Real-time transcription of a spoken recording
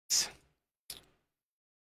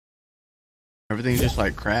Everything just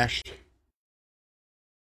like crashed.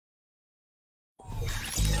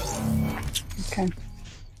 Okay.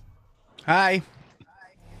 Hi.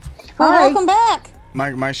 Well, Hi. welcome back.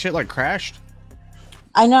 My shit like crashed.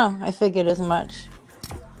 I know. I figured as much.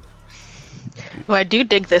 Well, I do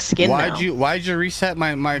dig this skin now. Why'd you reset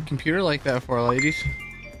my computer like that for, ladies?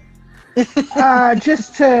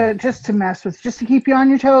 Just to mess with, just to keep you on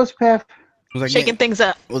your toes, Piff. Was I Shaking things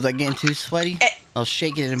up. Was I getting too sweaty? I was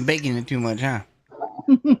shaking it and baking it too much, huh?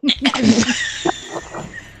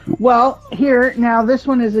 Well, here now, this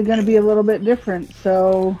one is going to be a little bit different.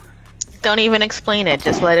 So Don't even explain it.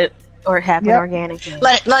 Just let it happen organically.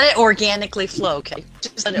 Let it organically flow, okay?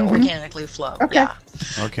 Just let it organically flow. Okay. Yeah.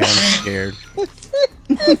 Okay, I'm scared.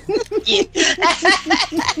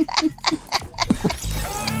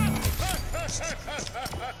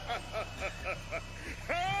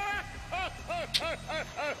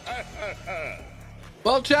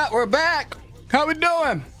 Well, chat, we're back. How we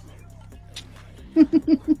doing?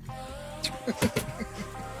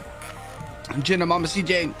 Jenna, Mama,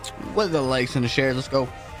 CJ, what are the likes and the shares? Let's go.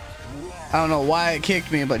 I don't know why it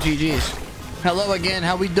kicked me, but GG's. Hello again.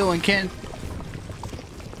 How we doing, Ken?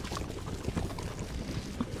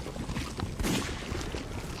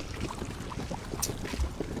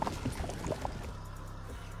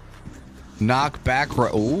 Knock back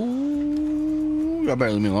right. Ooh, y'all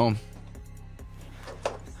better leave me alone.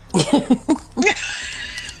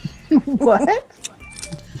 what?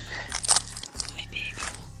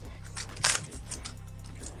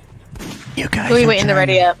 You guys. Who are we waiting to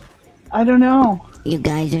ready up? I don't know. You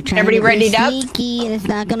guys are trying Everybody to readied be up? sneaky, and it's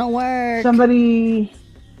not gonna work. Somebody.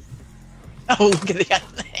 Oh, look at the other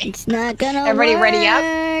thing. It's not gonna Everybody work. ready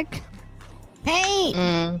up? Hey,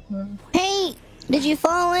 hey, did you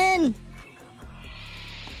fall in?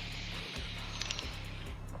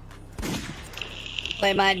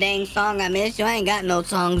 Play my dang song. I miss you. I ain't got no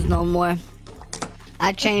songs no more.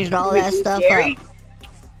 I changed all that stuff Gary? up.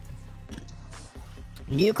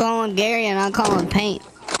 You call him Gary and I call him Paint.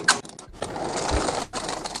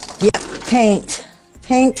 Yeah, Paint.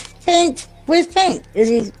 Paint. Where's Paint?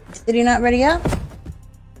 Did he not ready up?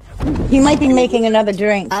 He might be making another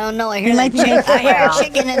drink. I don't know. I hear, might be I hear making- a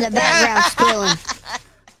chicken in the background squealing.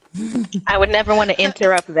 I would never want to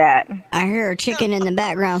interrupt that. I hear a chicken in the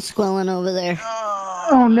background squealing over there.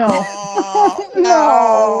 Oh no.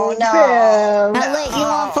 No, no. Piff. How late you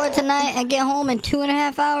on for tonight? I get home in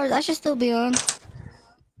 2.5 hours. I should still be on.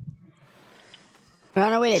 We're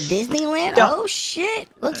on our way to Disneyland? Oh shit!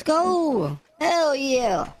 Let's go! Hell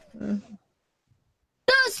yeah!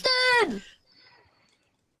 Dustin!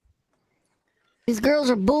 These girls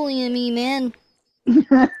are bullying me, man.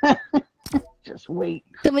 Just wait.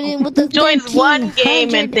 Coming in with the Joins one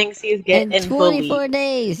game and thinks he's getting in 24 bullied.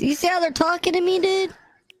 days. You see how they're talking to me, dude?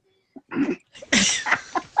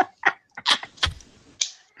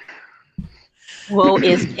 Woe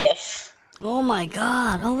is Piff. Oh my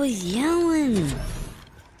god, always yelling.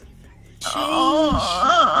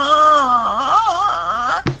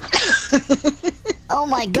 Oh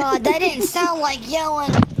my god, that didn't sound like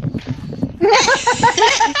yelling.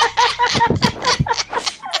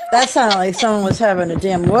 That sounded like someone was having a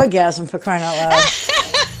damn orgasm, for crying out loud.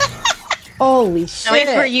 Holy At least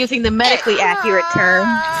we're shit. using the medically accurate term.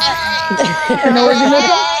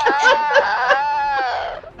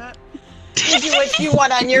 You do what you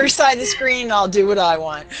want on your side of the screen, I'll do what I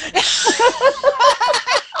want.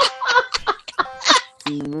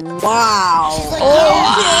 Wow.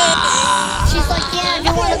 She's like, yeah, if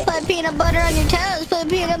you want to put peanut butter on your toast, put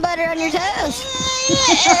peanut butter on your toast.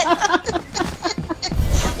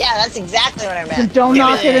 Yeah, that's exactly what I meant. Don't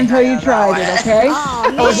knock it until you tried it, okay?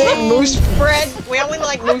 Oh, Was it man. moose bread? We only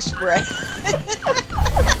like moose bread.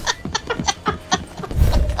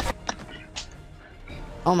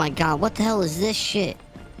 Oh my god, what the hell is this shit?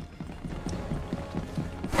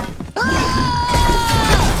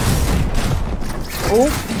 Oh,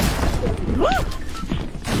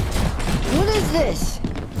 What is this?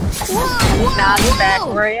 Whoa, Now you're back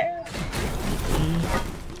where you.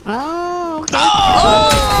 Oh, okay.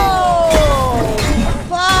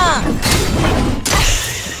 fuck.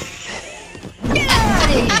 Get out of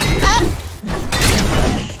here.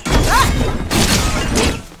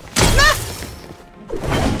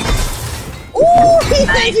 Ooh, he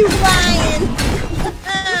sent you flying.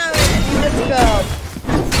 Alright, let's go.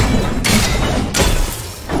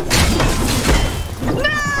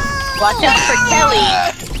 Watch out for Kelly.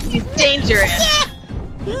 She's dangerous.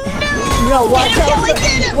 No, watch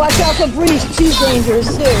out for Breeze. She's dangerous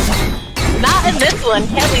too. Not in this one.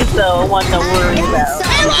 Kelly's the one to worry about.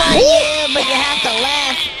 Something for you, but you have to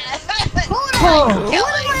laugh. Hold on. What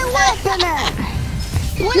am I laughing at?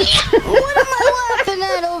 What am I laughing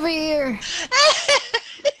at over here?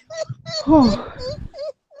 Oh.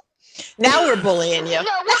 Now we're bullying you. No,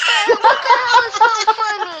 what the hell is so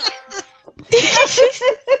funny?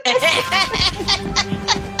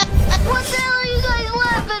 What the hell are you guys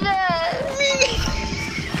laughing at?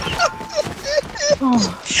 Oh.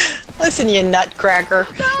 Listen, you nutcracker.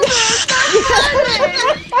 No, that's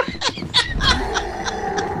not funny.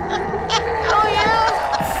 Oh yeah?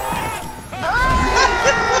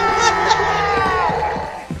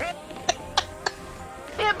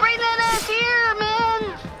 Yeah, bring that ass here, man.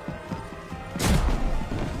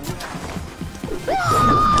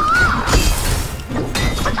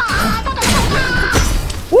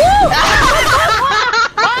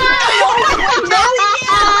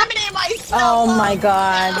 Oh my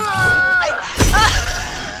god.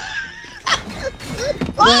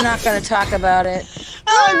 We're not gonna talk about it.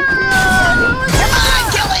 Oh, God. Come on,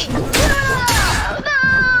 Kelly. No!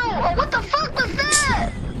 What the fuck was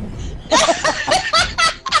that?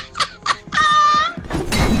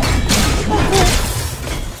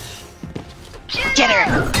 Get her.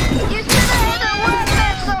 You said I had to laugh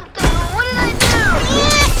at something. What did I do?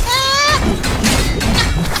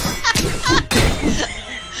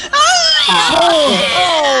 Oh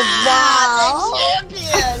wow.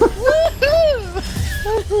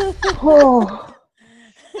 Oh.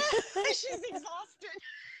 She's exhausted.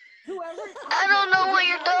 I don't know what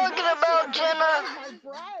you're talking about, Jenna.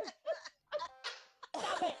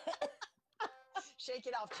 Shake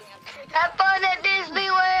it off, champ. Have fun at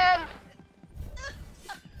Disneyland.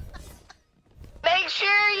 Make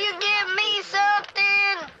sure you give me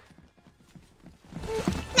something.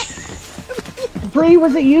 Bree,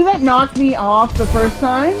 was it you that knocked me off the first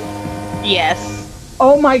time? Yes.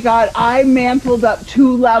 Oh my god, I mantled up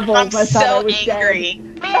 2 levels. I'm I thought I so was angry.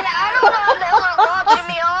 Man, I don't know how the hell are launching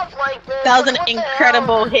me off like this. That was an What the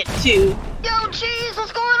incredible hit too. hell? Yo, cheese,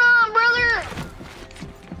 what's going on, brother?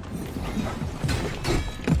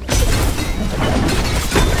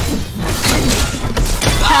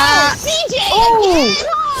 CJ! Oh!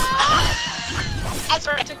 That's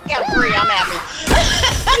right, I took out 3. I'm happy.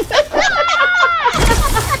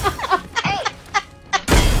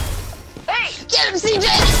 Hey! Get him, CJ!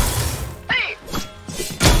 Hey!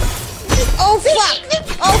 Oh fuck!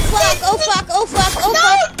 Oh fuck! Oh fuck! Oh fuck! Oh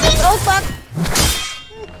fuck! Oh fuck!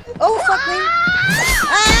 Oh fuck me!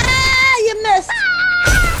 Ah! You missed!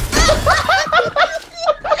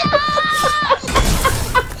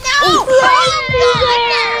 Oh,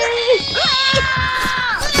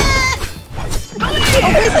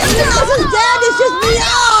 basically, no one's dead. It's just me.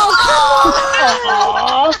 Oh,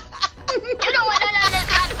 You know what I just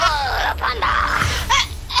got for Panda?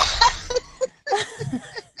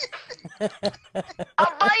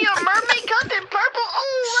 I'll buy you a mermaid cup in purple.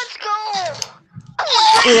 Oh, let's go.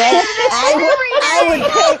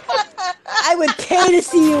 I would pay to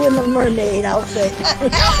see you in the mermaid outfit.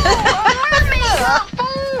 Mermaid cup,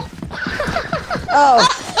 fool. Oh,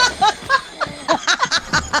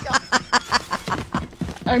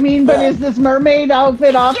 I mean, but is this mermaid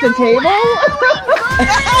outfit off the table?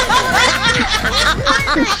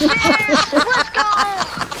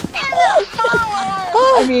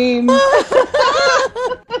 I mean,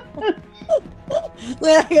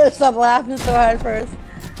 wait, I gotta stop laughing so hard first.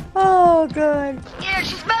 Oh, God. Yeah,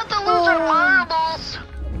 she's about to lose her marbles.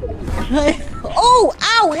 Oh,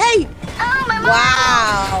 ow, hey! Oh, my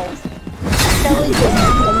Wow. Kelly just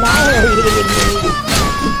annihilated me.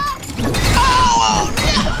 All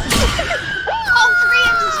 3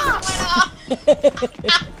 of us went off.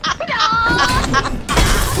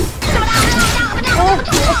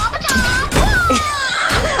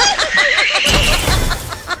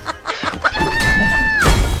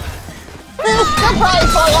 He'll probably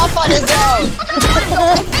fall off on his own.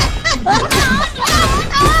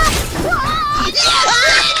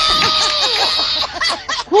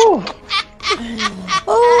 whew.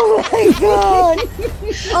 Oh, my God.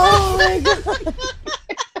 Oh, my God.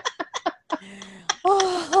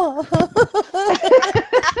 Oh.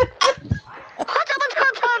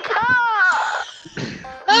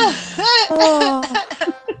 Oh.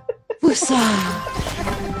 Woosah.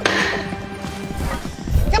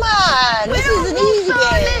 Come on, this is an easy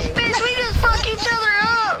game. This bitch, we just fuck each other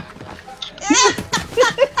up.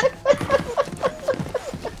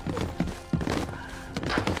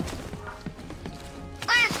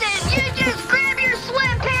 Listen, you just grab your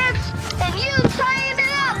sweatpants and you tighten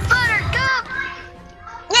it up, Buttercup.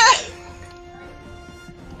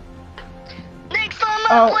 Next time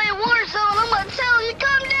I play Warzone, I'm gonna tell you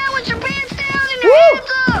come down with your pants down and your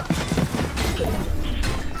hands up.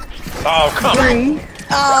 Oh, come on. Bree,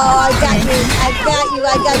 Oh, I got you. I got you.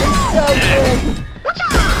 I got you so good.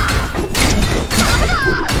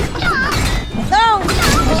 No.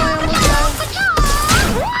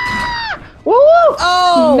 Woo!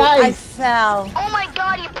 Oh, I Nice. fell. Oh my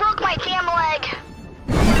god, you broke my damn leg.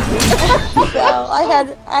 Fell. I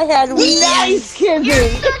had Nice, Kizzy.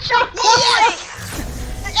 Such a boy.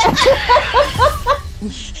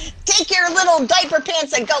 Take your little diaper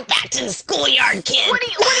pants and go back to the schoolyard, kid. What do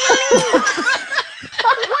you mean?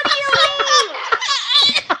 What do you mean?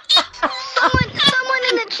 Someone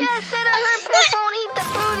in the chat said I heard Pip won't eat the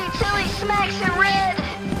booty till he smacks it red.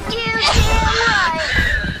 You damn right.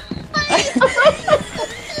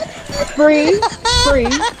 Free.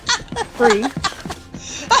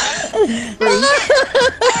 It's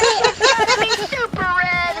gotta be super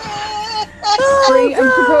red.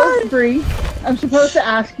 I'm supposed to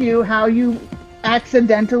ask you how you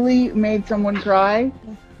accidentally made someone cry.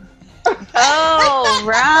 Oh,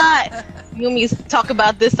 right. You want me to talk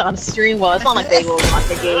about this on stream? Well, it's not like they will watch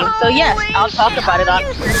the game. So yes, I'll talk about it on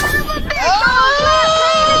stream.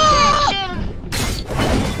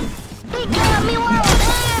 He got me while I was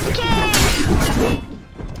AFK.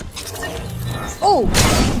 Oh.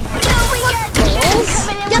 Now we got Jax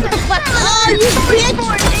coming in Get with the a fuck out, you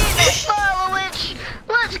bitch! Followage.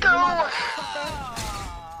 Let's go.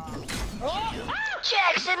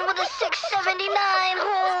 Jackson with a 679.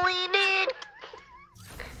 Holy dude.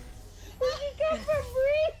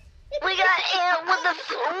 We got Ant with the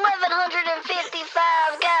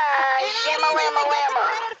 1155 guys. Shimma lamma lamma.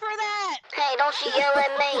 Hey, don't you yell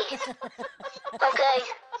at me. Okay.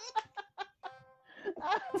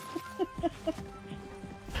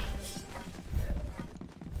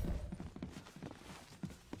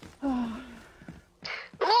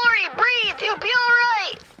 Lori, breathe. You'll be all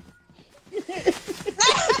right. In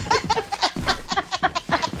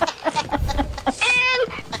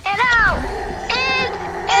and out. In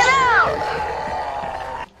and out.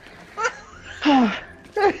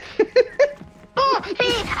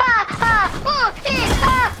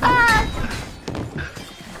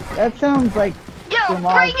 That sounds like Yo, some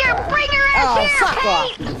bring your ass Oh, here, fuck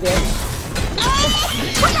off, Pete. bitch.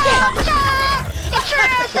 Get your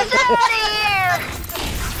asses out of here.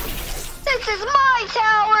 This is my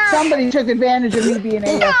tower. somebody took advantage of me being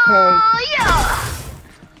AFK. Yeah.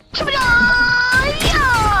 No!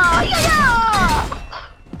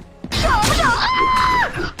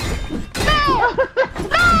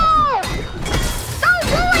 No! Don't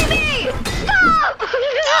bully me! Stop!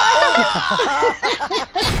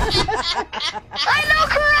 I know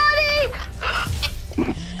karate!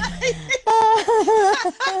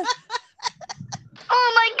 Oh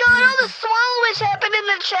my god, all the swallowish happened in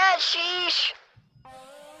the chat, sheesh.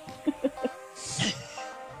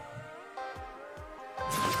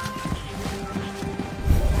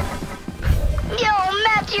 Yo,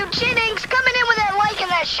 Matthew Jennings coming in with that like and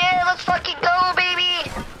that share. Let's fucking go, baby.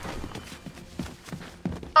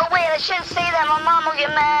 Oh wait, I shouldn't say that. My mom will get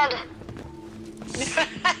mad.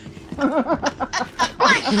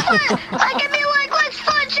 Let's give me like, let's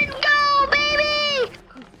fucking go, baby.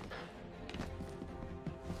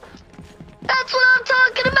 That's what I'm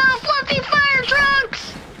talking about, fluffy fire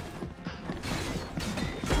trucks.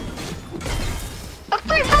 A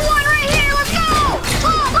 3-for-1 right here. Let's go.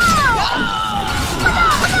 Oh, oh.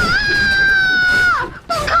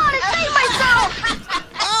 Oh god, I saved myself!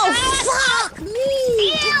 Oh, fuck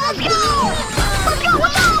me! Yeah, let's go! Let's go!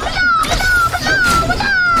 What's up? What's up? What's up? What's up? What's up?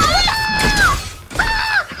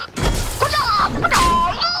 What's up? What's up?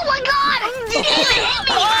 Oh my god! Hit me!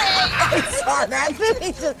 I saw that.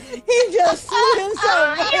 He just threw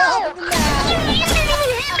himself right off the map. You didn't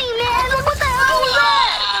even hit me, man! What the hell was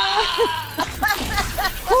that?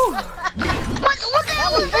 What the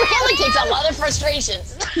hell was that? Kelly takes a lot of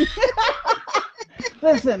frustrations.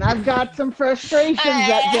 Listen, I've got some frustrations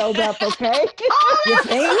that build up, okay? You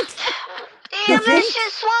think? Damn, that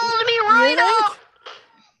shit swallowed me right up!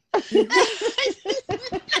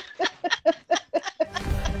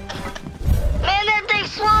 Man, that thing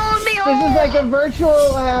swallowed me whole! This is like a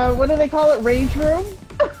virtual, what do they call it, rage room?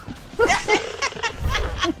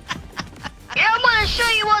 Yeah, I'm gonna show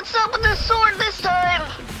you what's up with the sword this time!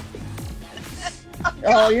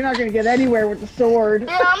 Oh, you're not gonna get anywhere with the sword.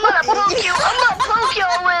 Yeah, I'm gonna poke you. I'm gonna poke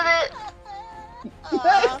y'all with it.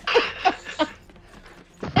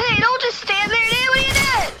 Hey, don't just stand there, dude. What are you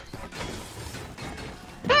doing?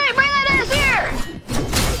 Hey, bring that ass here.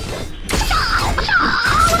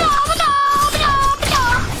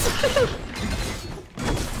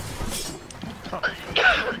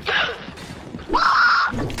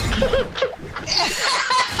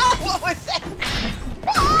 What was that?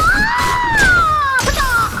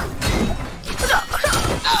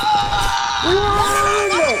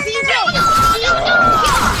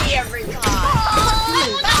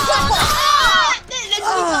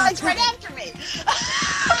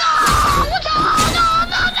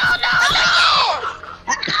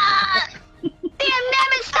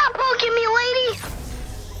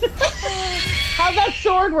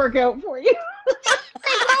 work out for you. They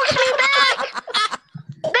poked me back.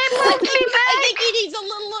 They poked me I back. think he needs a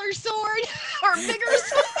littler sword or a bigger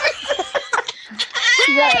sword.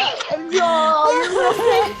 Yeah. Oh, you're real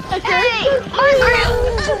sick. Hey,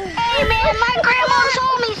 hey man, my grandma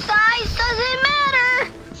told me size doesn't matter.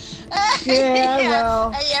 Yeah, well,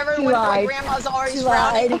 Hey, she everyone, my lied. grandma's always She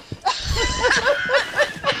frowning. lied.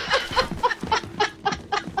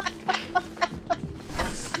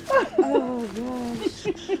 Oh, gosh.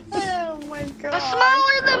 Oh my The god.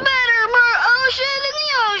 smaller the better, more ocean in the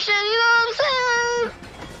ocean, you know what I'm saying?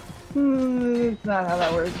 It's not how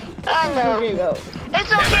that works. I know. Okay, though.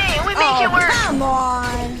 It's okay, we make it Oh, work. come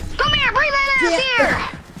on. Come here, bring that ass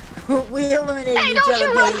here. We eliminated Hey, each don't other.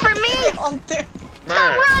 you run babe. from me. On there.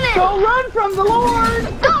 Stop running. Don't run from the Lord!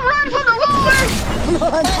 Don't run from the Lord.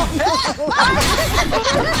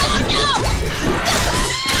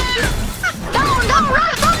 Don't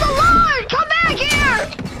run from the Lord. Come back here.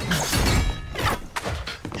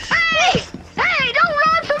 Hey, hey, don't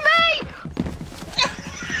run from me.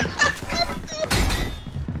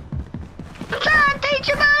 I'm trying to teach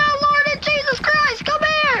you about our Lord and Jesus Christ. Come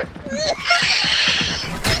here.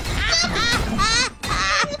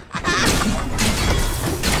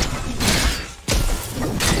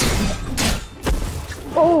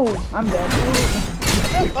 Oh, I'm dead.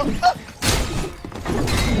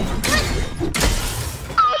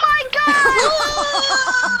 Oh my God.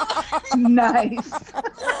 Nice.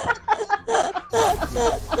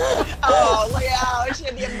 Oh, look out. She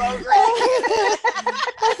had the emote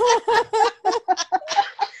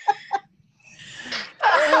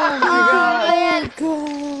Oh, man.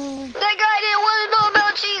 God. That guy didn't want to know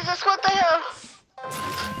about Jesus. What the hell?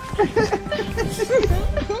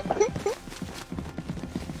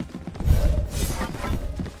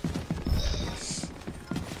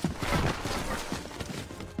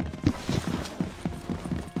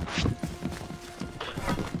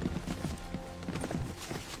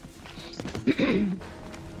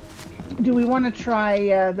 Do we want to try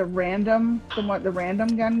the random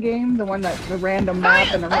gun game? The one the random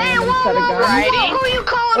map and a random set of guns? Variety? Who you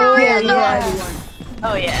calling a Oh, yeah, random? yeah.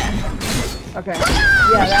 Oh yeah. Okay.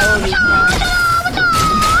 Yeah, that would be fun.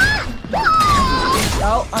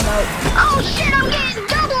 Oh, I'm out. Oh shit, I'm getting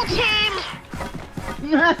double teamed.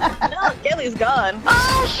 No, Kelly's gone.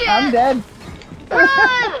 Oh shit. I'm dead.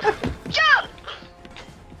 Run! Jump!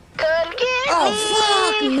 Couldn't get Oh,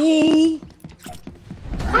 fuck me.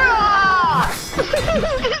 Ah!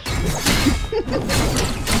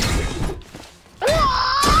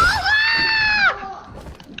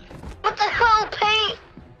 What the hell, Paint?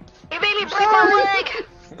 You made me break my leg.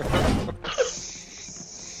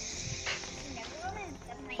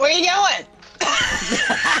 Where are you going?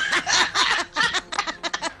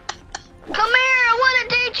 Come here, I want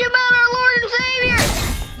to teach you about our Lord and Savior.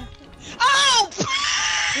 Oh!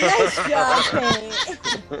 Nice job, Kate.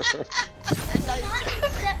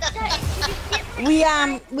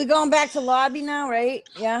 We going back to lobby now, right?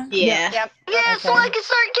 Yeah. Yeah. Yep. Yeah, so I can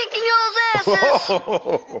start kicking y'all's asses.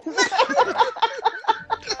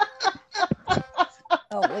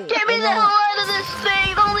 Oh wait. Get me the hell out of this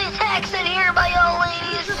thing. All these hacks in here by y'all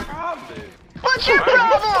ladies. What's your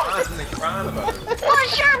problem?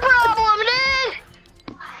 What's your problem, dude?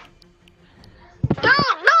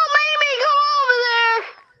 Don't make me come over there.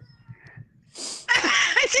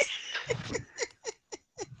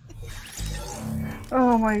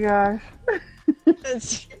 Oh my gosh.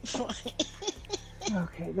 That's funny.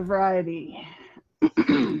 Okay, the variety. What do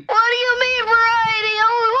you mean variety? I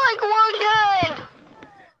only like one kind.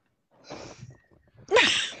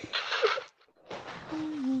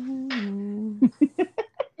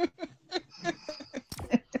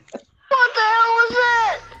 What the hell was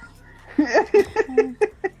that?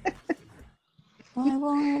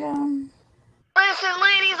 Listen,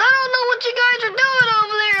 ladies, I don't know what you guys are doing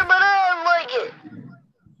over there, but I don't like it.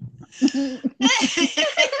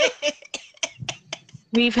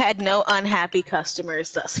 We've had no unhappy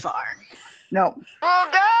customers thus far. No. Well,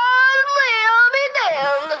 God, let me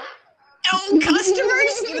down. Oh,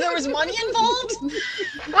 customers? There was money involved? Wait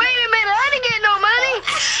a minute, I didn't get no money.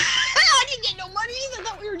 I didn't get no money either. I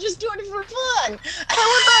thought we were just doing it for fun. Hey,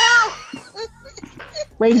 what the hell?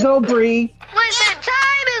 Way to go, Bree. Listen,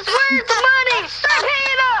 time is worth the money. Stop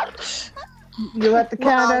paying up. You let the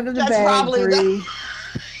cat Well, out of the that's bag, probably Bree.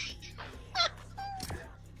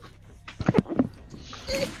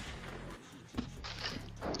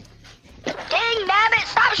 Dang nabbit,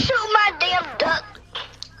 stop shooting my damn duck.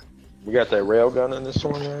 We got that rail gun in this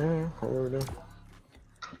one right here. What are we doing?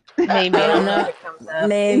 Maybe. I don't know if it comes up.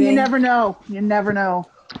 Maybe. You never know. You never know.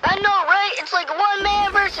 I know, right? It's like one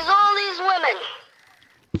man versus all these women.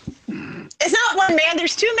 It's not one man.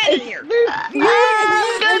 There's two men in here. I'm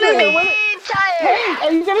gonna be tired. Hey,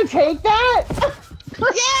 are you gonna take that?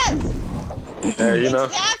 Yes. Hey, you know.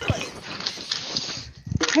 Exactly.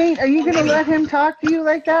 Hey, are you gonna let him talk to you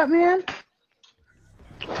like that, man?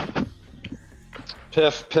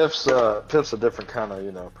 Piff's a different kind of,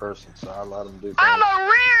 you know, person, so I let him do I'm things. a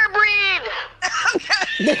rare breed.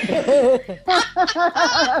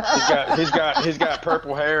 He's got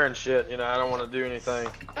purple hair and shit, you know, I don't want to do anything.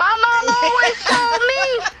 My mom always told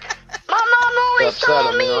me. My mom always Upset told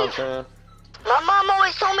him, you know me. what I'm saying? My mom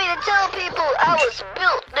always told me to tell people I was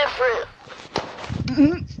built different.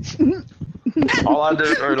 All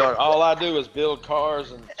I do is build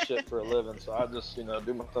cars and shit for a living, so I just, you know,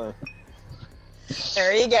 do my thing.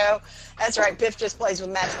 There you go. That's right. Piff just plays with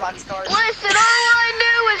Matchbox cars. Listen, all I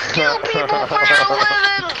do is kill people for a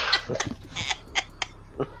living.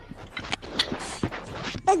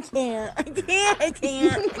 I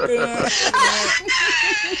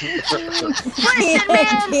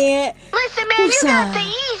can't. Listen, man, you got the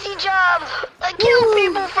easy job. I kill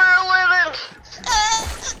people for a living.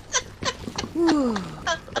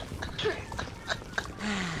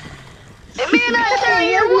 And man, I tell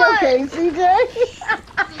you what, Okay, CJ?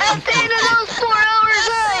 at the end of those 4 hours,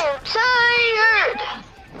 I am tired.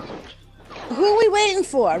 Who are we waiting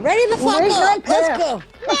for? Ready the fuck waiting up. on Let's Piff. go.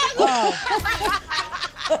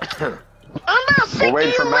 I'm about sick of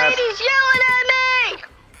waiting you for Matt. ladies yelling at me.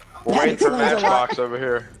 We're waiting for Matchbox over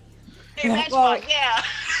here. Hey, Matchbox, yeah.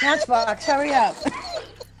 Matchbox, hurry up.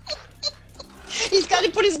 He's got to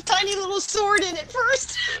put his tiny little sword in it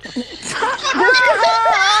first.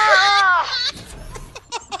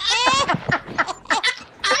 Yo,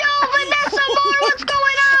 Vanessa Moore, what's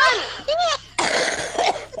going on?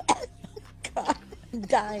 God, I'm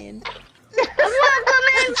dying. Welcome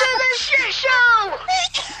into the shit show.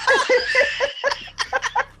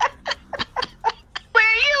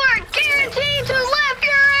 Where you are guaranteed to laugh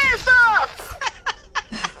your ass off.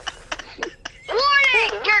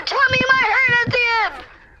 Warning, your tummy might hurt at the end.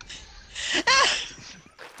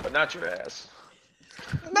 But not your ass.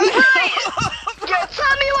 Right. Your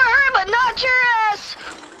tummy will hurt, but not your ass.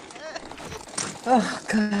 Oh,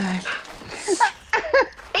 God.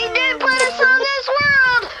 He did put us on this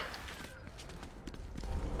world.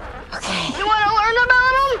 Okay. You want to learn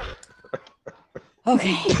about him?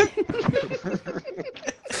 Okay.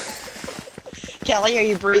 Kelly, are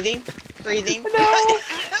you breathing? Breathing? No. You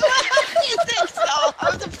think so? I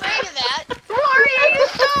was afraid of that. Lori, are you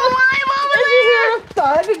still alive over If you there? hear a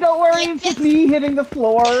thud, don't worry, it's just me hitting the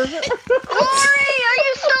floor. Lori, are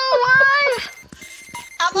you still alive?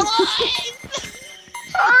 I'm alive.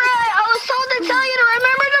 Alright, I was told to tell you to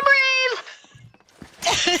remember to breathe.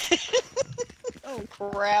 Oh,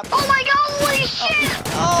 crap. Oh my god, holy shit!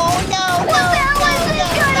 Oh, no, What the hell is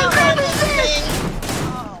this kind of crap is this?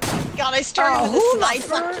 Oh, my God, I started Oh, with who a the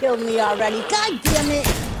sniper. fuck killed me already? God damn it.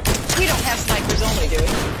 We don't have snipers only, do we?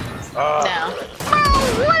 No. Oh,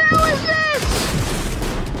 what the hell is this?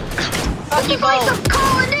 Fuck you It's like both. some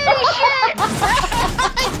Call of Duty shit!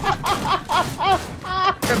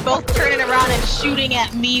 They're both turning around and shooting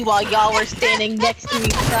at me while y'all were standing next to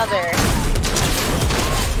each other.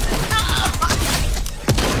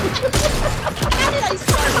 How did I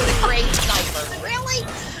start with a great sniper? Really?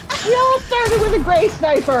 We all started with a gray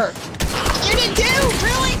sniper. You did too?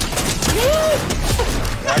 Really?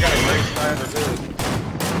 I got a great sniper too.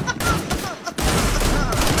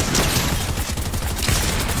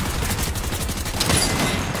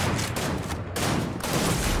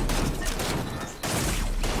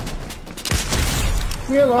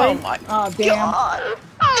 Really? Oh, my damn. God.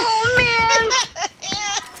 Oh man!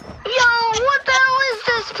 Yo, what the hell is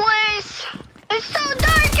this place? It's so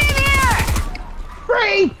dark in here!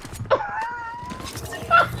 Free!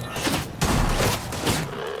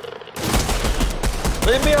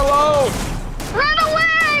 Leave me alone! Run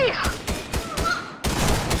away!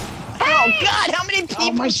 Oh, God, how many people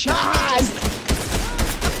Oh my shot God! me?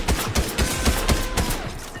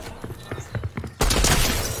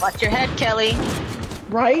 Watch your head, Kelly.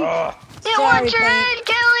 Right? Yeah, Sorry, watch your Frank. head,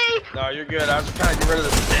 Kelly! No, you're good. I was just trying to get rid of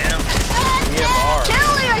this damn EMR.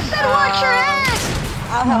 Kelly, I said watch your head!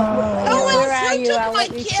 I'll help you. Oh, Where are who you? took I'll my let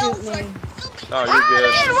you kills? shoot me. No, you're Run good. in,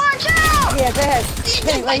 watch out! Yeah, go ahead.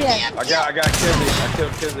 Hey, right here. I got Kizzy. I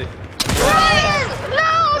killed Kizzy. Ryan!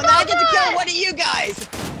 No, When I get to do kill it! one of you guys.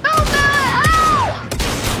 Don't do it! Ow!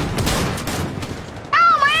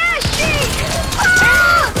 Ow, my ass cheek!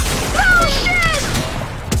 Ah! Oh, shit!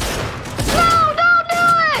 No, don't do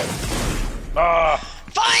it! Ah,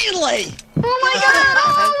 Finally! Oh my god!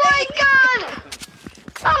 Oh my god!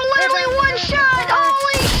 I'm literally one shot!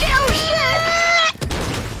 Holy shit! Oh shit!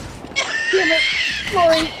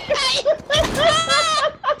 Oh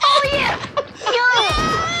yeah! Yo!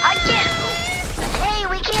 I can't! Hey,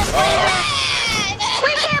 we can't play this!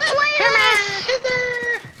 We can't play this!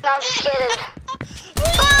 No, I'm just kidding.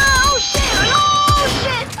 Oh shit! Oh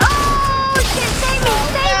shit! Oh shit! Save me!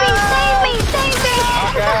 Save me! Save me! Save me!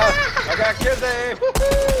 I got Kizzy!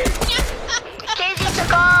 Casey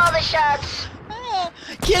took all the shots.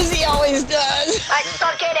 Kizzy always does. I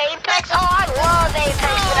suck at Apex. Oh, I love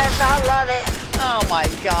Apex, Vanessa. I love it. Oh my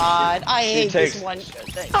god. I hate takes- this one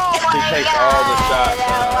thing. Oh He my takes god. all the shots.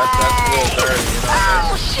 That's real dirty, you know?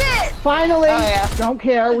 Oh shit! Finally. Oh, yeah. Don't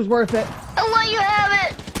care. It was worth it. I'll let you have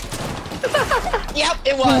it. Yep,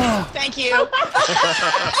 it was. Thank you.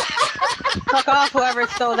 Fuck off, whoever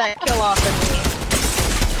stole that kill off of me.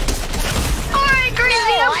 Alright,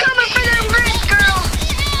 Crazy, I'm coming for them grits, girl.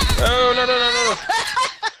 No.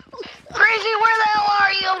 Crazy, where the hell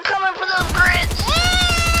are you? I'm coming for those grits.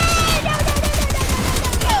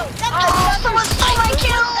 Oh, someone stole my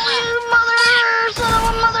kill, you mother son of a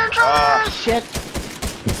mother trucker. Shit.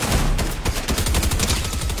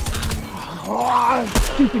 Oh,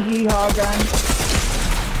 stupid yeehaw gun.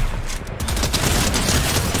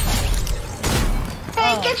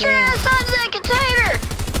 Hey, get your ass out of that container.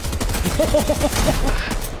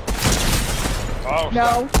 Oh,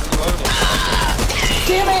 No. Loaded.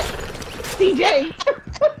 Damn it. CJ.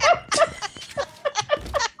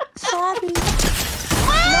 Sorry.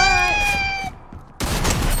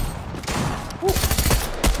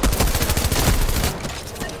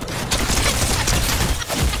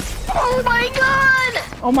 Oh my god.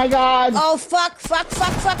 Oh my god. Oh, fuck.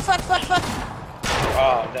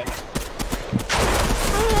 Oh, dang it.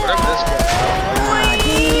 Whatever this guy.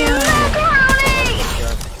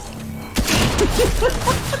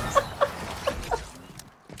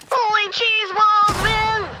 Holy cheese balls,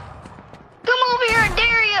 man! Come over here, I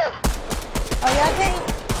dare you! Oh, yeah, okay.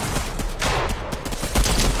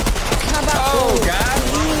 How about Oh, God.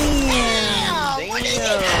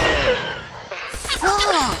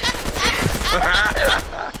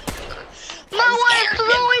 My wife has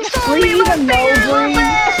always told me Breathe my and no fingers were breathe.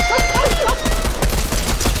 bad!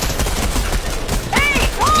 Hey!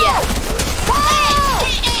 Whoa! Yeah.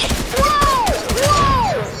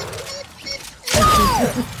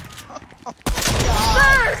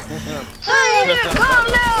 Sir! Sir, you need to calm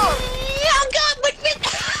down!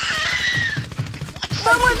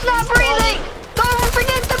 Someone's not breathing! Don't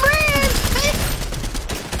forget to breathe!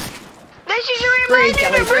 This is your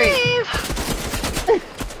reminder to breathe!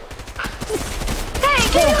 Hey,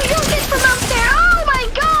 can you get from up there? Oh my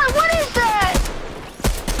god, what is that?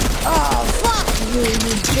 Oh, fuck you, you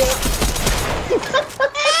bitch.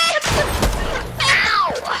 Ow!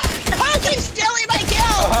 Why is he stealing my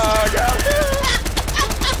kill? Oh, God.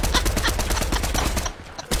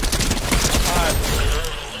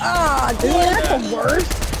 Oh, dude. That's the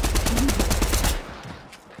worst.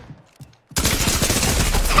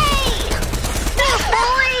 Hey! This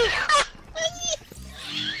boy!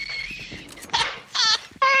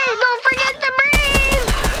 Hey, don't forget to breathe!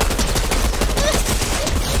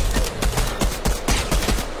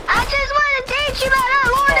 I just want to teach you about our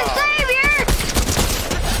Lord and Savior!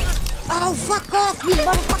 Oh, fuck off, you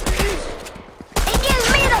motherfucker. He gives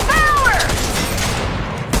me the power!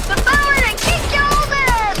 The power to kick y'all's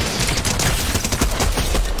ass!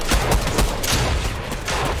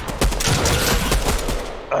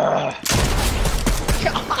 Oh,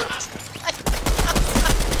 no.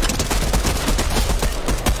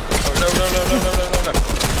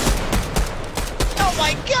 Oh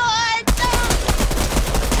my god!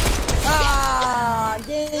 Ah,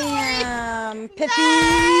 damn.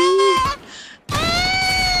 Pippy.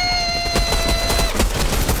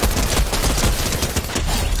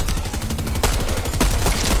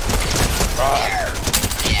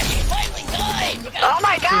 Oh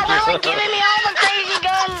my god, they're like giving me all the crazy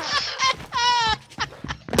guns!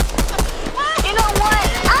 You know what?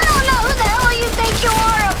 I don't know who the hell you think you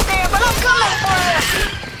are up there, but I'm coming for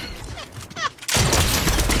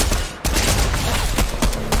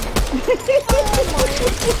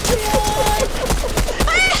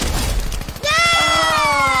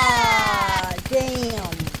Ah,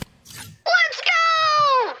 damn. Let's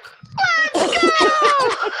go! Let's go!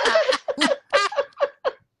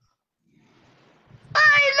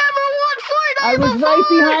 I never won Fortnite I was before! right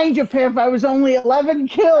behind you, Pip. I was only 11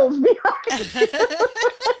 kills behind you.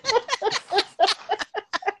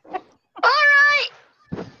 Alright!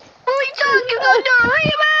 We talking about the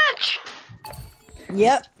rematch?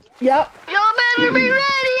 Yep. Yep. Y'all better be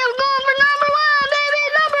ready! I'm going for number one, baby!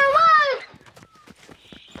 Number one!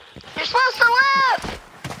 You're supposed to laugh!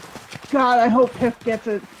 God, I hope Piff gets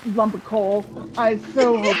a lump of coal. I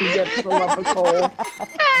so hope he gets a lump of coal. Hey,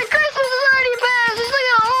 Christmas is already passed. There's like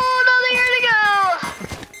a whole another year to go.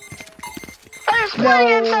 There's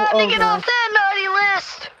plenty of time to get off that naughty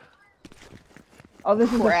list. Oh,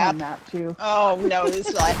 this is a Crap. fun map too. Oh no,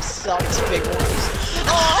 this map sucks big ones.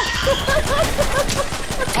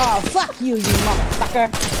 Oh, fuck you, you motherfucker.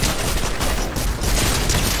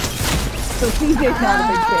 So CJ's not a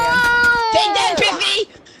big fan. Take that, Piffy!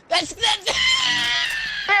 That's That's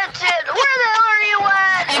it. Where the hell are you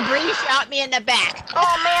at? and Bree shot me in the back.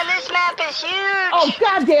 Oh man, this map is huge. Oh,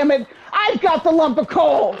 God damn it! I've got the lump of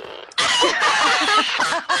coal!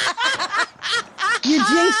 You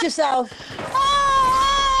jinxed yourself.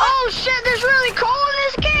 Oh shit, there's really coal in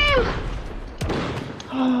this game?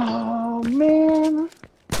 Oh, man.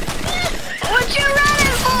 What you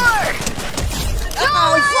running for?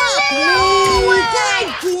 Oh, fuck me! God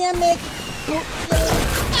damn it!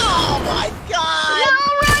 Oh my god! No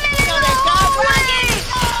running in the hallway!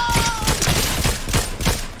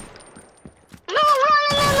 No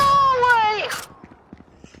running in the hallway!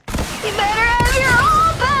 You better have your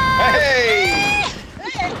hall pass! Hey!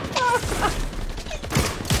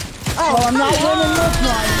 Oh, I'm not winning this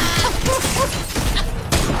one.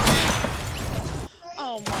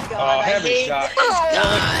 Oh my god, Oh, I heavy hate shot. this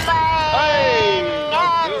gun. Hey!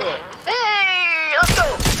 Good. Hey, let's go!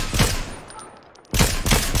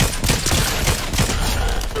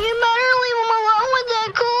 You better leave him alone with that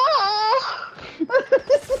coal!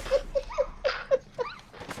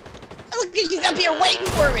 Look, he's up here waiting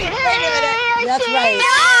for me. Wait a minute. Hey, That's right.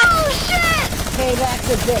 Oh shit! Hey, that's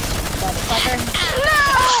a bitch, motherfucker. No!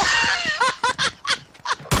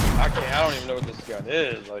 I don't even know what this gun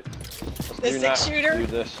is. Like, The do not 6-shooter? do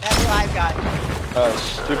this. That's what I've got.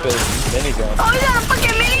 Stupid minigun. Oh, you got a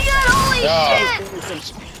fucking minigun? Holy No.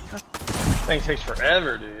 shit! Thing takes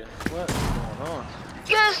forever, dude. What's going on?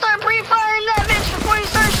 You gotta start pre-firing that bitch before you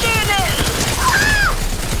start shooting it! Ah!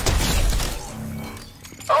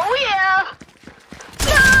 Oh yeah!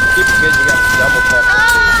 Keep forgetting you got double tap.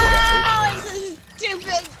 Oh, it's a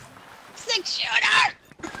stupid 6-shooter!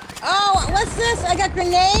 Oh, what's this? I got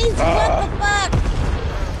grenades? What the fuck?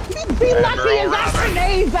 Be lucky I got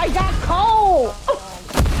grenades! I got coal!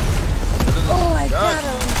 Oh, I got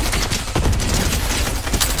him.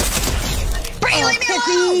 Bree, leave me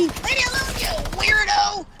Piffy. alone! Leave me alone, you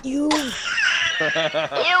weirdo! You.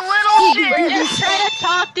 You little We're shit! just trying to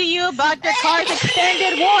talk to you about your car's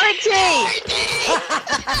extended warranty.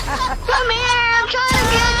 Come here, I'm trying to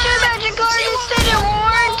get you about your car's extended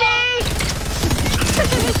warranty!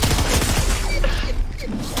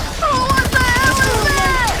 Oh, what the hell is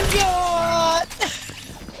that? God!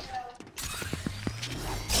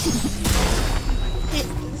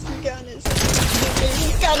 This gun is stupid.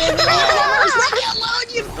 He's got it in the universe! Leave me alone,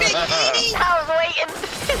 you big meanie! I was waiting.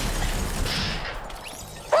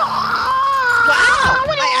 Wow!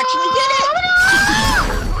 I actually did it!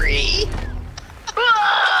 Bree!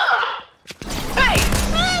 Hey!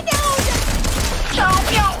 No!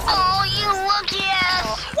 Yo, oh, you lucky ass!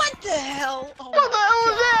 What the hell? Oh What the hell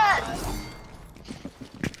is that?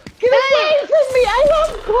 Get away from me! I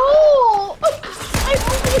have coal! I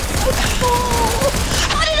only have coal!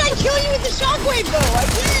 How did I kill you with the shockwave though? I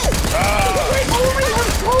did! I only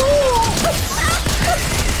have coal!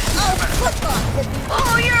 Oh, fuck off.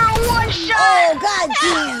 Oh, you're a one-shot! Oh,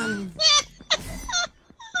 goddamn.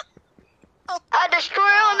 I destroy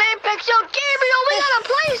all the Apex. Yo, Gabriel, we gotta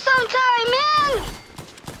play sometime, man!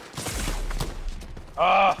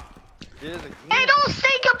 Hey, don't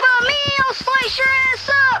think about me! I'll slice your ass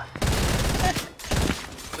up!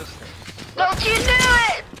 Don't you do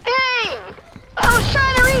it! Hey! I was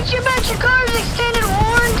trying to reach you about your car's extended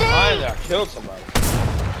warranty! I killed somebody.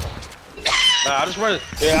 Nah, I just wanted.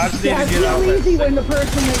 Yeah, I just need Yeah, to it's get out real that easy when thing. the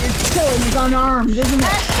person that you're killing is unarmed, isn't it?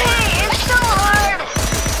 Hey, it's so hard!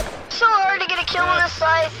 So hard to get a kill with a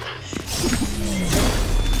scythe.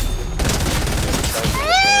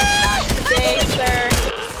 Today, sir.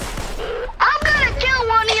 I'm gonna kill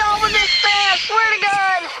one of y'all with this thing, I swear to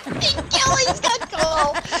God! Kelly's got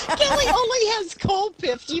coal! Kelly only has coal,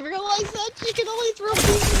 Piff. Do you realize that? She can only throw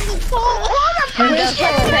pieces of coal! What the fuck is That's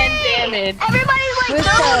shit? 10 damage. Everybody's like Where's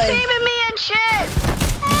double Kelly? teaming me and shit!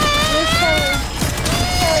 Where's Kelly?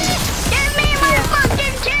 Give me my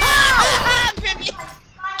fucking kill! Piffy!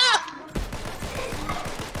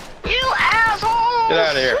 You asshole! Get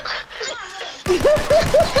out of here.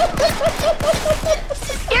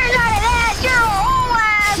 You're not an ass, you're a whole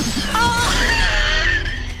ass!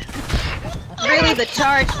 Really, the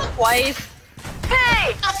charge twice?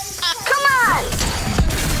 Hey! Come on!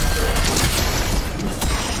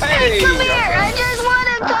 Hey! Come here! I just want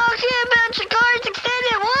to talk to you launch a cards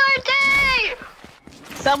extended warranty!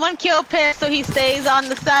 Someone kill Piff so he stays on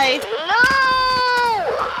the site. No!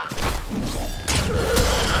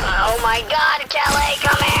 Oh my god, Kelly,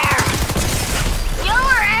 come here!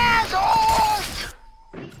 You're assholes!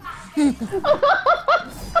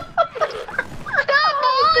 Stop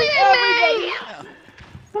bullying me!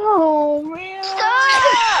 Oh man.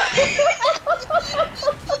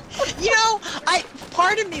 You know,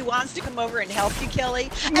 part of me wants to come over and help you, Kelly,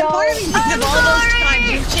 and No. part of me thinks of all those times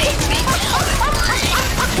you chased me down.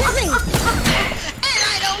 And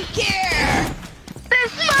I don't care.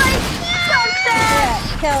 This fight sucks ass!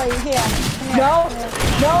 Kelly, here. No.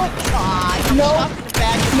 No. Aw, you No. shot in the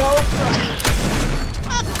back of No.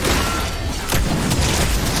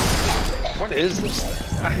 What is this thing?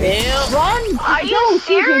 Run! Are you No,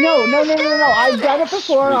 CJ, no. I've done it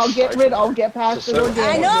before. I'll get past it. So- organically.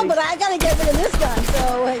 I know, but I gotta get rid of this gun,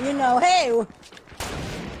 so, you know, hey.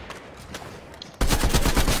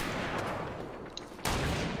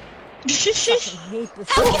 Hate this,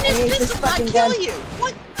 How can I hate this this pistol not fucking kill gun. you?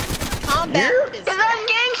 What? Combat Cause pistol. I'm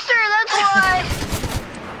gangster, that's why!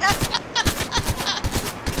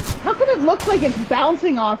 How come it looks like it's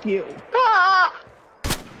bouncing off you? Ah.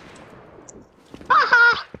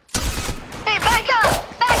 Haha! Hey, back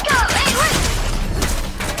up! Back up! Hey, wait!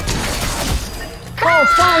 Oh,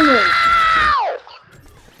 finally! Ow!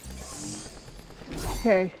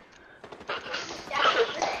 Okay.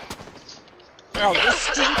 Oh, this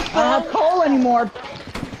stink I don't have coal anymore.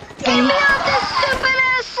 Get me out this stupid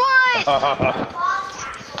ass slide!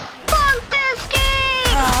 Fuck this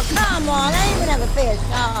game! Oh, come on, I didn't even have a fair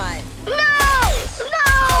shot. No! No!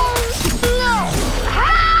 No!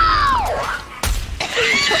 How?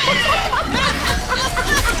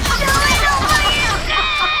 Joey, don't play it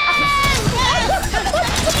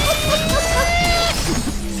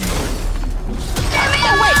Get me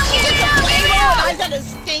Oh, wait, out! she Get gets me a out! Get me flamethrower out! and I got a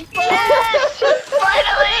stink bomb? Yes!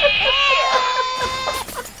 Finally!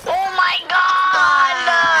 Oh my god!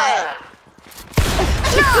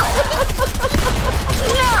 No!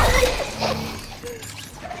 No!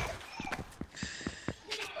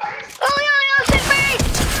 Oh, no, save me!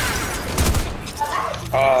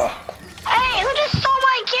 Hey, who just stole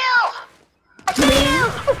my kill? That's you!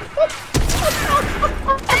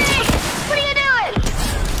 Hey, what are you doing?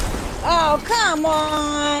 Oh, come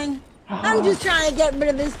on. I'm just trying to get rid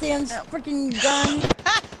of this damn freaking gun.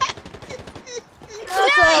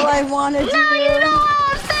 That's all I want to do. No, you know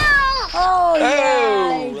how it feels! Oh,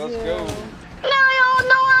 yeah, I let's do. go. Now you all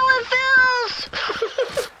know how it feels!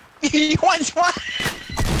 You want what?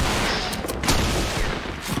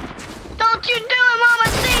 Don't you do it, Mama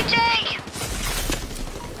CJ!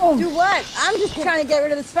 Do what? I'm just trying to get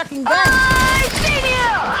rid of this fucking gun. I seen you!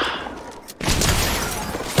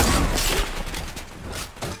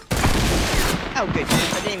 Oh, good.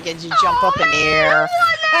 I didn't get you to jump up in the air.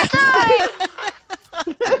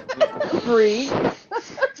 Free. That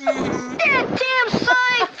damn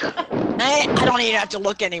scythe! I don't even have to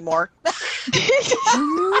look anymore.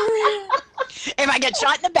 If I get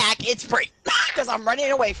shot in the back, it's free. Because I'm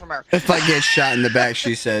running away from her. If I get shot in the back,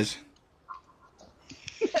 she says.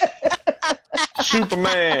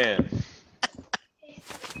 Superman.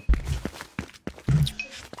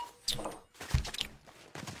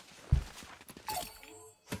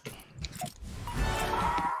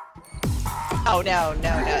 Oh, no.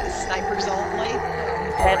 Snipers only.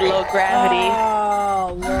 That low gravity.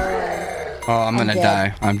 Oh, Lord. Oh, I'm gonna dead.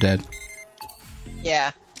 die. I'm dead.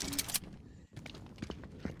 Yeah.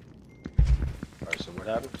 Alright, so what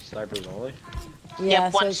happened? Snipers only? Yeah,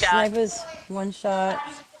 Yep, so one shot. snipers, one shot.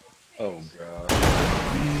 Oh god.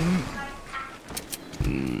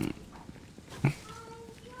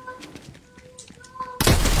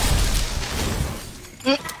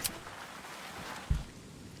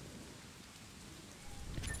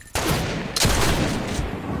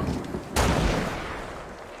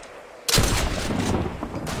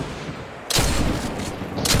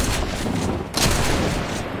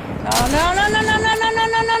 Oh, no, no, no, no, no, no, no, no,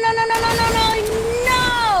 no, no, no, no, no, no, no,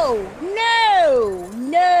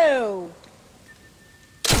 no,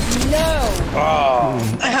 no, Oh.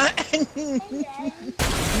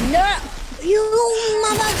 no, you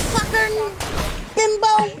motherfucker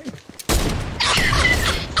bimbo.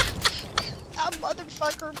 A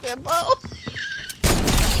motherfucker bimbo.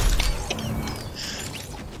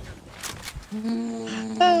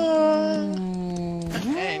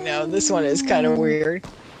 I know, this one is kind of weird.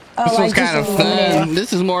 Oh, This I one's just kind of eliminated- fun.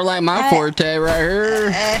 This is more like my forte right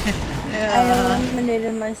here. I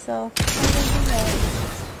eliminated myself.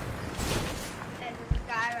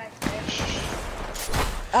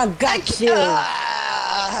 I got you.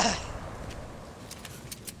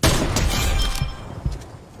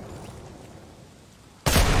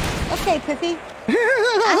 okay, Piffy.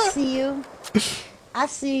 I see you. I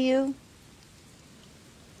see you.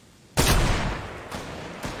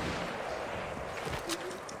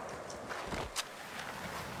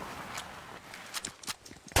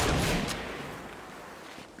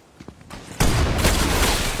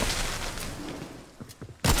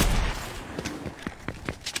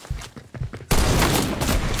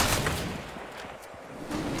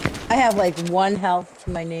 I have like 1 health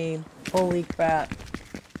to my name. Holy crap.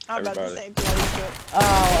 I'm about to say,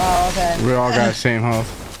 Oh, okay. We all got the same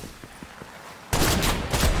health.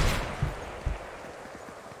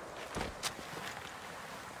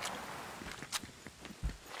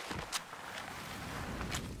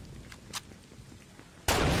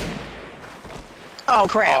 oh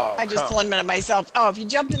crap! Oh, I just come. eliminated myself. Oh, if you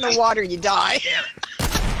jumped in the water, you die.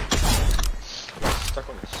 Stuck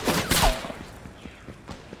on this.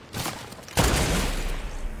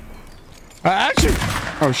 Actually,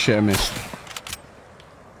 oh shit, I missed.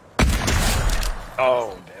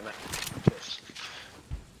 Oh, damn it.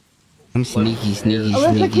 I'm sneaky, sneaky,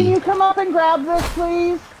 Alyssa, sneaky. can you come up and grab this,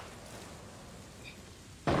 please?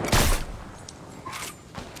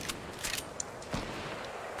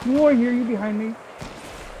 You are here. You behind me.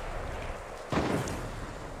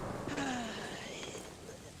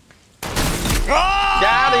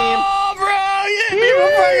 Got him. Oh, bro, you hit me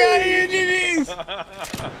before I got here, GG's.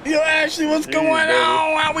 Yo, Ashley, what's Jeez, going baby.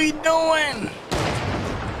 on? How we doing?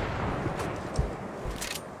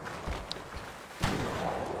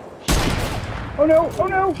 Oh no! Oh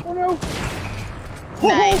no! Oh no!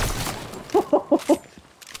 Nice.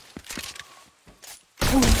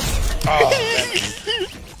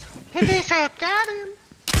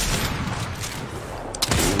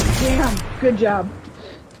 Damn! Good job.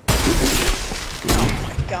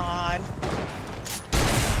 God.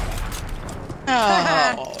 Oh,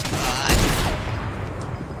 God.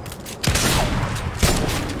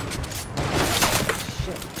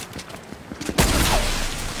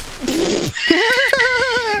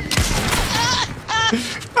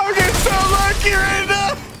 I'm getting so lucky right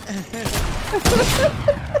now.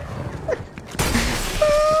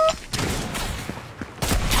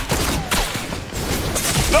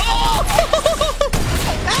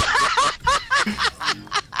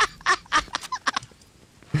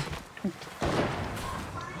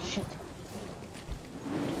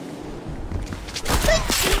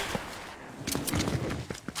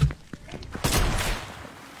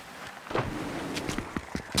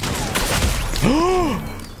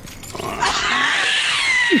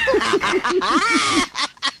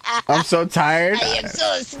 I'm so tired. I am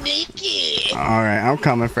so sneaky. All right, I'm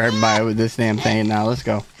coming for everybody with this damn thing now. Let's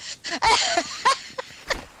go.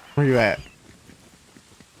 Where you at?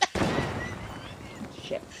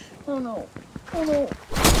 Shit. Oh no. Oh no.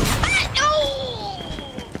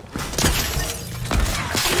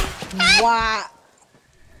 Wow.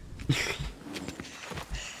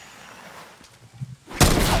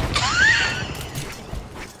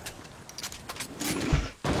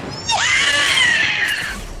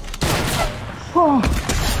 Oh.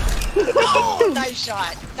 Oh, nice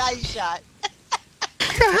shot. Nice shot.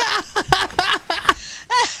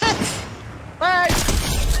 Bye.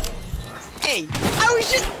 Hey, I was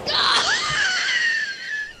just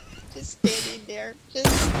standing there. Just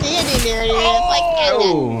standing there. And it's like,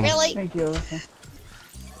 Oh. really? Thank you, Alyssa.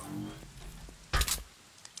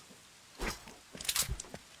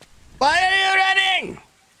 Why are you running?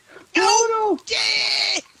 Oh no!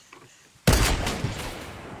 Yeah.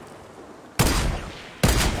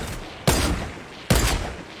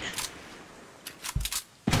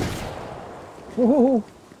 Whoa.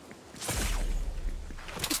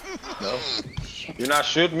 No. You're not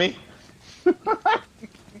shooting me?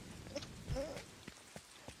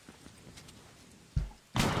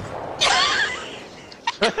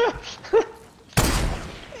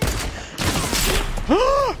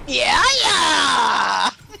 Yeah.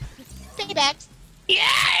 Paybacks.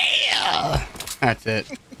 Yeah. That's it.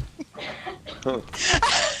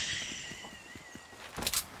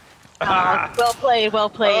 Well played, well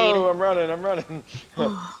played. Oh, I'm running.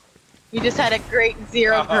 You just had a great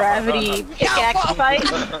zero gravity pickaxe fight.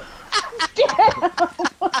 The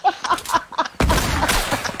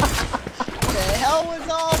hell was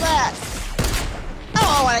all that?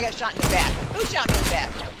 Oh, and I got shot in the back. Who shot me in the back?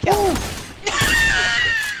 Kill.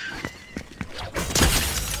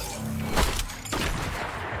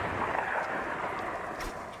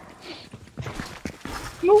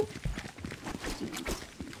 Nope.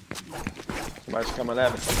 Somebody's coming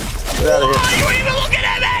at me. Get out of here. You ain't even looking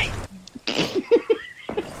at me.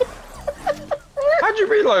 How'd you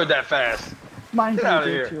reload that fast? Mine's Get outta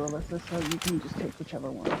easier here. too, Alyssa, so you can just take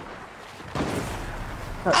whichever one.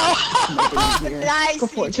 Oh, nice, Go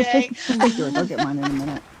for it. Just CJ. take yours. I'll get mine in a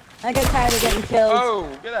minute. I got tired of getting killed. Oh,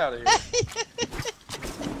 get out of here.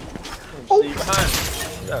 See behind me.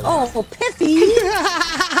 Oh, Piffy!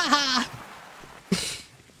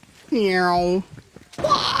 Meow.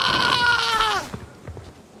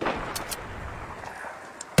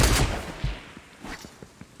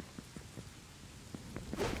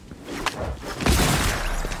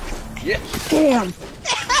 Yes. Damn.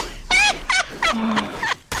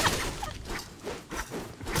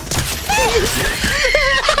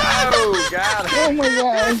 Oh, got it. Oh my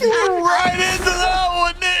god. Right into that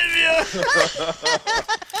one, didn't you?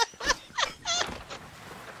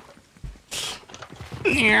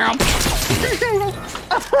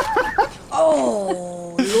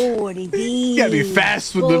 Oh, lordy B. You gotta be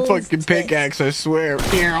fast with the fucking pickaxe, I swear.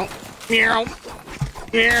 Meow. Meow.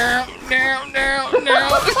 Meow. Meow. Meow. Meow.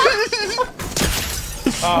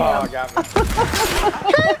 Oh, got me.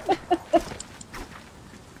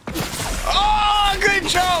 Oh, good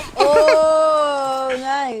jump! Oh,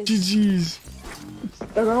 nice. GG's.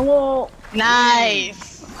 They're gonna wall.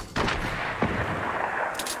 Nice.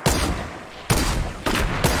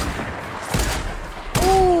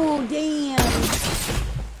 Oh, damn.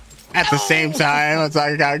 At the same time as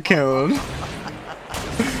I got killed.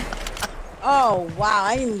 Oh, wow.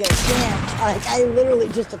 I didn't even get a chance. Like, I literally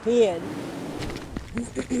just appeared.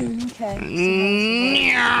 Okay.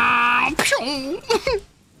 Meow.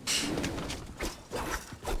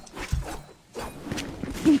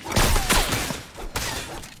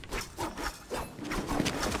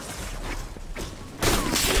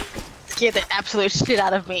 Scared the absolute shit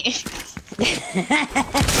out of me.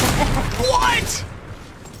 What?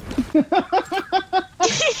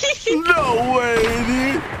 No way,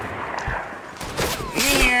 dude.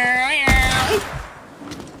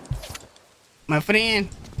 My friend.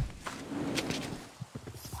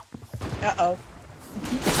 Uh-oh.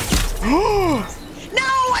 No,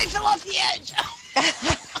 I fell off the edge.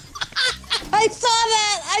 I saw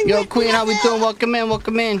that. Yo, Queen, how we doing? Welcome in,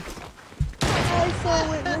 welcome in. I so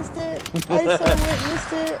witnessed it. I so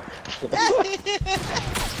witnessed it.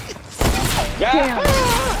 Got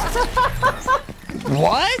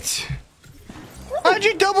What? How'd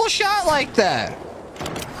you double shot like that?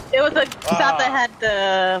 It was a shot that had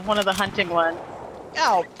the one of the hunting ones.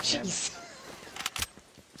 Oh, jeez.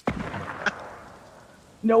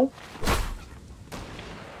 Nope.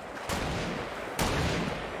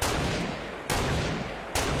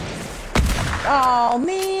 Oh,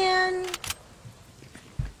 man.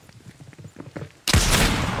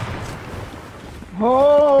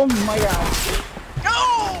 Oh my god. No!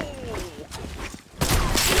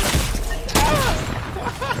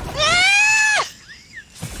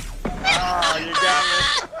 Oh, you got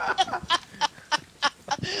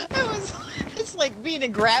me. It's like being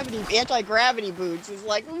in anti-gravity boots. It's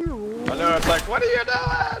like, I know, it's like, what are you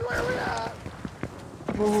doing? Where are we at?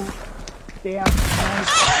 Oh, damn.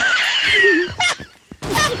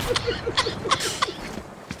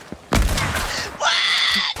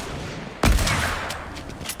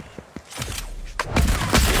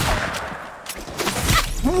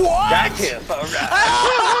 What? Got kiss, alright.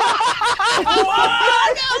 oh,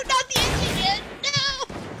 no, not the engine! No!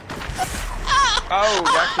 Oh,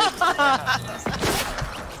 got kiss.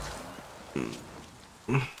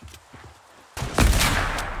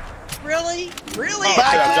 Really? Really?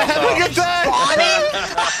 Have a good time.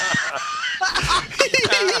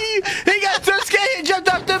 He got so scared he jumped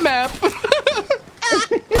off the map.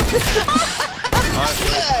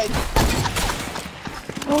 Good.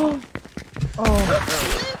 Oh.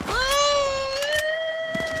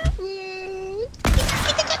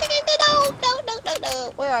 No,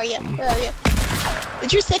 no. Where are you? Where are you?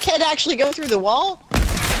 Did your sick head actually go through the wall?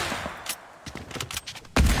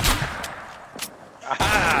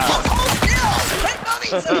 Ah. Oh, no! Quit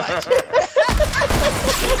moving so much!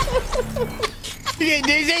 You getting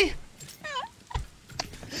dizzy?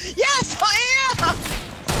 Yes, I am!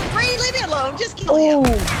 Free, leave me alone. Just kill him.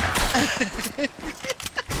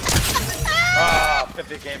 Oh,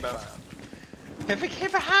 Piffy came behind. Piffy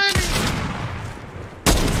came behind me.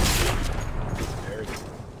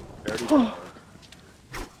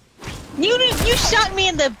 You shot me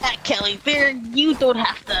in the back, Kelly. There, you don't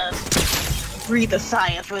have to breathe a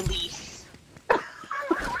sigh of relief.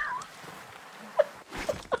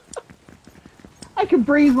 I can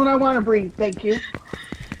breathe when I want to breathe. Thank you.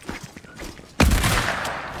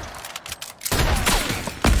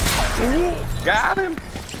 Got him.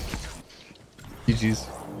 GG's.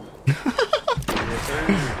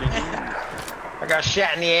 I got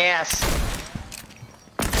shot in the ass.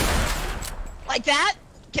 Like that?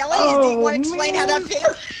 Kelly, do you want to explain how that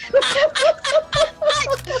feels?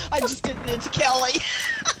 I just did it to Kelly.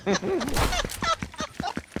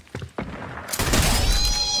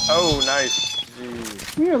 Oh, nice.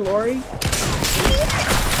 Jeez. Here, Lori.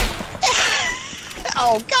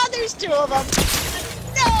 Oh God, there's two of them.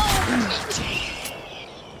 No.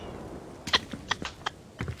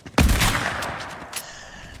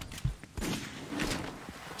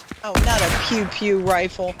 Oh, not a pew pew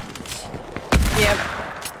rifle. Yep.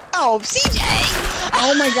 Oh, CJ.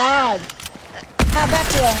 Oh my God. How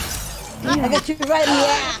about you? I got you right in the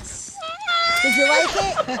ass. Did you like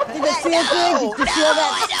it? Did it feel good? Did you feel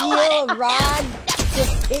that steel rod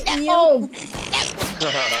just hitting you? Oh.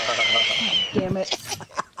 Damn it.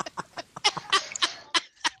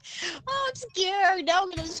 Oh, I'm scared. Now I'm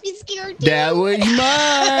gonna be scared too. That was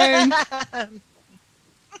mine.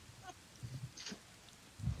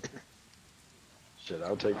 Shit,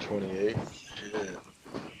 I'll take 28. Shit.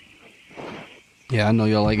 Yeah, I know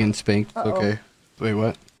y'all like getting spanked. Uh-oh. Okay. Wait,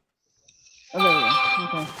 what? Oh, there we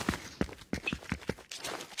go. Okay.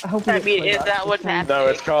 I hope we I didn't mean, play is that this what's time. No,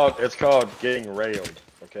 it's called getting railed.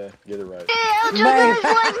 Okay, get it right. Yeah, just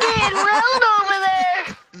like being railed over there.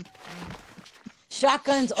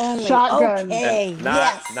 Shotguns only. Shotguns. Okay. Not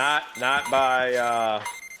Yes. not by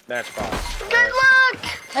Matchbox. Good luck.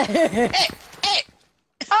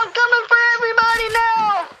 I'm coming for everybody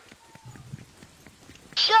now.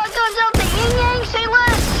 Shotguns out the yin yang, say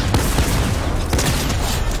less.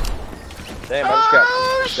 Damn, I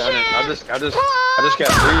just got I just got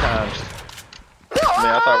 3 times. I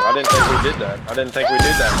mean, I didn't think we did that. I didn't think we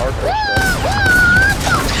did that hardcore stuff.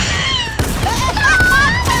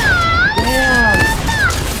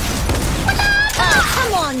 Oh,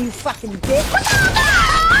 come on, you fucking bitch.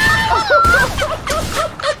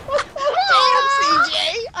 Damn, CJ.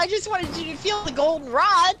 I just wanted you to feel the golden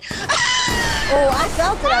rod. Oh, I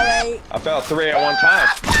felt it alright. I felt 3 at one time.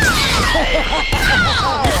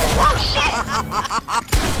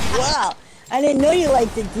 Wow. I didn't know you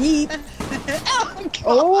liked it deep.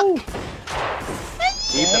 Oh.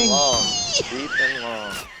 Deep and long. Deep and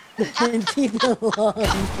long. Deep and long. Oh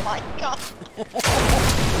my God.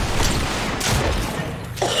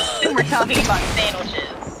 We're talking about sandwiches.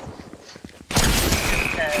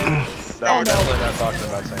 No, we're definitely not talking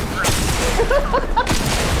about sandwiches.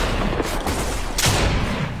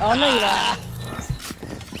 Oh, no, you're not.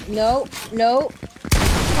 No.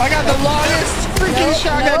 I got the longest freaking Nope,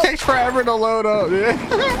 shotgun. nope. It takes forever to load up, dude.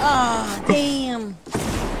 Oh, damn.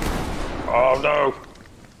 Oh no.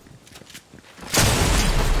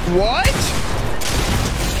 What?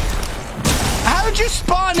 How did you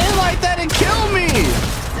spawn in like that and kill me?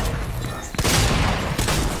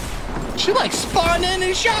 She like spawned in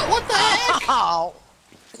and shot. What the heck? Oh.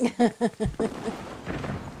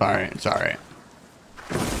 Alright, it's alright.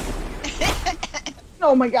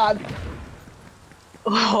 Oh my God.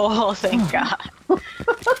 Oh, thank God.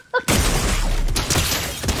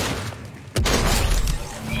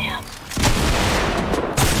 Damn.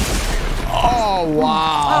 Oh,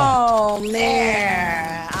 wow. Oh,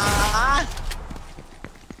 man.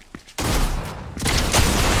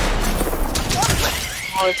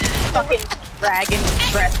 Oh, it's fucking dragon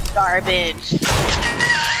breath garbage. I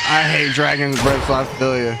hate Dragon's Breath, so I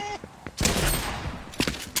feel you.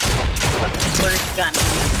 Worst gun.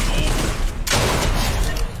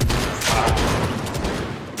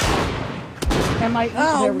 Am I?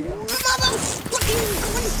 Oh, There we go. motherfucking.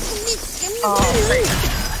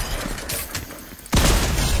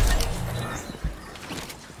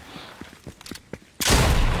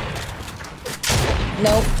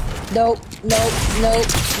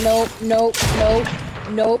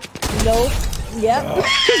 Nope. Yep. No.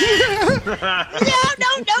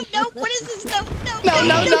 What is this? No. No.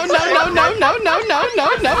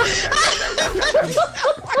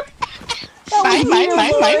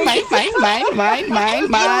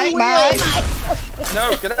 Mine.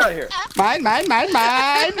 No, get out of here. Mine.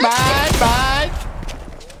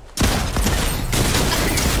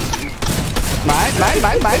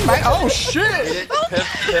 Oh shit!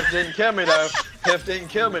 Piff didn't kill me though.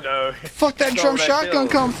 Fuck that drum that shotgun kill.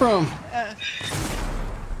 come from?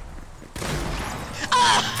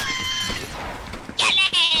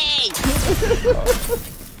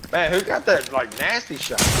 Man, who got that like nasty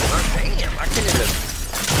shot? Damn, I can't even.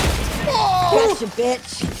 Gotcha,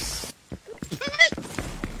 bitch.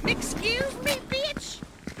 Excuse me, bitch.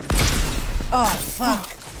 Oh, fuck.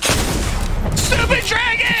 Stupid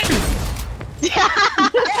dragon!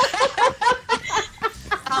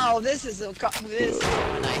 Oh, this is one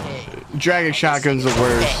I hate. Dragon shotgun's the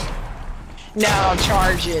worst. No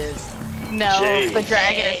charges. No, Jeez. the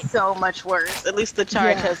dragon is so much worse. At least the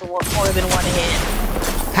charge has more than one hit.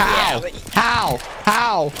 How?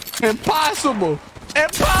 How? Impossible!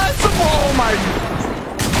 Impossible! Oh my!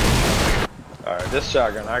 Alright, this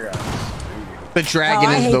shotgun I got. The dragon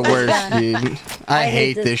I is hate the this worst, gun. dude. I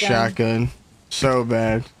hate this gun. shotgun so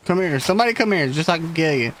bad. Come here, somebody come here, just so I can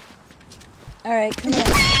kill you. All right, come here.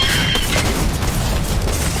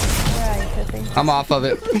 Where are you, Pippi? I'm off of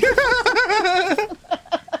it.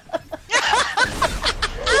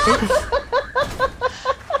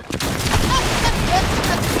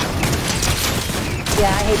 Yeah,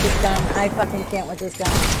 I hate this gun. I fucking can't with this gun.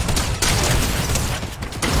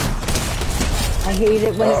 I hate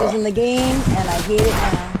it when it was in the game, and I hate it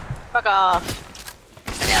now. Fuck off.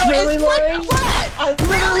 No, Really, it's Lori? what? I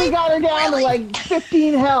literally got her down to like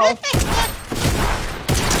 15 health.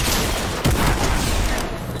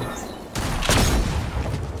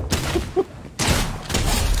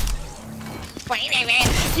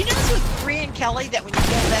 You notice with Bree and Kelly that when you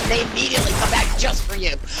kill them, they immediately come back just for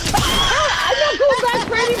you. I'm not going back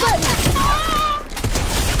for anybody.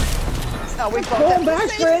 No, we both Going have the back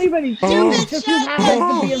same- for anybody. Oh. Just who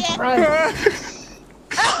happens to be in front.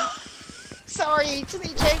 Sorry to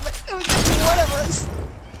CJ, but it was just one of us.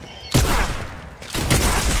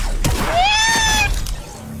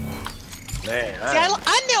 Man, See, I'm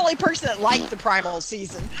the only person that liked the Primal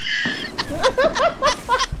season.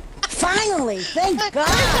 Finally, thank Every time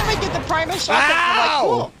I God. get the Primal shotgun, I'm like,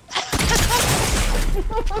 cool.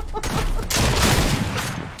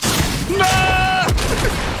 No!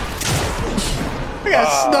 I got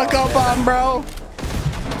snuck up on, bro.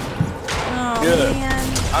 Oh, Good. man.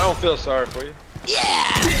 I don't feel sorry for you.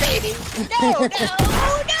 Yeah, baby. No.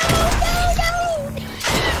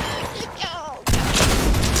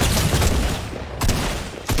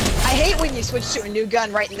 I hate when you switch to a new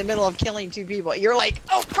gun right in the middle of killing two people. You're like,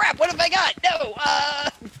 oh crap, what have I got? No,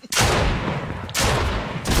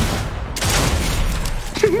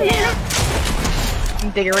 I'm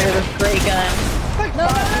digging rid of this gray gun. No,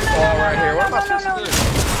 Right here. What am I supposed to do?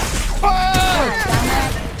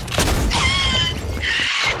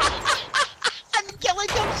 I'm killing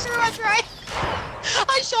them through, that's right.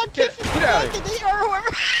 I shot 50 Get out of or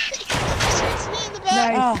whoever shoots me in the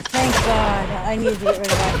back. Oh, thank God. I need to get rid of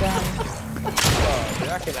that gun. Oh, dude,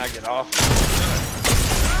 I cannot get off.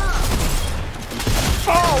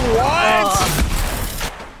 Oh, what?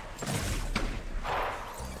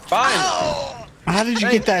 Fine. How did you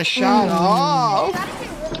get that shot off?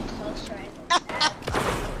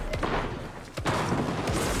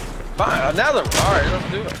 Fine. Now they're alright.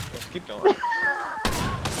 Let's do it. Let's keep going.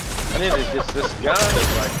 I need to get this gun.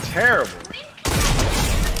 Is like terrible.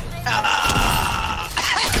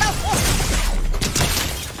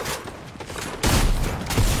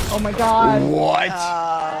 Oh my God. What?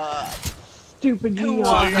 Stupid you. Yo,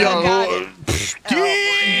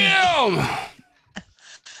 damn!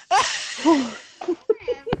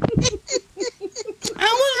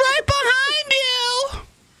 I was right behind you.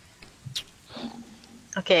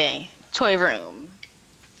 Okay, toy room.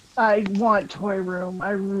 I want toy room. I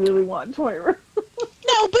really want toy room.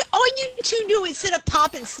 No, but all you two do is sit up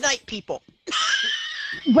top and snipe people.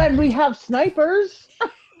 When we have snipers.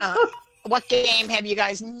 What game have you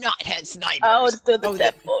guys not had snipers? Oh, it's the oh,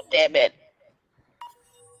 damn it.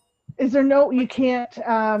 Is there no, you can't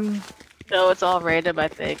No, it's all random, I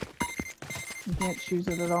think. you can't choose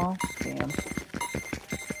it at all? Damn.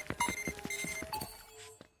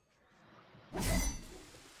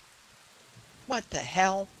 What the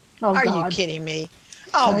hell? Oh, Are God. you kidding me?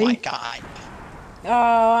 Oh my Right? God.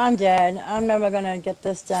 Oh, I'm dead. I'm never gonna get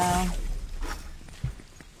this down.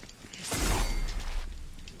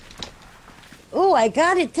 Ooh, I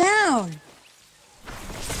got it down.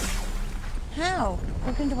 How?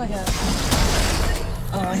 What gun do I have?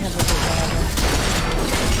 Oh, I have a big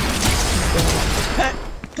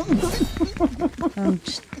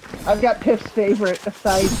I've got Piff's favorite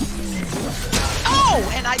aside.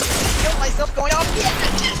 Oh, and I just killed myself going off the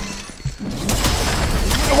edge.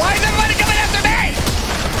 Why is everybody coming after me?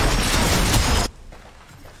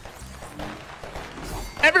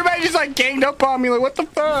 Everybody just like ganged up on me. Like, what the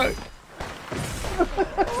fuck?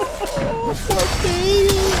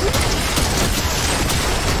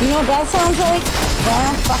 You know what that sounds like?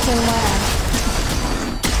 That fucking laugh.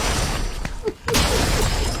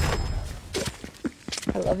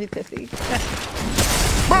 I love you, Piffy.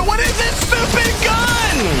 Bro, what is this stupid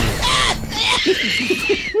gun?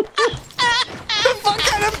 What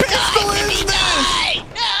kind of pistol is this?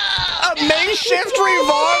 A makeshift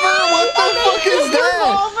revolver? What the fuck is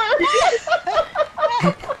that?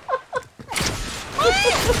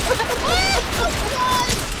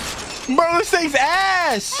 Bro, Bro, this thing's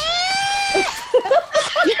ass!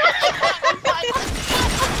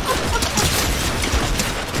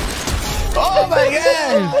 Oh my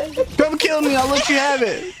god! Come kill me, I'll let you have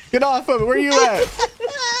it. Get off of it. Where you at?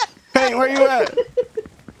 Paint, where you at?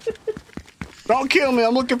 Don't kill me,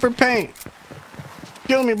 I'm looking for paint.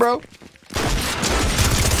 Kill me, bro.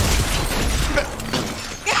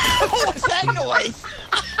 What was that noise?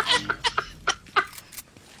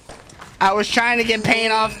 I was trying to get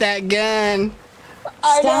paint off that gun.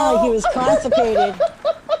 Sounded like he was constipated.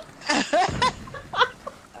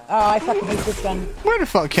 Oh, I fucking hate this gun. Where the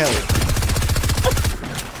fuck, Kelly?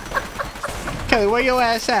 Kelly, where your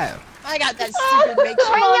ass at? I got that stupid make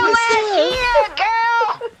sure. Bring your ass here,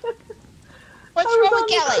 girl! What's wrong with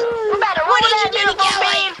Kelly? You better roll that beautiful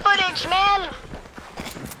babe footage, man!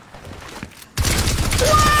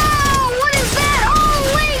 Whoa! What is that?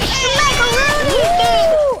 Holy macaroni!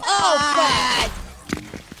 Oh, fuck.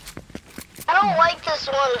 I don't like this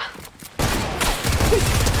one.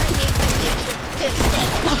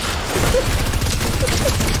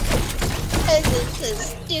 This is a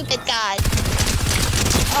stupid guy.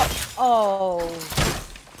 Oh.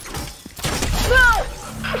 No!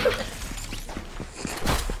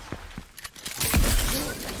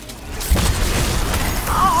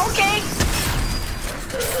 Oh, okay.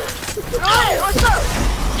 Oh, what's up?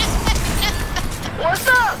 What's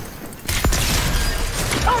up?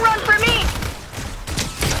 Don't run for me!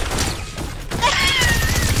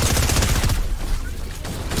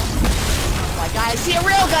 Oh my god, I see a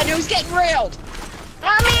real gun who's getting railed.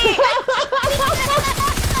 Not me!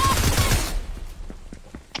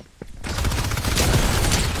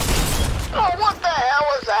 Oh, what the hell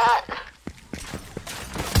was that?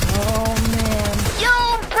 Oh, man. Yo,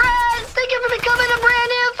 Brad! Thank you for becoming a brand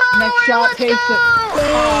new follower! Next shot Let's takes go!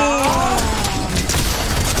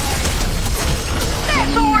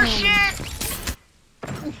 That's horseshit!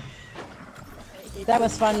 That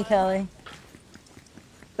was fun, Kelly.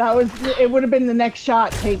 That was. It would have been the next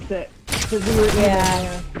shot takes it. 'Cause we were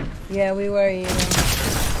even. Yeah, we were even.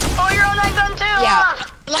 Oh, you're on that gun too, Yeah, huh?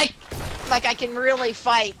 like I can really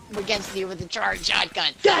fight against you with a charged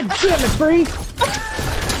shotgun. God damn it, Bree!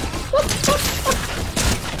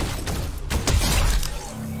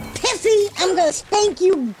 Pissy, I'm gonna spank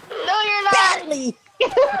you No, you're not! badly.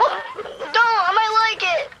 Don't! I might like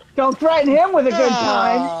it! Don't threaten him with a good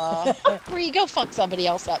time. Bree, go fuck somebody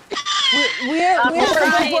else up.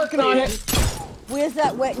 I'm working on it. Where's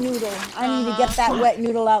that wet noodle? I need to get that wet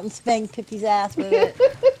noodle out and spank Pippi's ass with it.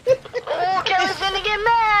 Oh, Kelly's gonna get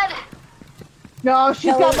mad! No,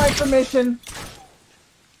 she's got my permission.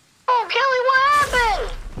 Oh, Kelly, what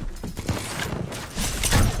happened?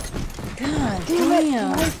 God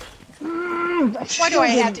damn. Why do I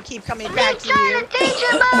have to keep coming back to Trying you? to teach you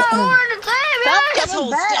about a word to time, Stop man! just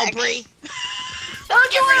hold still, Bree.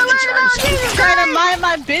 Don't you want to learn about Jesus Trying to Christ? mind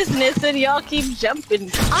my business and y'all keep jumping.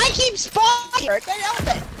 I keep spawning here. Can't help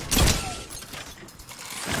it.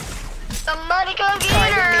 Somebody come get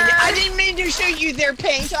Sorry, her! I didn't mean to shoot you there,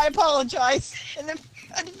 Paint. I apologize. In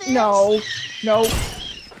advance. No. No.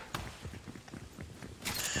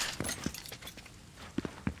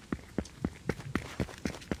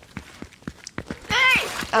 Hey!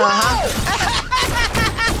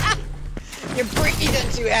 You're breathing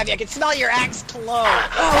too heavy. I can smell your axe cologne.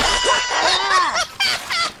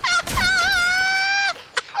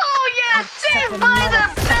 Oh yeah, saved by the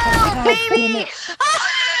bell, baby!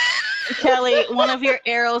 Kelly, one of your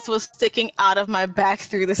arrows was sticking out of my back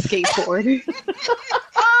through the skateboard.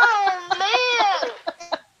 Oh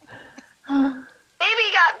man!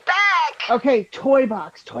 Baby got back! Okay, toy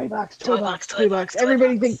box.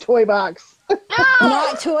 Everybody think toy box. No!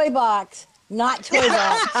 Not toy box. Not toy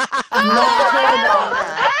box. Not toy box.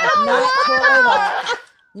 Not toy box.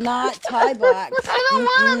 Not toy box. I don't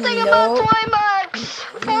want to think about toy box!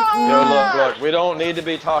 Yo, look, we don't need to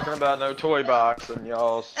be talking about no toy box and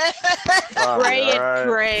y'all's. Spray it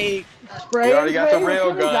great. We already got the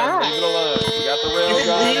rail gun. Leave it alone. We got the rail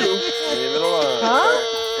gun. Leave it alone.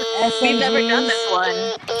 Huh? We've never done this one.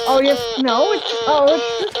 Oh yes. No. It's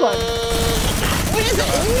this one. What is it?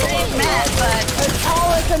 It's mad, but It's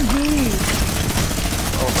all SMGs.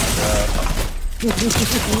 Oh my god.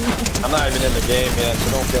 I'm not even in the game yet, so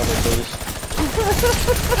don't kill me, please.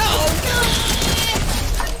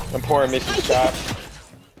 I'm pouring me some scotch.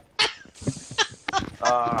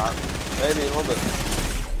 Maybe a little bit.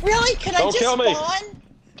 Really? Can I Don't just kill me. spawn?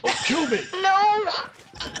 Don't kill me. No!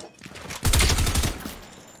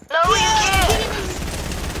 No, you can't!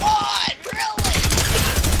 Spawn, really?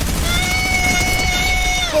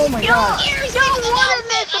 Oh my god. Y'all wanted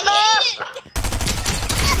this map!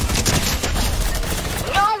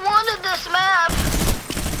 Y'all wanted this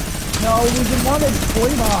No, we just wanted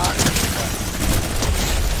toy box.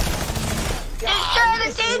 Just trying to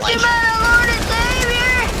teach him about our Lord and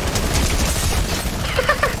Savior.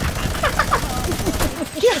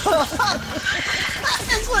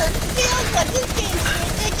 That's what it feels like. This game's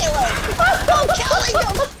ridiculous. Oh, Kelly,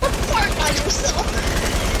 don't fart on yourself.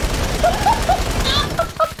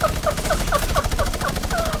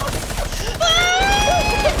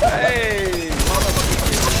 Hey, mama.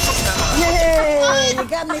 Yay! You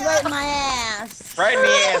got me right in my ass. Right in the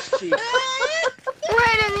ass cheek.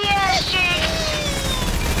 Right in the ass cheek.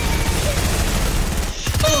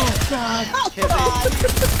 Oh, God.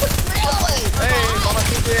 Really? Hey, mama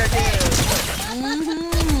CJ again.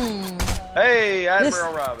 Mm-hmm. Hey,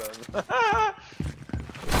 Admiral Robin.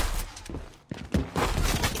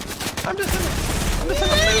 I'm just in the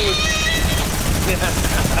mood.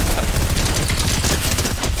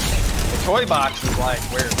 The toy box is like,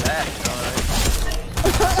 where's that?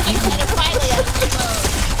 You know what I mean? You're finally at the phone.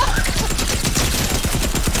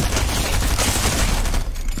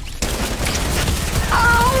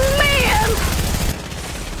 Oh, man.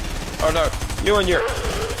 Oh no, you and your. Oh,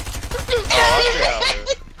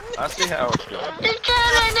 I see how it's going. Just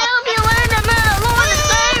trying to help you learn about our Lord and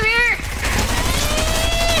Savior.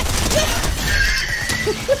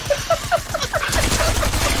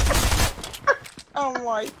 Oh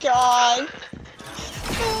my God.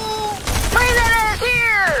 Bring that ass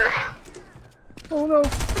here. Oh no.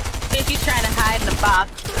 If he's trying to hide in the box.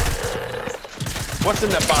 What's in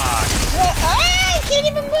the box? I can't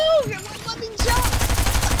even move. It won't let me jump.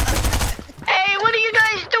 Hey, what are you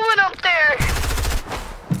guys doing up there?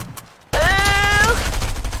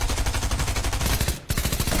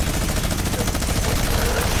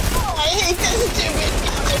 Oh, I hate this stupid.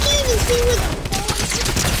 I can't even see where the bullets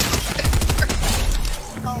are.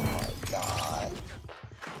 Oh my God.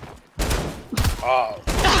 Oh.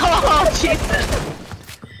 Oh, Jesus.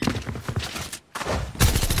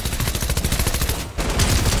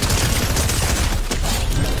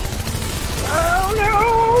 Oh no!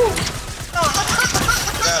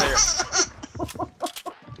 Get out of here.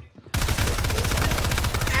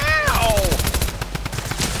 Ow!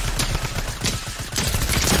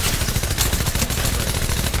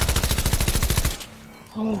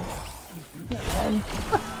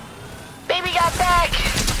 Baby got back.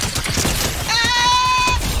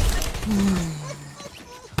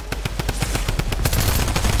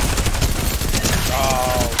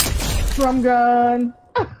 Oh, Drum gun.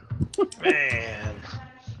 man.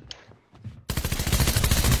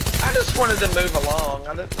 I just wanted to move along.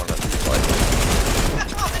 I didn't want to be like.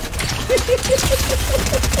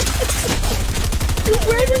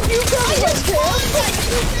 Where did you go?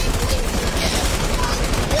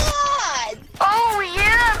 God! Oh,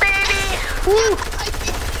 yeah, baby.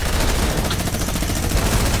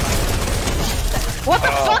 What the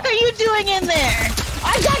fuck are you doing in there?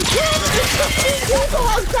 I got killed! People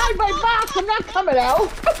outside my box! I'm not coming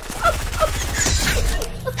out!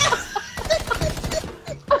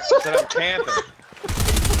 Said I'm camping.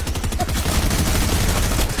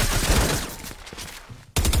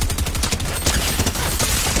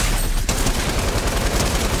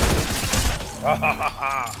 Ha ha ha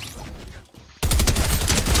ha.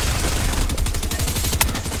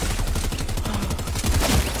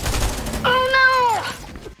 Oh, no.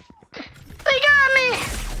 They got me.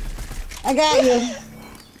 I got you.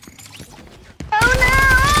 Oh, no.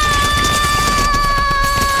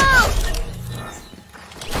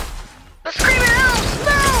 The screaming elves.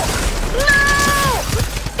 No. No.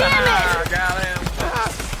 Damn it. Got him.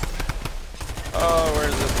 Oh,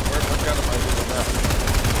 where's this? What gun am I using now?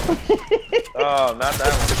 Oh, not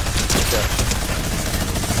that one. Okay.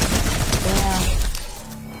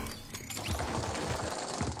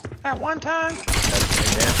 At one time.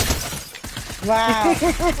 Wow.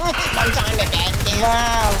 One time again, damn.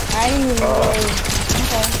 Wow. I didn't even really.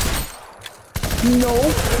 Okay. No,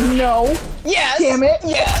 no. Yes! Damn it.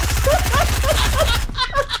 Yes!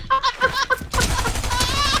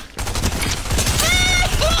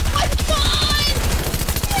 Oh my God!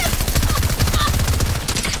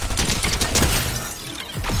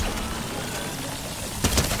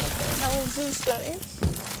 How is this going?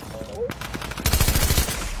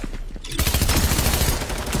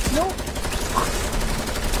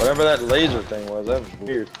 Whatever that laser thing was, that was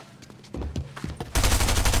weird.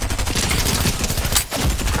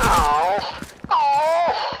 Oh.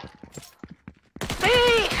 Oh.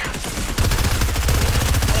 Hey.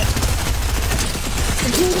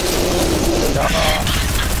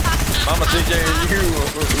 Mama CJ and you.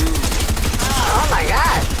 Oh my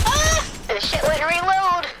God. This shit wouldn't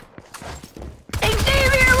reload.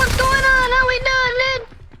 Xavier, what's going on? How we doing, dude?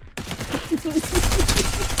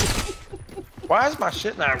 Why is my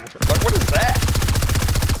shit not? Like, what is that?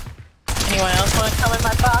 Anyone else want to come in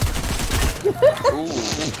my box? Ooh.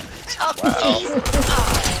 Oh, Wow. jeez.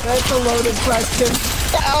 That's a loaded question.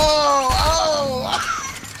 Oh.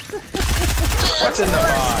 What's in the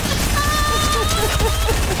box?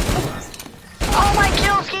 All my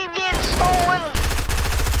kills keep getting stolen.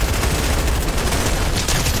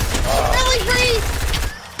 Really free.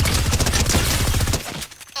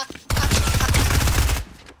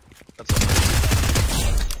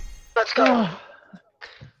 Let's go.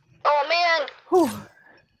 Oh man. Whew.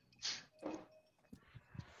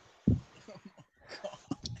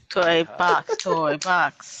 Toy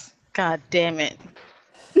box. God damn it.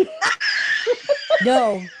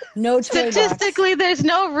 No toy box. Statistically, there's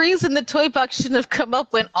no reason the toy box shouldn't have come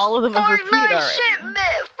up when all of them have repeated Fortnite already. shipment.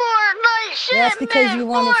 Fortnite shipment. That's because you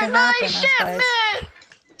want it to happen, Fortnite I shipment.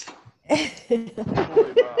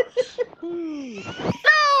 suppose.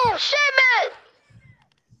 No shipment.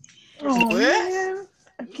 Oh man.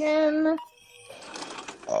 Again.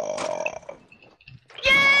 Oh.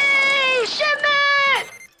 Yay! Shipment.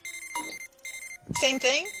 Same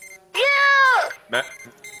thing? Yeah.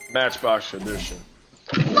 Matchbox edition.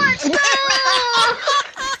 Let's go.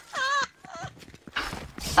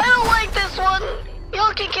 I don't like this one.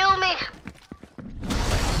 Y'all can kill me.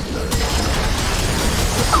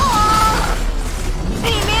 Aww.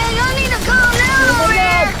 Hey man, y'all need to calm down over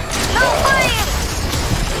here. No fighting.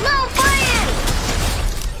 No fighting.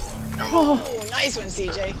 Oh, nice one,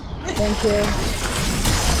 CJ. Thank you.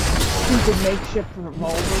 Stupid makeshift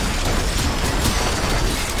revolver.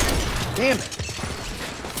 Damn it.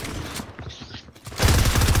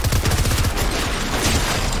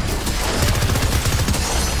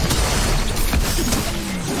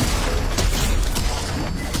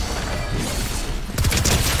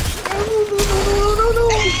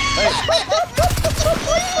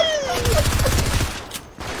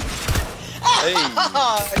 Hey.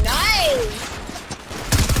 Oh, nice.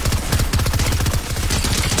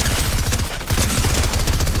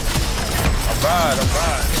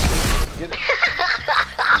 Alright. Get it.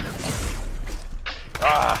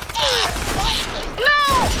 Ah. No!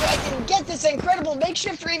 I can get this incredible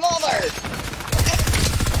makeshift revolver.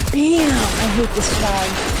 Damn, I hate this flag.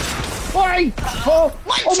 Why? Oh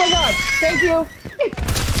my god. Thank you.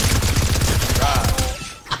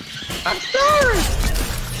 I'm sorry.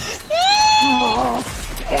 Oh,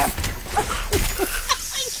 damn.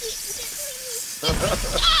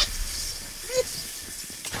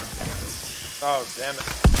 Oh, damn it.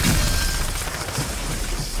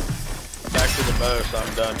 Back to the most.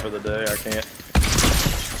 I'm done for the day. I can't.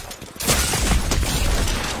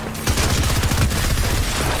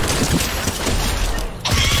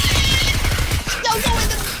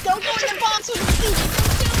 Don't go in the box with me.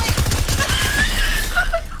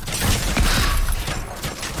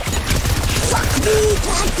 Fuck me,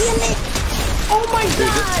 god damn it! Oh my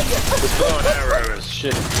god. This bow and arrow is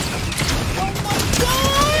shit. Oh my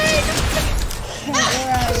god!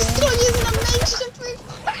 I'm still using a makeshift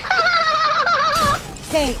revolver.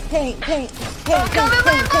 Paint.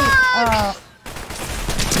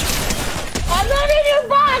 I'm not in your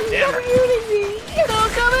box. Damn Don't it. muting me.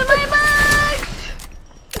 Don't come in my box.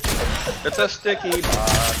 It's a sticky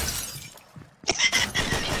box.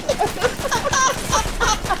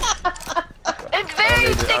 It's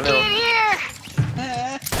very sticky in here.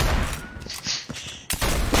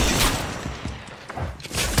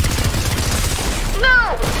 No.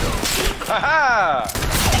 Ha-ha!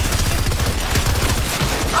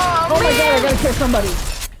 Oh Oh my man. god, I gotta kill somebody.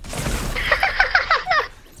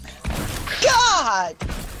 God!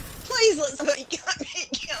 Please let somebody get me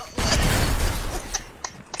killed.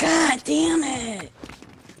 God damn it!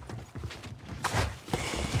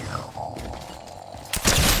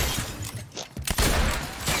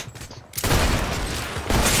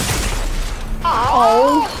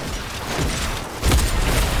 Oh.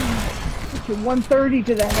 130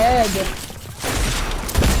 to the head.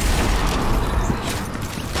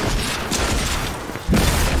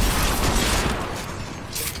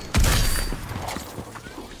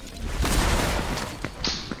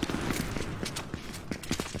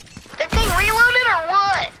 The thing reloaded or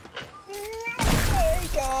what? Oh my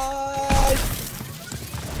god.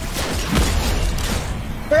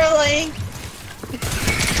 Really?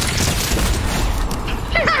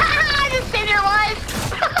 I just saved your life.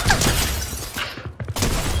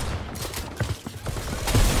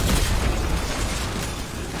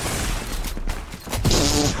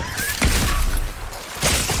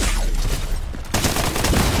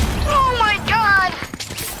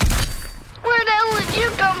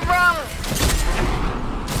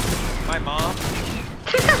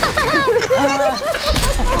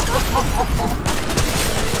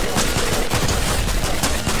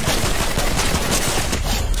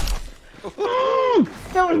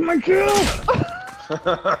 my kill!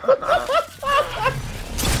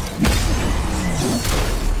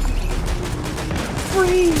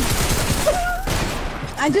 Freeze!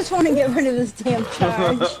 I just want to get rid of this damn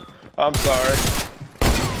charge. I'm sorry.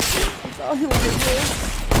 That's all I want to do.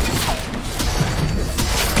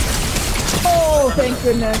 Oh, thank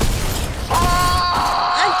goodness.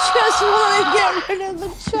 I just want to get rid of the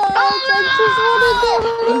charge. I just want to get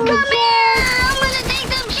rid of the charge. I'm gonna take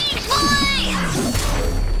them cheeks, boy!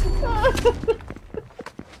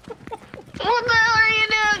 What the hell are you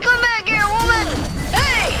doing? Come back here, woman!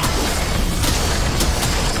 Hey!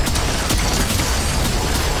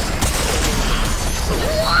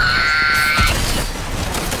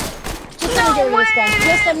 Just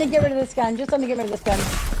let me get rid of this gun. Just let me get rid of this gun.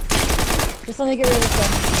 Just let me get rid of this gun. Just let me get rid of this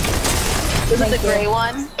gun. Is it the gray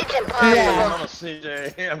one? It's impossible. Yeah. I'm a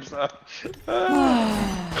CJ. I'm sorry.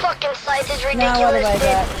 Fucking size is ridiculous, Now what have I dude.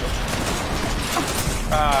 got?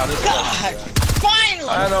 Ah, this God, finally!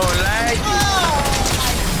 I don't like it. Oh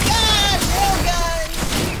my God, real guns!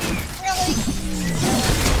 Really?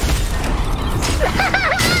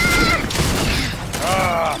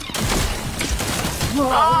 Ah,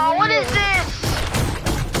 Oh, what is this?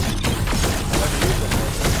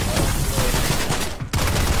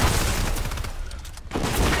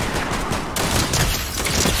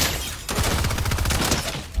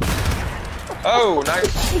 oh,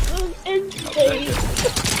 nice.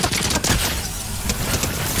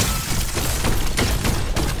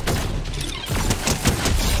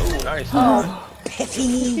 Oh, nice.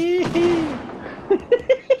 Piffy.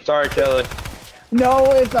 Sorry, Kelly. No,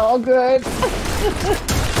 it's all good.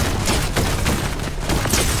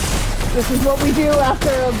 This is what we do after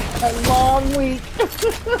a long week.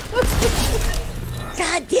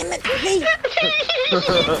 God damn it, Piffy.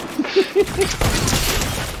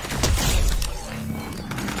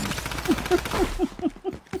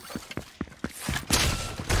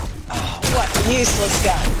 What a useless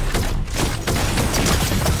gun.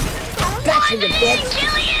 Gotcha, you bitch.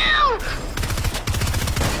 Kill you!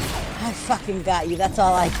 I fucking got you. That's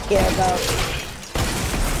all I care about.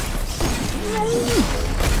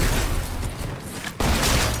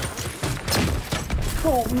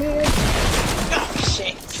 Oh, man. Oh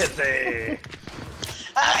shit. Kissy.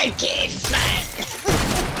 I can't fight.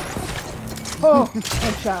 Oh,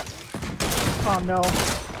 headshot. Oh, no.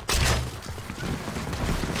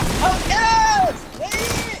 Oh no!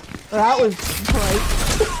 That was bright.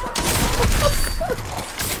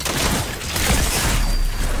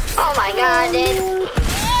 Oh my god, dude. I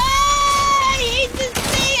hate this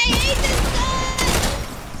thing! I hate this gun!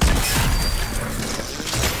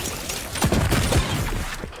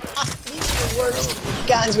 These are the worst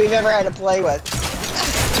guns we've ever had to play with.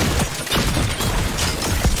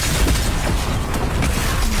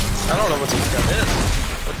 I don't know what this gun is.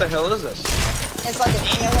 What the hell is this? It's like an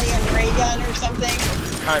alien ray gun or something.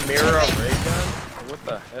 Chimera ray gun? What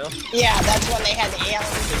the hell? Yeah, that's when they had the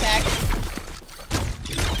aliens attack.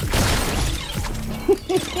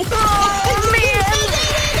 Oh man!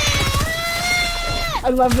 I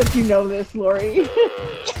love that you know this, Lori.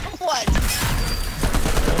 What?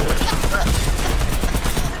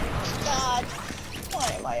 God. Why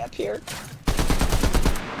am I up here?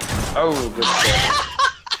 Oh, good shit.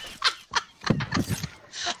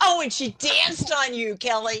 Oh, and she danced on you,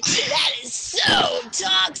 Kelly. That is so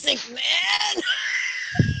toxic, man.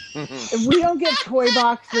 If we don't get toy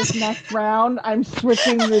box this next round, I'm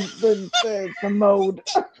switching the mode.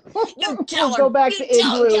 No, tell We'll her. go back You to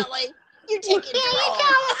tell Igloo. Kelly. You take it.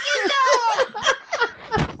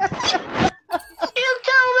 You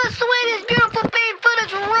tell us the way this beautiful paint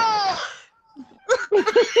footage roll!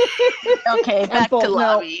 Okay, back Temple, to no.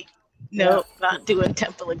 lobby. Nope, not doing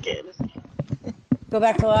temple again. Go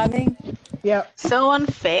back to lobby. Yep. So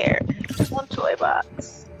unfair. One toy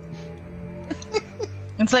box.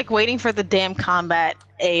 It's like waiting for the damn combat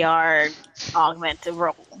AR augment to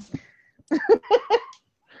roll.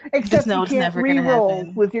 Except know you it's can't never gonna re-roll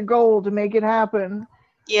happen. with your gold to make it happen.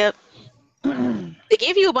 Yep. They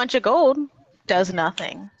gave you a bunch of gold. Does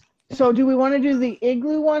nothing. So do we want to do the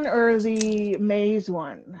igloo one or the maze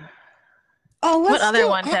one? Oh, let's What other do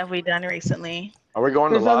ones have we done recently? Are we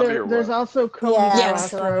going to lobby or There's what? also Coney Yeah,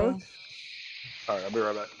 Crossroads. Alright, I'll be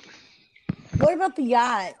right back. What about the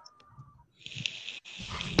yacht?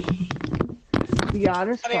 The yacht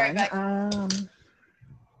is I'll be right fun. back.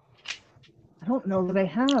 I don't know that I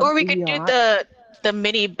have. Or we the could do yacht. the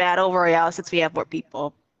mini battle royale since we have more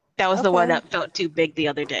people. That was the one Okay. that felt too big the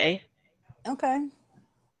other day. Okay.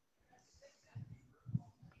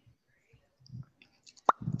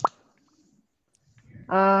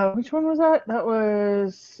 Which one was that? That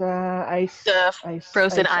was ice. The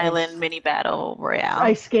Frozen Ice, Island mini battle royale.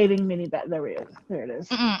 Ice skating mini bat. There it is. There it is.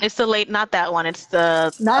 It's the late, not that one. It's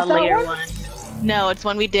the Not that later one? No, it's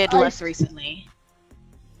one we did less recently.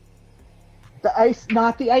 The ice,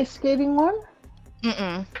 not the ice skating one.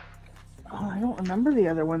 Mm-mm. Oh, I don't remember the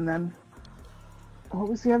other one then. What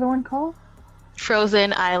was the other one called?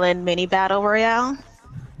 Frozen Island mini battle royale.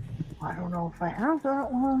 I don't know if I have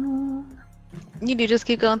that one. You do, just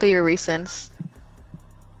keep going through your recents.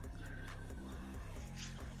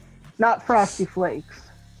 Not Frosty Flakes.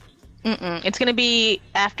 It's gonna be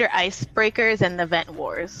after Icebreakers and the Vent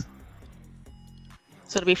Wars.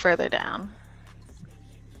 So it'll be further down.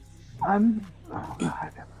 Oh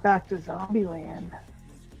god, back to Zombieland.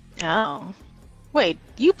 Oh. Wait,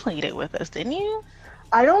 you played it with us, didn't you?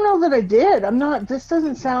 I don't know that I did. This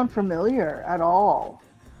doesn't sound familiar at all.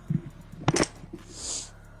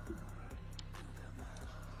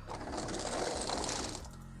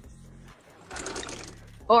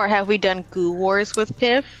 Or have we done Goo Wars with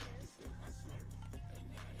Piff?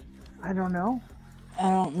 I don't know. I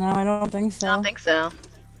don't know. I don't think so. I don't think so.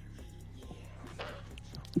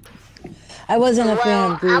 I wasn't a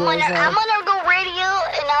fan of Goo I'm Wars, gonna go radio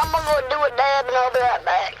and I'm gonna go do a dab and I'll be right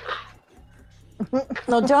back.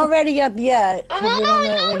 No, don't ready up yet. 'Cause we don't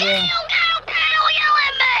know what we're doing. Don't yell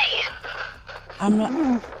at me! I'm not.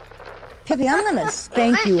 Pippi, I'm gonna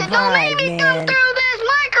spank you Listen, don't hard, make me go man. through this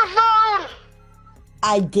microphone!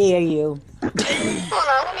 I dare you. Hold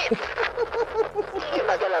on, let me get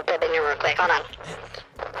my good old Pip in here real quick. Hold on.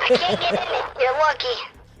 I can't get in it. You're lucky.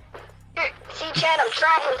 See, Chad, I'm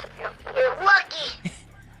trying. You're lucky.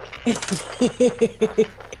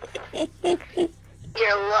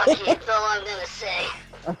 You're lucky. That's all I'm gonna say.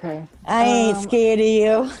 Okay. I ain't scared of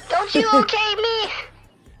you. Don't you okay me?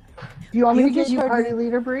 Do you want me You to get just you heard party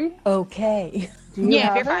leader, Bree? Okay. Do you Yeah, if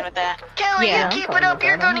have you're fine it? with that. Kelly, Yeah, you keep I'm it up. fine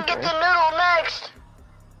You're with that. gonna get the noodle next.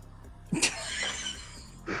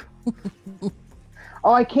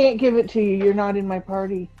 Oh, I can't give it to you. You're not in my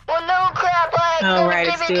party. Well, no crap. I'm Oh, gonna right,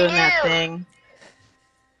 give it's it to doing that you. thing.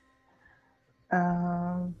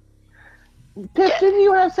 Pip, didn't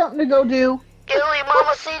you have something to go do? Kelly,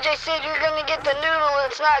 Mama CJ said you're gonna get the noodle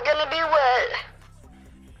and it's not gonna be wet.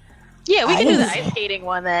 Yeah, we can do the Ice. ice skating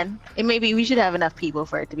one then. And maybe we should have enough people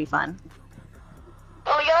for it to be fun.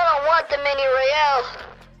 Oh, y'all don't want the mini royale.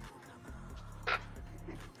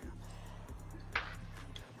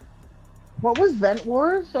 What was Vent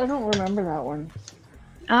Wars? I don't remember that one.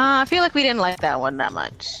 I feel like we didn't like that one that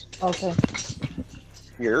much. Okay.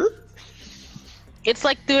 Here? It's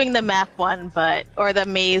like doing the map one, or the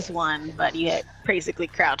maze one, but you basically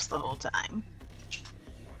crouch the whole time.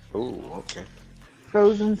 Ooh, okay.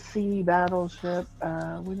 Frozen Sea Battleship,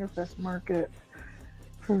 Winterfest Market,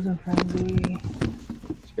 Frozen Frenzy.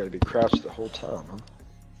 It's got to be crouched the whole time, huh?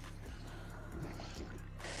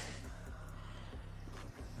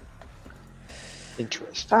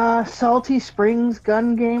 Interesting. Salty Springs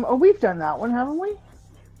gun game. Oh, we've done that one, haven't we?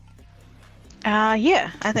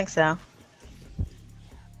 Yeah, I think so.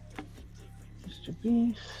 Mr.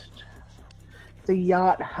 Beast. The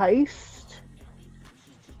Yacht Heist.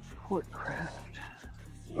 Portcraft.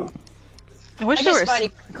 I wish I there just was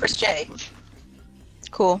buddy Chris J.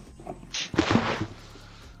 cool.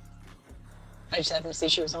 I just happened to see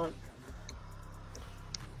she was on.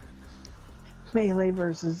 Melee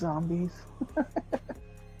versus Zombies.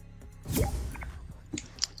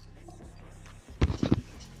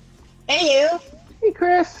 Hey, you. Hey,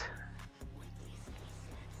 Chris.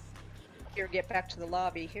 Here, get back to the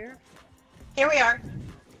lobby here. Here we are.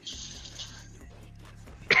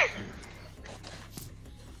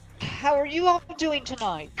 How are you all doing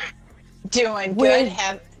tonight? Doing We're-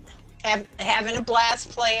 good. Having a blast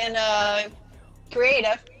playing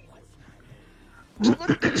creative.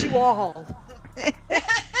 Look at you all.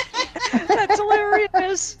 That's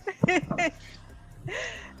hilarious.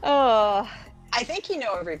 Oh, I think you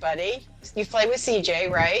know everybody. You play with CJ,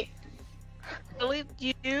 right? really?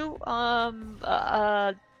 You?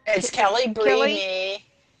 It's Kelly, Bree, Kelly? me.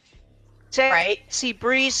 Say, Right. See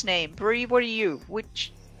Bree's name. Bree, what are you?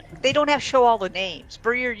 Which? They don't have show all the names.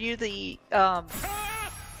 Bree, are you the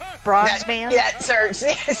bronze man? Yeah, sir. See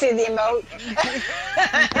the emote?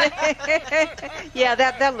 Yeah,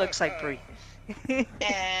 that looks like Bree.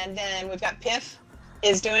 And then we've got Piff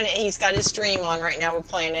is doing it. He's got his stream on right now. We're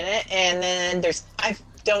playing in it. And then there's, I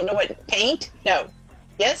don't know what, Paint? No.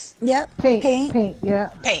 Yes? Yep. Paint, yeah.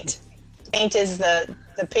 Paint. Paint is the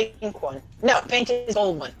pink one. No, Paint is the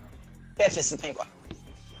gold one. Piff is the pink one.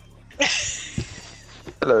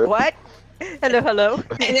 Hello. What? Hello.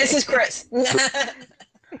 And this is Chris.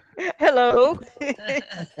 Hello.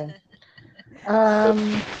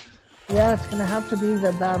 Yeah, it's gonna have to be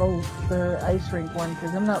the ice rink one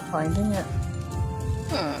because I'm not finding it.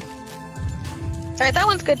 Alright, that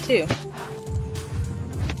one's good too.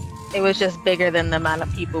 It was just bigger than the amount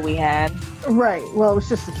of people we had. Right. Well, it was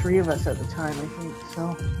just the 3 of us at the time, I think.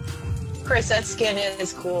 So. Chris, that skin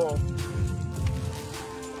is cool.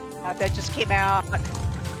 That just came out.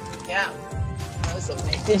 Yeah. That was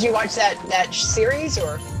amazing. Did you watch that series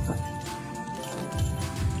or?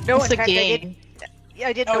 No, It's in a fact, game.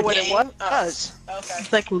 I didn't know what it game? was. Oh, okay.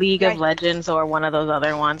 It's like League of Legends or one of those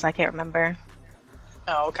other ones. I can't remember.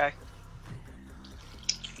 Oh, okay.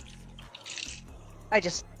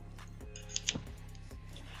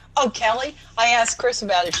 Oh, Kelly, I asked Chris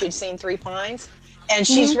about if she'd seen Three Pines, and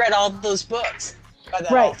she's read all those books by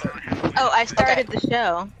that author. Oh, I started the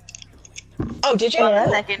show. Oh, did you? Yeah.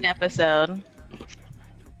 Second episode.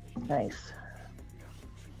 Nice.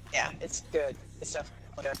 Yeah, it's good. It's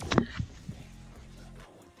definitely good.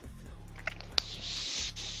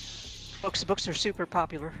 Books are super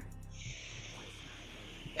popular.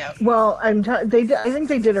 Yeah. Well, I think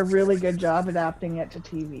they did a really good job adapting it to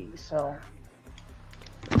TV, so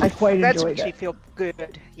I quite That's enjoyed makes me it. feel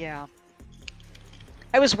good. Yeah.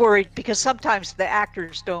 I was worried because sometimes the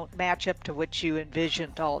actors don't match up to what you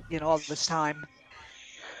envisioned all this time.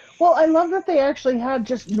 Well, I love that they actually had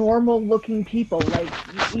just normal-looking people, like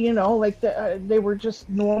they were just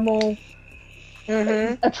normal,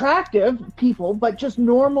 attractive people, but just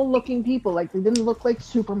normal-looking people. Like they didn't look like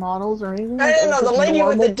supermodels or anything. I didn't know the lady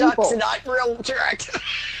with the ducks people. not real attractive.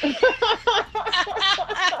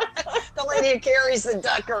 The lady who carries the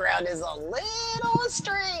duck around is a little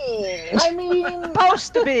strange. I mean,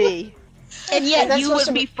 Supposed to be. And yet that's you supposed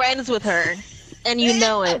would to be friends with her. And you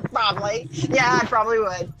know it. Probably. Yeah, I probably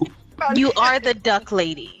would. You are the duck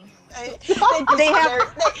lady. They'd go.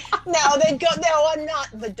 No, I'm not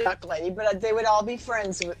the duck lady, but they would all be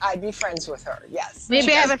friends. I'd be friends with her. Yes.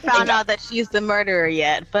 Maybe I haven't found out that she's the murderer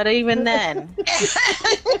yet, but even then.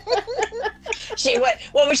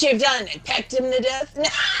 What would she have done? Pecked him to death? No.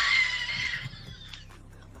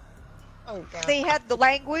 Oh God. They had the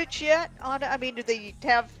language yet on it? I mean, do they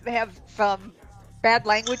have bad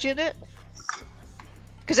language in it?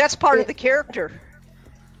 Because that's part of the character.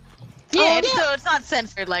 Yeah, so it's not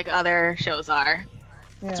censored like other shows are.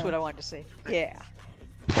 That's what I wanted to say. Yeah.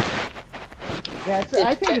 Yeah,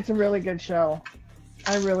 I think it's a really good show.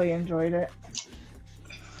 I really enjoyed it.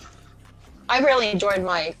 I really enjoyed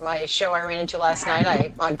my show I ran into last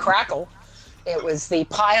night on Crackle. It was the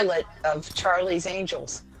pilot of Charlie's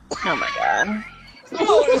Angels. Oh my God.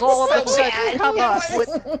 Oh, it was All of so a sudden bad. come up with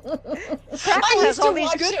Crackle has used to all these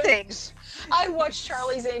watch good it. things. I watched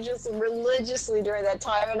Charlie's Angels religiously during that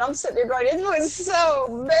time, and I'm sitting there going, it was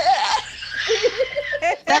so bad.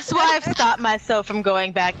 That's why I've stopped myself from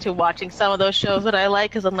going back to watching some of those shows that I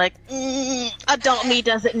like, because I'm like, adult me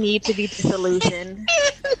doesn't need to be disillusioned.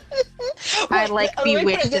 I like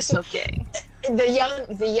Bewitched, it's okay. The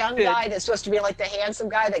young guy that's supposed to be like the handsome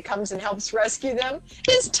guy that comes and helps rescue them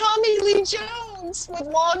is Tommy Lee Jones with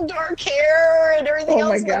long dark hair and everything Oh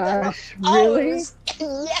my else. gosh, Oh, really?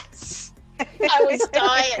 Yes. I was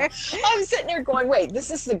dying. I was sitting there going, wait, this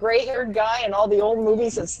is the gray-haired guy in all the old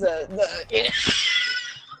movies. It's the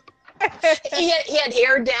he had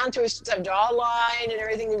hair down to his jawline and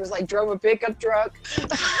everything. He was like drove a pickup truck.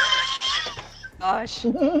 Gosh.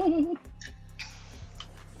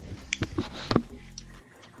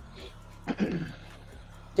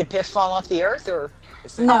 Did Piff fall off the earth or?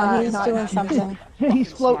 No, he's not- doing something.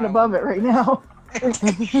 He's floating above it right now. It's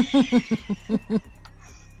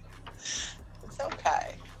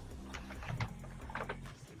okay.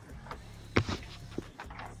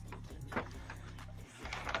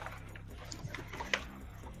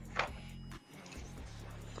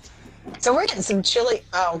 So we're getting some chilly.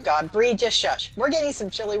 Oh God, Bree, just shush. We're getting some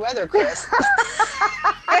chilly weather, Chris.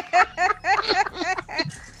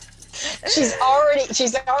 She's already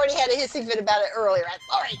had a hissy fit about it earlier.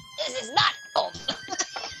 All right, this is not cold.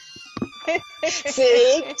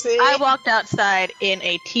 See? I walked outside in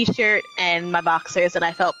a t-shirt and my boxers, and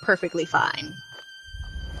I felt perfectly fine.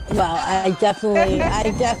 Well, I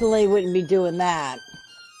definitely wouldn't be doing that.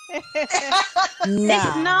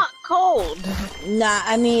 It's not cold. Nah,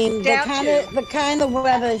 I mean Down the kind of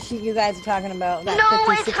weather you guys are talking about, that No,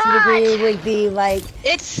 50, it's 60 hot. degree would be like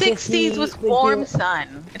It's 60s with 50 warm would do-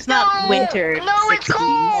 sun. It's not winter. No, it's 60s.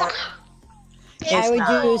 cold. I would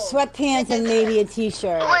not. do sweatpants and maybe a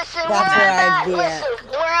t-shirt. Listen, That's where I'd be at. listen,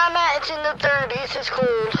 where I'm at, it's in the 30s. It's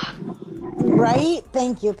cold. Right?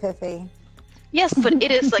 Thank you, Piffy. Yes, but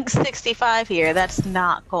it is like 65 here. That's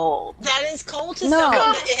not cold. That is cold to No.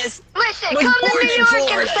 someone that is Listen, was come to born New in York and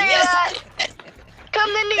Florida. say Yes. that. Come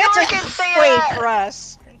to New That's York a and say way that. for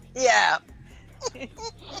us. Yeah.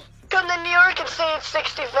 Come to New York and say it's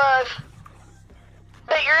 65.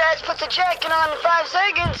 Bet your ass puts a jacket on in 5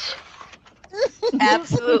 seconds.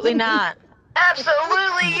 Absolutely not.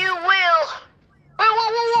 Absolutely, you will. Wait,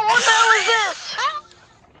 what the hell is this?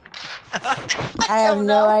 I have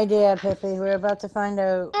no idea, Pippi. We're about to find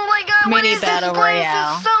out. Oh my god, what Mini is this battle place?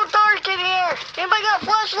 royale. It's so dark in here. Anybody got a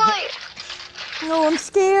flashlight? No, I'm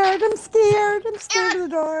scared. I'm scared. I'm scared of the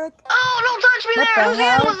dark. Oh, don't touch me What there. the Whose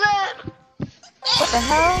hand hell? was that? What the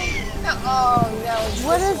hell? Oh no. It's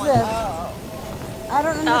What this is one. this? Oh. I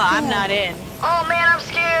don't understand. Oh, I'm not in. Oh man, I'm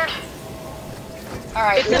scared. All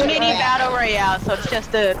right. It's a mini battle royale, so it's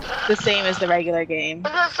just the same as the regular game. I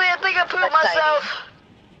was gonna say, I think I pooped myself.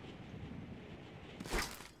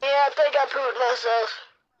 Yeah, I think I pooped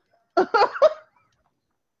myself.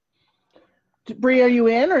 Bree, are you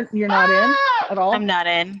in or you're not in at all? I'm not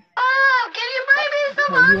in. Oh, can you bring me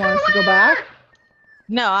some Okay, you want us to go back?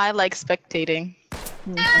 No, I like spectating.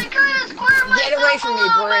 Yeah, I kinda squirmed Get away from me,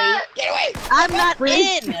 myself a Bree. little bit. Get away. I'm not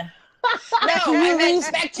in. No, Can you, I meant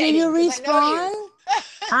spectating. can you 'cause I know respawn? you.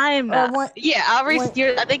 I'm Or not. what- Yeah, I'll what-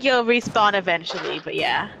 I think you'll respawn eventually, but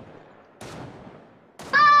yeah.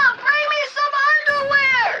 Oh, bring me some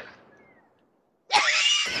underwear.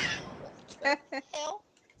 Hell.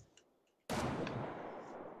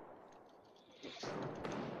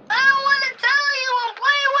 I don't want to tell you, I'm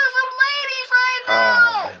playing with some ladies right Oh,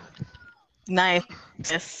 now. man. Nice.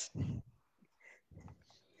 Yes.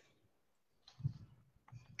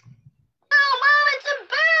 Oh, Mom, it's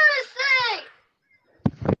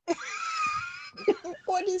embarrassing.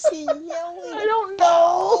 What is he yelling? I don't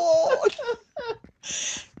know.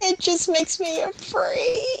 It just makes me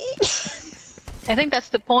afraid. I think that's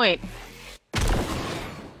the point.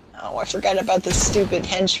 Oh, I forgot about the stupid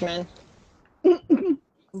henchman.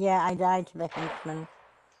 Yeah, I died to the henchman.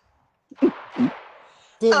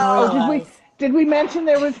 Didn't Oh, realize. Did we mention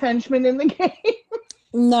there was henchmen in the game?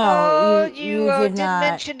 No, Oh, you you did didn't not.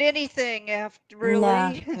 mention anything after, really.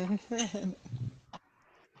 No.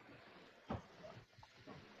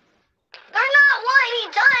 They're not whitey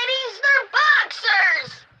tighties, they're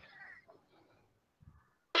boxers.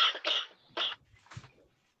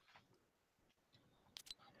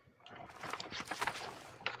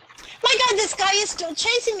 My God, this guy is still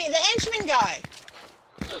chasing me. The henchman guy.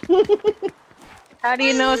 How do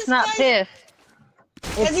you know it's not Piff?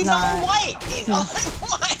 Because It's he's not. all white. He's all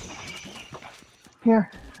white. Here.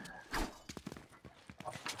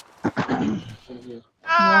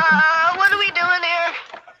 What are we doing here?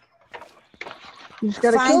 You just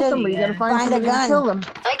gotta Find kill a- somebody. You gotta find find a somebody to gun. kill them.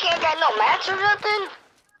 I can't get no match or nothing?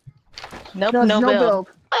 Nope, No, no, no bill. build.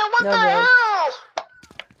 Wait, what No the build. hell?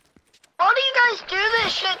 Why do you guys do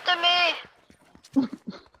this shit to me?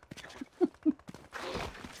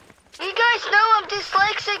 You guys know I'm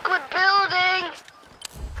dyslexic with building.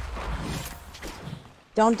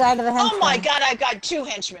 Don't die to the henchman. Oh my God, I've got 2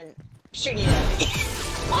 henchmen shooting at me.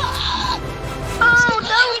 Oh,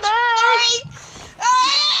 don't die!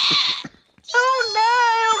 Don't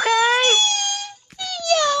die, okay?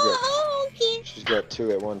 She's got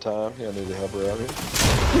 2 at one time. You need to help her out here.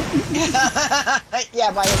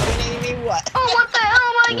 Yeah, by eliminating me, what? Oh, what the hell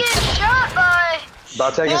am I getting shot by? By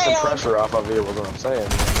taking some Damn. pressure off of you was what I'm saying.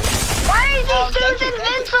 Why are these Oh, dudes thank you.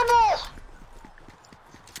 invincible?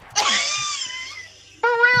 For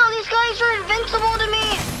real, these guys are invincible to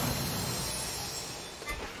me.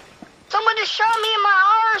 Someone just shot me in my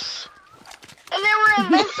arse, and they were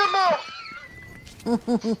invincible.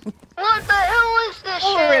 What the hell is this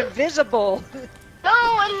Oh, shit? invisible.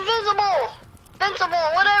 No, invisible. Invincible,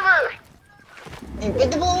 whatever.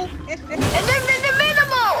 Invisible?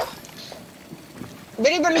 Invincible.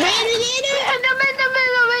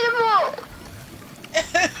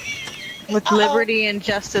 With liberty and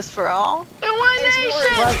justice for all? In one There's more of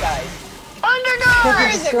nation. these guys. Underdog. Where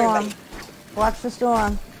Watch is the storm. everybody? Watch the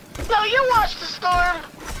storm. No, you watch the storm.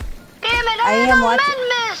 Damn it, I I am had watching- men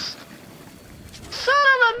missed. Son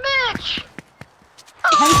of a bitch.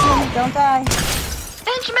 Henchman, don't die.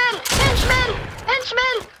 Henchman! Henchman!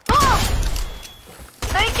 Henchman! Oh!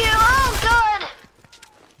 Thank you! Oh, God!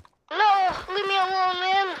 No, leave me alone,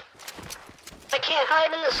 man. I can't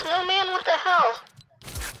hide in the snowman? What the hell?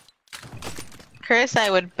 Chris, I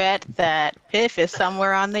would bet that Piff is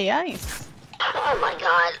somewhere on the ice. Oh, my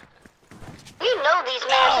God. You know these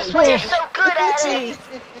maps. That's why you're so good at it.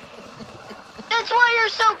 That's why you're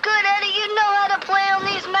so good at it. You know how to play on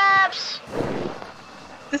these maps.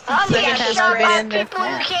 This is I'm the getting second shot time I've been by in this people who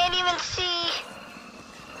map. can't even see.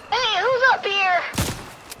 Hey, who's up here?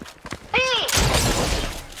 Hey!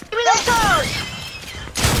 Give me those toes!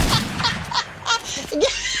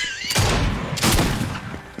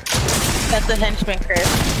 That's a henchman, Chris.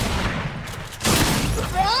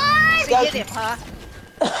 What? You hit him, huh?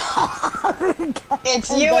 It's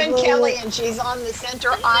you and Kelly, and she's on the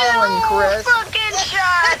center island, Chris. Fucking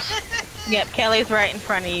shot! Yep, Kelly's right in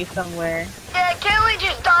front of you somewhere. Yeah, Kelly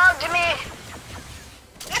just dogged me.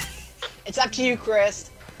 It's up to you,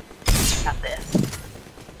 Chris. Got this.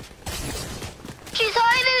 She's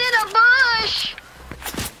hiding in a bush.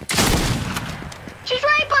 She's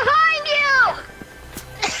right behind you.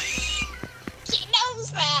 She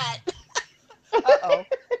knows that. Uh-oh.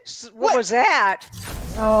 What was that?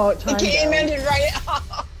 Oh, The time game down. ended right.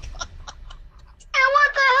 Oh, And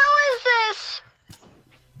what the hell is this?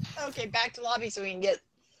 okay, back to lobby so we can get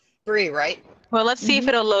Bree, right? Well, let's see if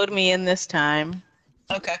it'll load me in this time.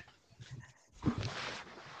 Okay.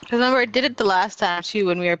 Because remember, it did it the last time too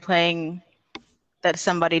when we were playing that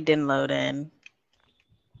somebody didn't load in.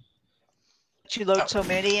 Did you load so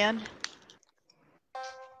many in?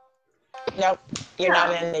 Nope, you're not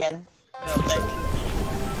in again. I don't think.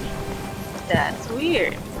 That's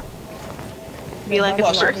weird. Be like Well,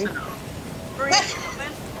 it's sure. personal.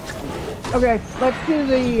 Okay, let's do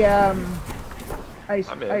the ice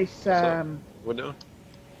I'm in. ice What's up? What doing?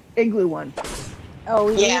 igloo one. Oh,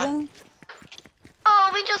 we Yeah. leaving? Oh,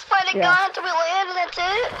 we just fight a Yeah. guy until we land and that's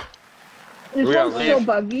it? This We gotta one's still leave.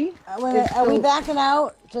 buggy. Are we backing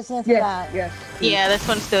out? Just answer Yes, that. yes. Yeah, this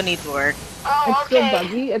one still needs work. Oh, It's still okay.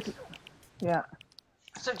 buggy. It's yeah.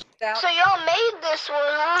 So, So y'all made this one,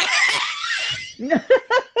 huh?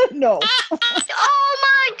 No. Oh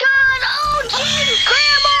my god! Oh jeez!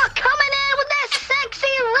 Grandma coming in with that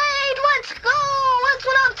sexy raid! Let's go! That's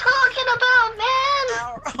what I'm talking about, man!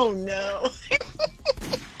 Oh no.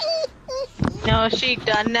 No, she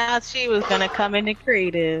done now. She was gonna come into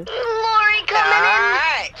creative. Lori coming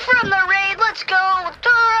Alright. in from the raid, let's go!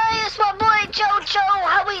 Darius, my boy Jojo,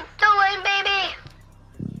 how we doing, baby?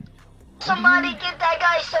 Somebody get that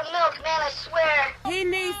guy some milk, man, I swear. He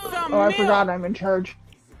needs some Oh, I milk. forgot I'm in charge.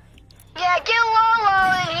 Yeah, get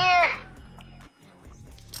Lala in here.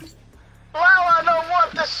 Lala don't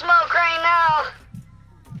want the smoke right now.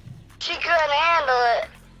 She couldn't handle it.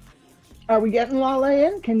 Are we getting Lala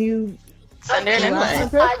in? Can you? Send her an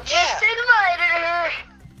invite. I just invited her.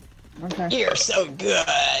 Okay. You're so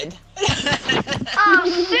good. I'm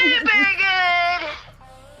super good.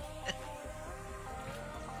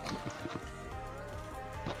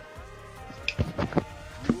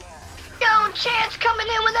 Yo, Chance coming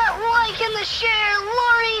in with that like and the share.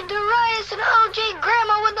 Lori, Darius, and OJ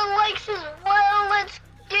Grandma with the likes as well. Let's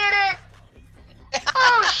get it.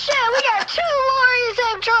 Oh shit, we got 2 Loris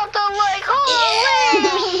that dropped a like.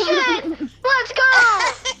 Holy shit. Let's go.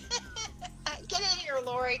 Get in here,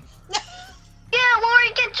 Lori. Yeah, Lori,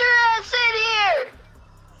 get your ass in here.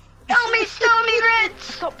 Help me, Stony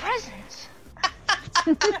Grits. Got presents.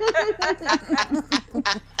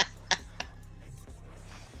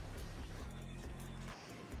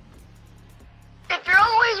 If you're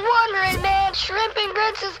always wondering, man, shrimp and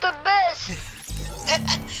grits is the best.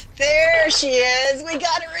 There she is. We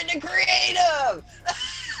got her into creative.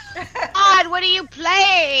 God, what are you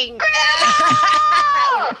playing?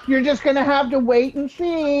 Oh! You're just gonna have to wait and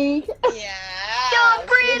see. Yeah. Yo,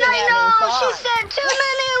 Breen, we've been I having know. fun. She said too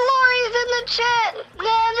many Loris in the chat.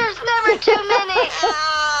 Man, there's never too many.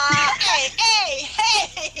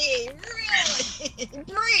 Hey, really?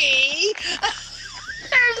 Bree?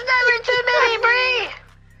 There's never too many, Bree.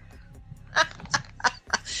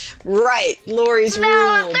 Right, Lori's Now,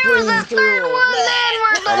 rule. if there was a Bree's third rule. one, then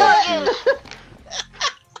we're bugging.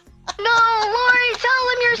 No, Lori, tell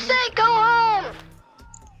him you're sick. Go home.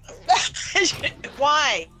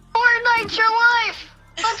 Why? Fortnite's your life.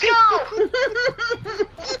 Let's go.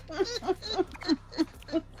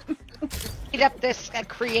 Made up this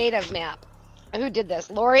creative map. Who did this?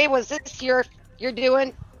 Lori, was this you're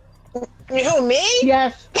doing? Who, me?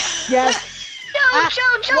 Yes. Yes. Yo,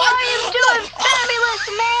 Jojo, I am doing fabulous,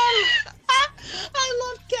 man. I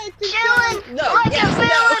love cactus. Chilling like a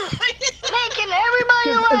villain, making everybody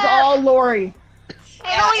It's laugh. all Lori.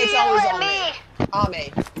 Hey, don't you it's yell always at on me.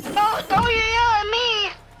 Ame. Don't you yell at me.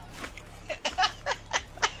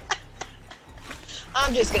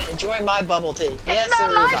 I'm just gonna enjoy my bubble tea. Yes, It's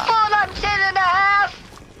not sir. my fault I'm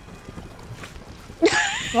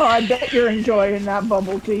 10.5. Well, I bet you're enjoying that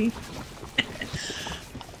bubble tea.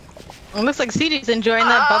 It looks like CJ's enjoying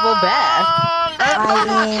that bubble bath. That I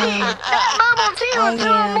bubble tea. am. That bubble tea I was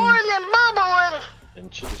doing am. more than bubbling.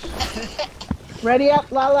 And cheese. Ready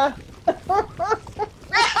up, Lala?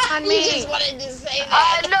 on You me. just wanted to say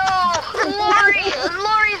I that. know.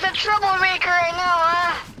 Lori's a troublemaker right now,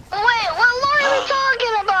 huh? Wait, what Lori are we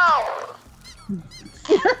talking about?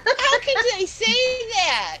 How could they say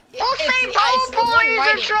that? We'll say It's both the one boys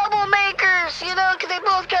are writing. troublemakers, you know, because they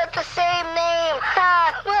both got the same name.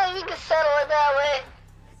 Ha, well, you can settle it that way.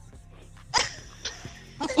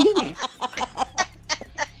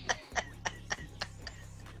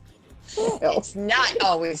 It's not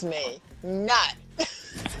always me. Not.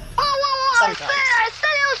 Whoa, Sometimes. I said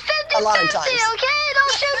it was 50-50, A lot of times. okay?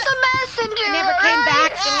 Don't shoot the messenger, You never came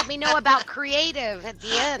alright? back to let me know about creative at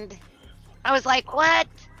the end. I was like, what?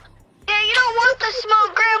 Yeah, you don't want the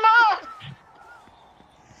smoke, Grandma.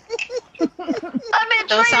 I've been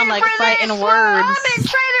Those sound training like for fighting this. words. I've been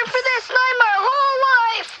training for this night my whole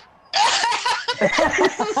life.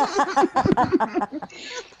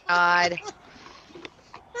 God.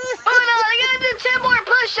 Hold on, I gotta do 10 more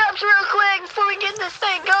push-ups real quick before we get this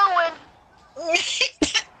thing going.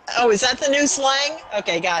 Oh, is that the new slang?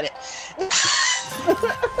 Okay, got it. Wait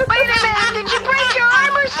a minute, did you break your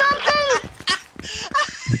arm or something?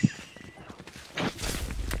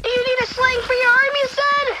 Do you need a sling for your arm, you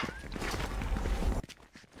said?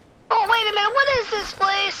 Oh, wait a minute, what is this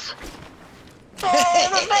place? Oh,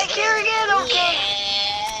 we're back here again?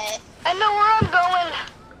 Okay. I know where I'm going.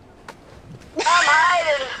 I'm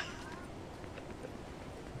hiding.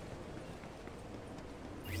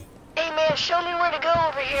 Hey, man, show me where to go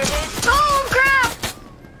over here, dude. Oh, crap!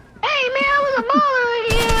 Hey, man, I was a baller with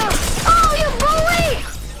you! Oh, you bully!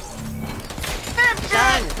 That's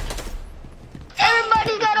Done. it!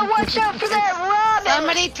 Everybody gotta watch out for that Robin!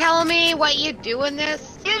 Somebody tell me what you do in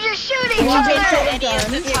this? You just shoot each Robin other! should have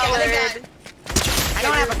done. You got a gun. I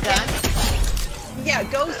don't have a gun. Yeah,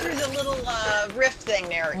 go through the little rift thing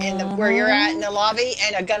there in the where you're at in the lobby,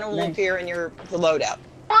 and a gun will appear in your loadout.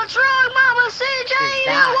 What's wrong, Mama CJ? You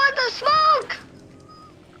that? want the smoke?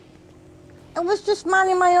 I was just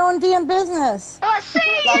minding my own damn business. I see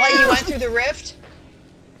Lala, you you! went through the rift?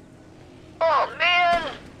 Oh, man.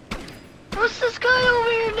 What's this guy over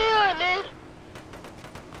here doing, dude?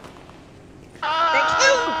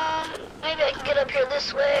 Maybe I can get up here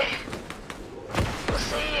this way. We'll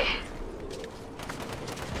see.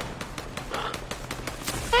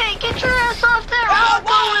 Hey, get your ass off there! I'll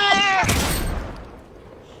go in there!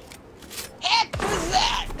 Heck was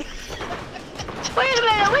that? Wait a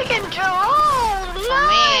minute, we can drone!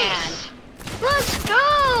 Nice! Let's go!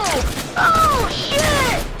 Oh,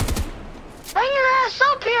 shit! Bring your ass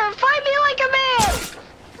up here and fight me like a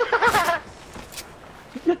man!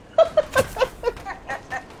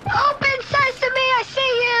 Open sesame, I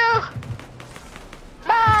see you!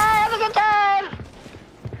 Bye, have a good time!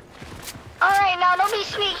 Alright, now don't be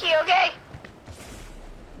sneaky, okay?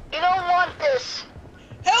 You don't want this.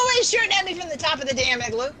 Who is shooting at me from the top of the damn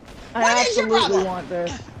igloo? I What is your absolutely problem? want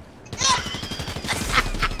this.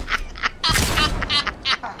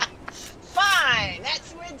 Fine,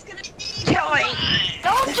 that's where it's gonna be. Going.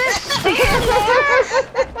 Don't just stand there!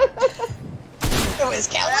 It was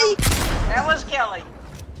Kelly? That was Kelly.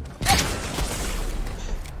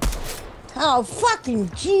 Oh, fucking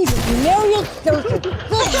Jesus, Mary Stokes. Good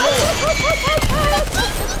Lord.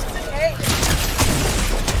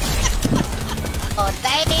 Oh,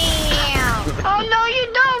 damn. Oh, no, you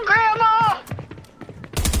don't, Grandma!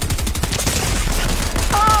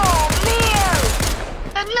 Oh, man!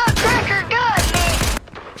 The Nutcracker got me!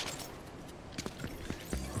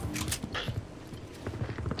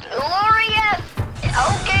 Lori F.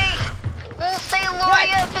 Okay. We'll say Lori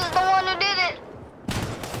F is the one who did it.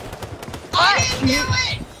 I didn't do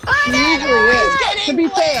it! I She did usually it! is. To be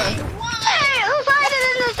fair. Hey, who's hiding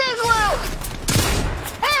in this igloo?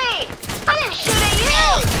 Hey, I didn't shoot at you!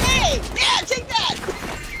 Hey! Yeah, take that!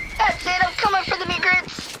 That's it, I'm coming for the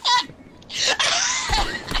migrants.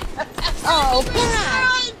 Oh, God.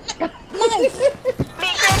 Nice.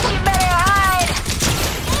 Migrants, you better hide.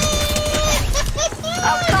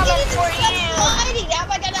 I'm coming for you. Hiding! How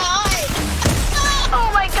am I gonna hide? Oh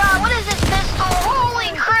my god, what is this pistol?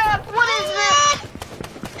 Holy crap, what is this?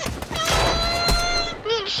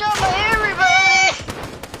 Being shot by everybody.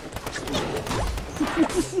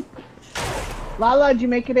 Lala, did you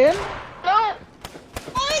make it in? No.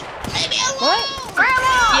 What? Leave me alone! What?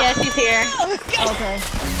 Grandma! Yes, he's here. Okay.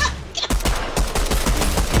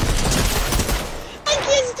 I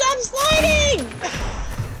can't stop sliding!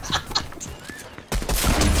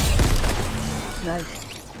 Nice.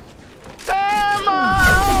 Grandma,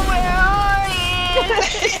 where are you?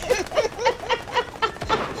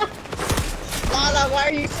 Lala, why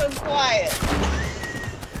are you so quiet?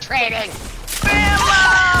 Trading. Grandma!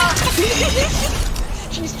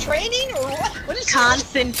 She's training or what? What is she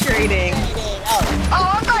Concentrating. training?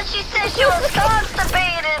 Oh, I thought she said she was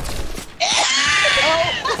constipated.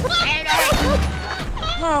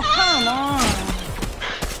 Oh, come on.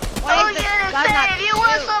 Oh, yeah, Dave, you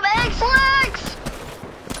want some X-Lax?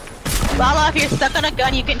 Lala, if you're stuck on a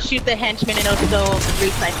gun, you can shoot the henchman and it'll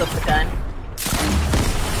recycle the gun.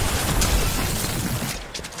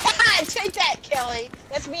 Take that, Kelly.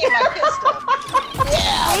 That's me and my pistol.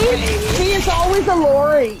 Yeah, baby. He is always a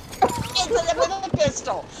Lori. It's with a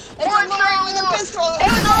pistol. It's a What's Lori wrong with a with- pistol.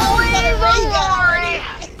 It's always got a a ray gun Lori.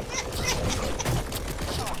 on it.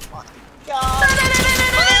 God.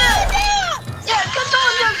 Yeah,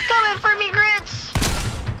 Cassandra's coming for me, Grits.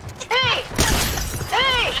 Hey!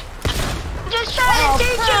 Hey! I'm just trying to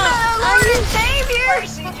teach you about our Lord and Savior.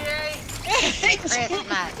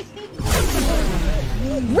 Christmas.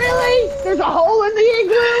 Really? There's a hole in the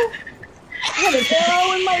igloo? I had an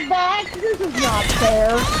arrow in my back? This is not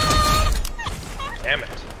fair. Damn it.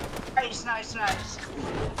 Nice.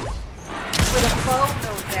 With a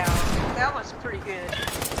photo down. That was pretty good.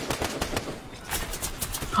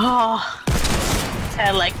 Oh, I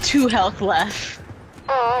had like 2 health left.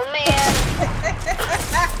 Oh, man.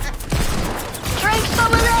 Drink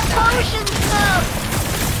some of that potion stuff.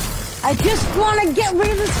 I just want to get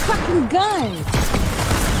rid of this fucking gun.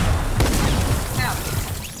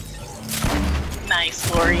 Nice,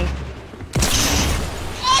 Lori.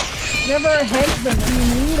 Never a henchman when you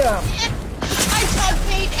need him. I taught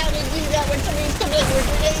Pete how to do that when somebody's coming in with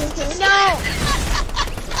grenades. Just... No!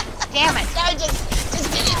 Damn it. No, just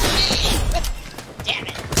get it to me. Damn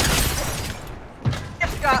it.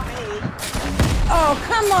 Just got me. Oh,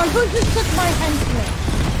 come on. Who just took my henchman?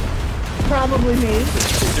 Probably me.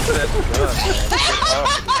 Get that gun, man.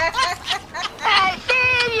 I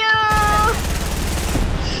see you.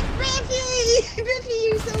 Riffy,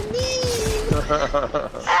 you're so mean. Oh.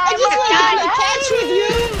 I just want to catch with you.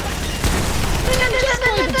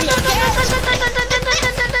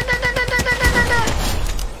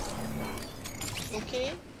 Okay.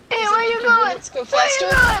 Hey, where you going? Let's go Where you faster.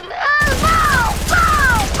 going? Bow!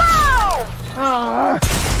 Bow! Bow!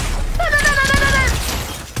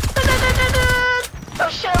 Oh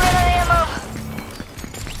shit, I ran out of ammo.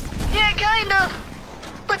 Yeah, kind of.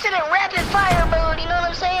 Puts it in rapid fire mode, you know what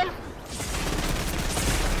I'm saying?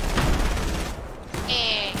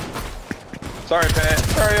 Sorry, Pat.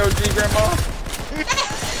 Sorry, OG Grandma.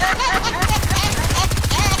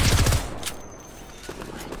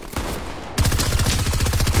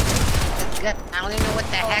 That's good. I don't even know what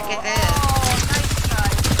the heck it is.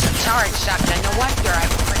 Nice. Charge shotgun. No wonder I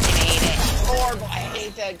freaking hate it. Horrible. I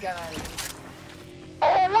hate that gun.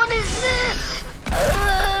 Oh, what is this?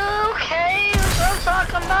 Okay, that's what I'm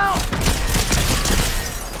talking about.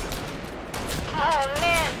 Oh,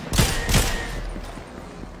 man.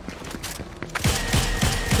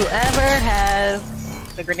 Whoever has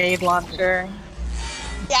the grenade launcher,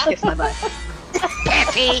 Yeah. kiss my butt.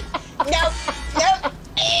 Peppy. Nope.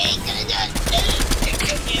 Ain't gonna do it.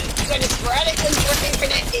 I'm gonna sporadically working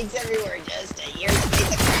grenades everywhere just to hear the piece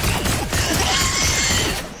of crap out of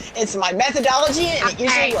it. It's my methodology and it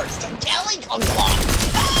usually works. So Kelly comes along.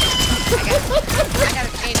 I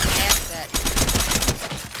gotta change the headset.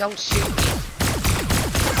 Don't shoot me.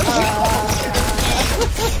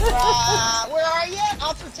 Where are you?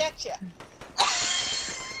 I'll protect you.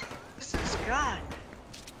 This is God.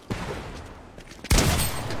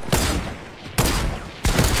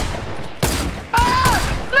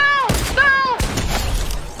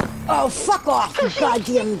 Oh, fuck off, you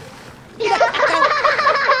goddamn...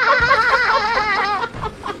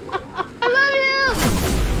 I love you!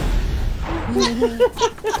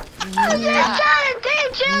 I'm just trying to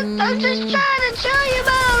teach you. I'm just trying to show you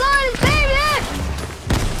about our Lord and Savior.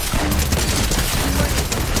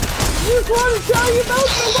 Just want to tell you about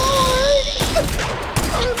the Lord.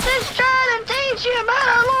 I'm just trying to teach you about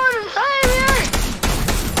our Lord and Savior.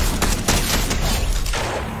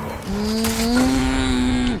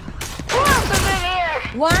 Who else is in here?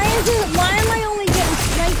 Why am I only getting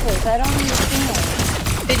snipers? I don't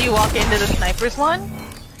understand. Did you walk into the sniper's one?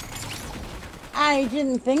 I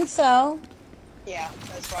didn't think so. Yeah,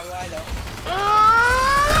 that's probably why though.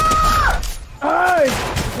 Hey,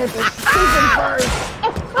 it's a stupid bird.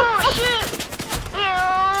 Oh shit!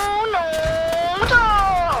 No, no, no!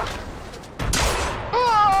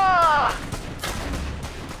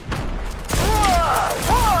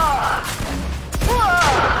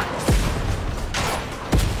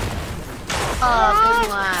 Oh, good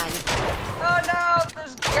one. Oh no,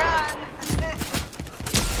 there's a gun.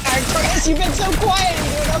 Alright, Chris, you've been so quiet. You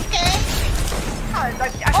doing okay? I I've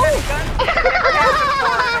got a gun. I've never had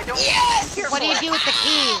before. I don't What do you do with the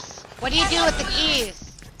keys? What do you do with the keys?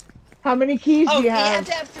 How many keys Oh, do you you have have?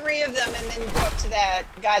 to have 3 of them and then go up to that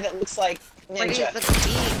guy that looks like Where do you Ninja. put the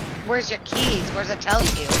keys? Where's your keys? Where's it tell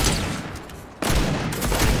you?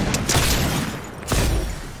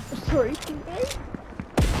 Sorry, teammate.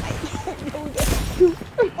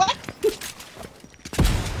 What?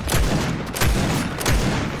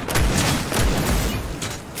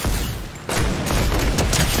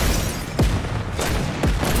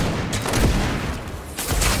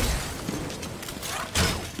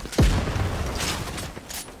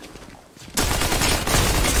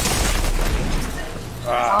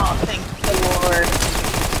 Oh, thank the Lord.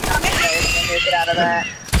 I'm excited to make it out of that.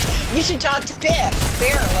 You should talk to Biff,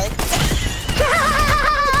 barely.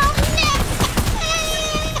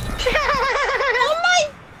 Oh my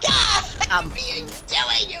god! What are you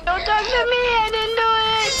doing? You Don't talk to me, I didn't do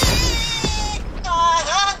it.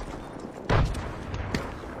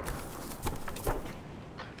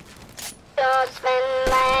 Don't spin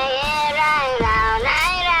my head right round,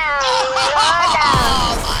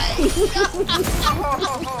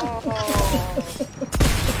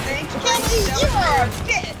 Thanks, Kelly, you are a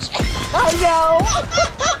bitch! I know.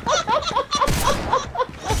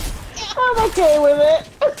 I'm okay with it.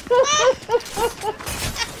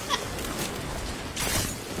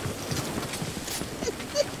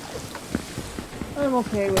 I'm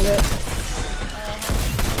okay with it.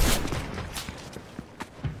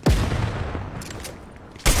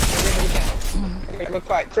 Real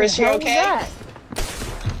quiet. Chris, you What was okay? that?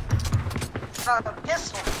 a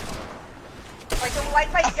pistol. I don't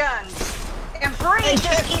like my guns. And Bree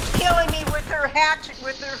just keeps killing me with her hatchet,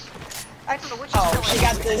 with her... I don't know what she's Oh, killing she me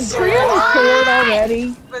got with. the Do sword. you have a sword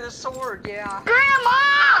already? With a sword, yeah.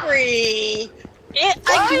 Grandma! Bree!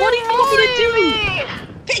 What do you want me to do?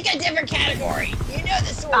 Pick a different category. You know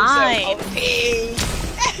the sword's Fine. so OP.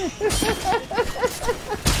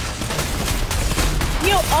 You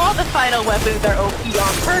know, all the final weapons are OP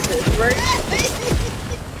on purpose, right?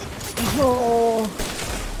 Oh.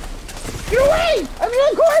 Get away! I'm in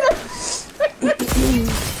the corner!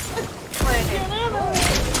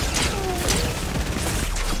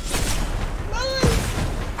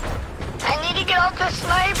 I need to get off the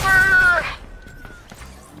sniper!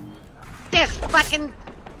 This fucking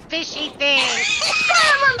fishy thing.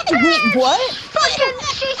 What? Fucking,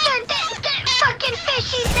 she said that fucking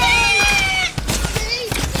fishy thing!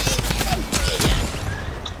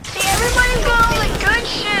 See, everybody's got all the good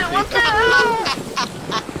shit, what the hell?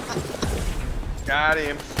 Got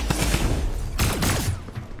him.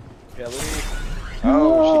 Kelly.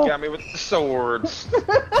 Oh, she got me with the swords.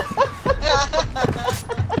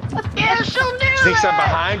 Yeah, she'll do Sneaks up that!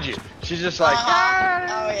 behind you. She's just like,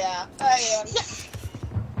 Oh yeah, I am.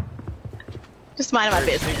 Just minding my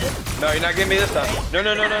business. no, you're not getting me this time. No.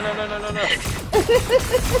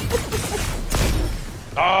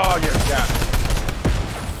 Oh, you got it.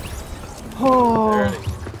 There Oh. it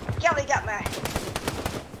is. Kelly got my...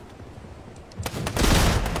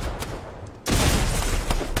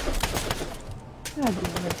 God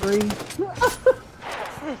damn it, Bree.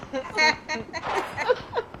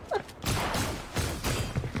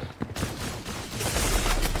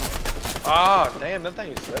 Oh, damn, that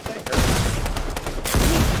thing hurt.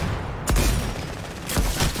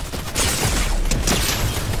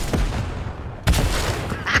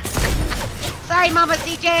 Sorry, Mama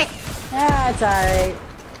CJ. Ah, it's alright.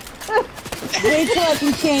 Wait till I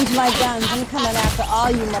can change my guns. I'm coming after all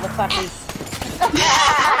you motherfuckers.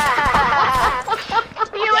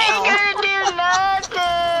 You ain't gonna do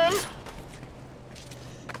nothing!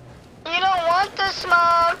 You don't want the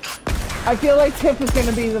smoke! I feel like Tiff is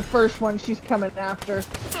gonna be the first one she's coming after. You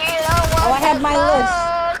don't want Oh, I have my list.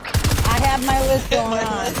 smoke! I have my list going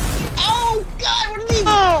on. Oh god, what are these?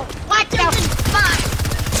 Oh, what the fuck?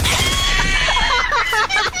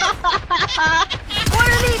 What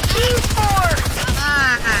are these keys for?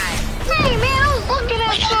 God. Hey man, I was looking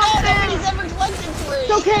at something! Nobody's ever collected 3.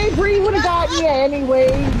 It's okay, Bree would have gotten you anyway.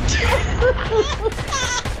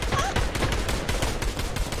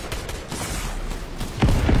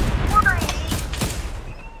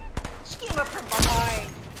 She came up from behind.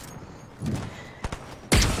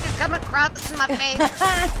 Just come across my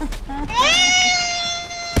face.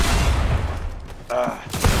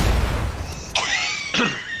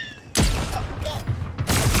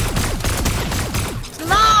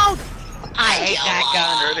 No! I hate that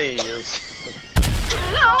gun. There it is.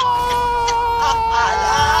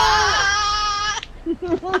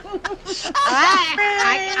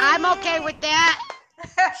 I'm okay with that.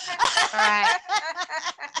 Alright.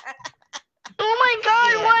 Oh my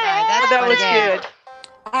god, what Alright, that's that was game. good.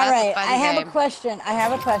 All That's a right, fun I have game. a question.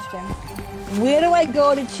 Where do I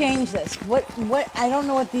go to change this? What? I don't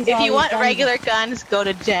know what these are. If you want regular guns, go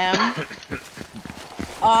to gem.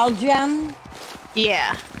 All gem?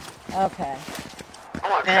 Yeah. Okay. I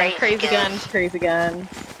want And crazy crazy guns, crazy guns.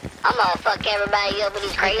 I'm gonna fuck everybody up with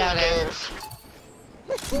these crazy got it. guns.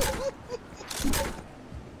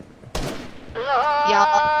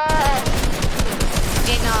 Y'all.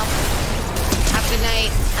 Getting off. Have a good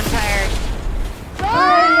night. I'm tired.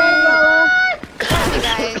 Love you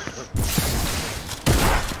guys.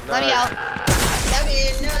 Love y'all. Love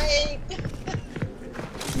you, night.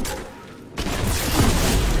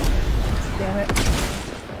 Damn it.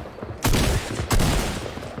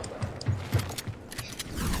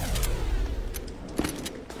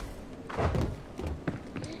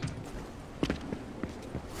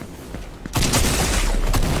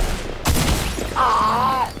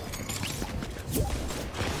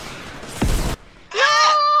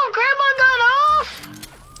 No! Grandma got off!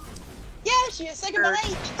 Yeah, she said goodbye.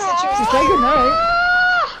 She said she Say was tired. goodnight.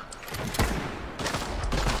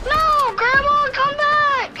 No! Grandma, come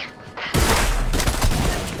back!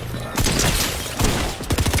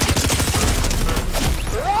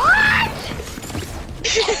 What?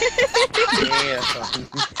 Yeah.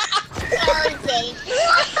 Sorry, Dave.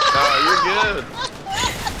 No, you're good.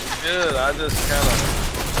 Good. I just kind of.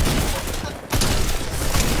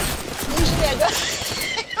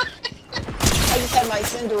 I just had my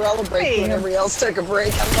Cinderella break when everybody else took a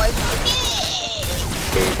break. I'm like,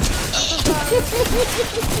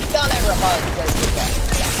 don't ever hug because you got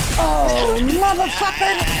Oh,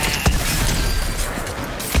 motherfucker!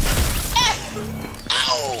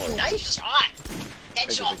 Oh, nice shot.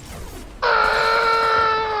 Headshot.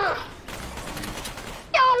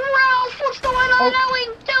 Yo, Ralph, what's going on? How we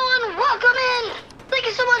doing? Welcome in. Thank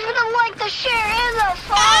you so much for the like, the share, and the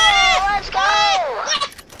follow. Let's go.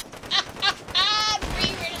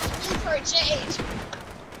 Free for a change.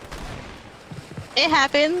 It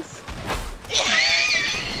happens.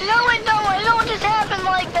 No, it don't. It don't just happen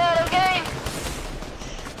like that, okay?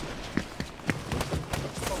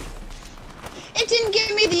 It didn't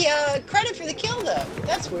give me the credit for the kill though.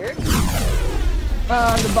 That's weird.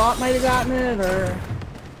 The bot might have gotten it, or...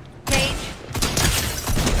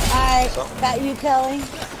 Alright, got you, Kelly?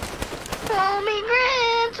 Call me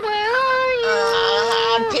Grant, where are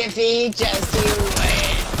you? Piffy, just you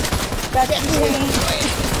wait. Got Just you, you Wayne. wait.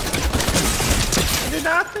 You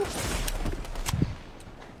nothing.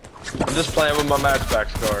 I'm just playing with my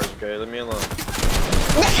matchbox cars. Okay, leave me alone.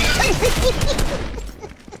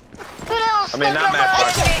 What else? I mean, not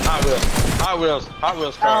matchbox. Hot Wheels. Hot Wheels. Hot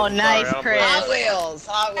Wheels cars. Oh, nice, Sorry, I don't Chris. Hot Wheels,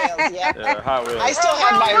 Hot Wheels, yeah. play- Yeah, Hot Wheels. I still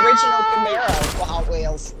have my original Camaro for Hot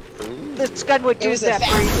Wheels. This gun would It do was the that for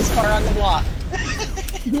you. fastest car on the block.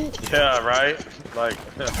 Yeah, right. Like.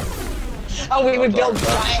 Oh, we would build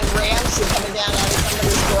giant ramps and coming down out of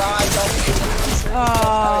somebody's garage.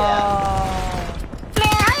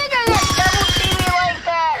 Man, how you guys double see me like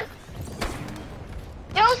that?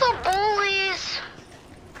 You're also bullies.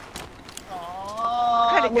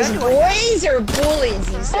 Oh, was it boys or bullies,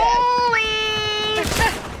 you said? Bullies!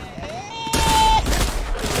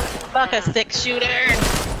 Fuck a six shooter.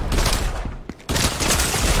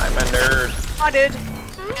 I'm a nerd. Wanted.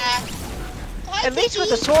 At least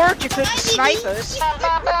with a sword you couldn't snipe us. Yo,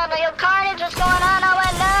 Carnage, what's going on? I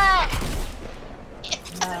went not.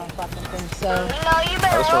 I don't fucking think so. No, you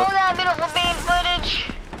better roll that beautiful beam footage.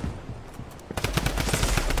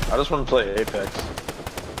 I just want to play Apex.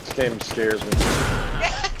 This game scares me.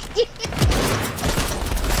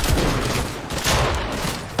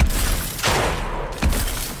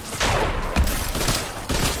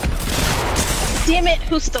 Damn it,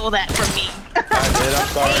 who stole that from me? I did, I'm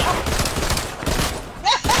sorry.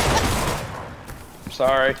 I'm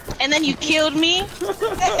sorry. And then you killed me?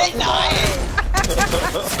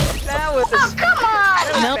 That was Oh, come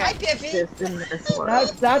on! Nope. Hi, Piffy.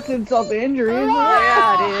 That's insult to injury, isn't it?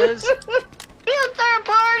 yeah, it is. You third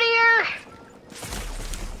partier!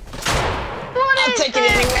 What I'll is take it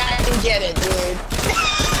this? anywhere I can get it, dude.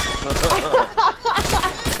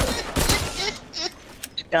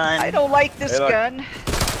 Done. I don't like this Hey, look. gun.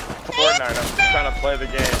 Fortnite, I'm just trying to play the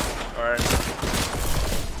game. Alright.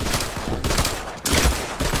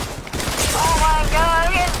 Oh my god,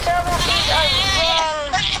 I'm getting double teamed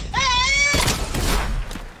again!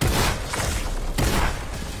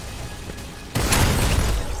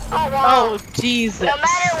 Oh wow. Oh, Jesus. No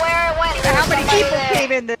matter where it went, How there's many somebody people there.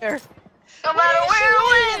 came in there? No matter where it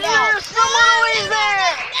went, there's someone always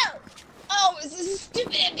there! Oh, this is a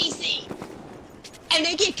stupid NPC. And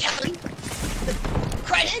they get Kelly the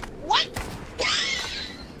credit? What?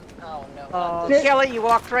 Oh no. not this. Kelly, you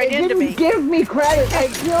walked right It into didn't me. give me credit. I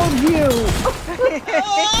killed you.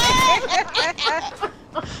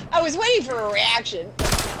 I was waiting for a reaction.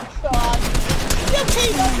 God. You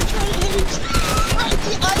came up and tried to hit it.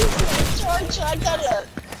 The ice with a charge shotgun and a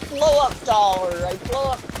blow up doll, or I blow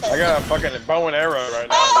up. I got a fucking bow and arrow right now,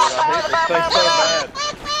 dude. I hate this thing so bad.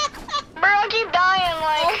 Bro, I keep dying,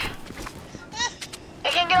 like... I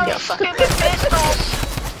can't get all these stupid pistols.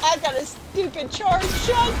 I got a stupid charge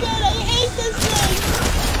shotgun. I hate this thing.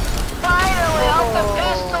 Finally, off the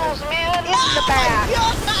pistols, man. In the back.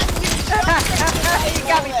 You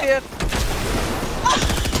got me, Tiff.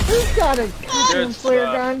 Who's got a Good goddamn flare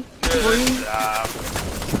stuff. gun? Good job.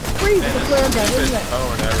 Freeze And the this flare gun, stupid isn't it?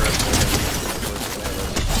 bow and arrow thing.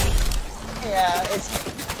 Yeah, it's.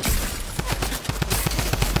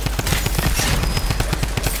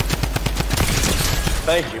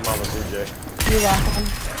 Thank you, Mama CJ. You're welcome.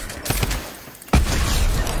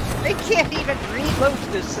 They can't even reload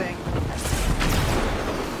this thing.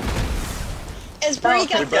 Is Bree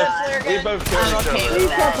got We the both, flare we gun? both killed I'm each okay other. with He's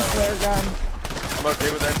that. got the flare gun. I'm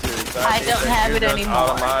okay with that too. So I need don't that have gear it gun anymore. Out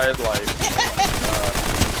of my life.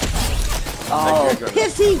 Oh,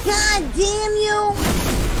 Pissy, god damn you!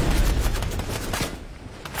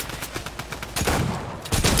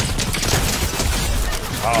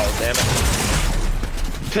 Oh, damn it.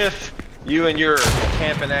 Tiff, you and your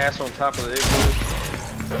camping ass on top of the igloo.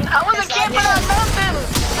 I wasn't camping on nothing.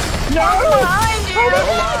 No! I was behind you. Don't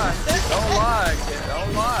lie. Don't lie, kid.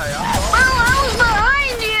 Don't lie. Bro, I was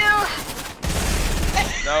behind you.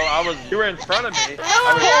 No, you were in front of me.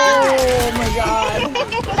 Oh my god.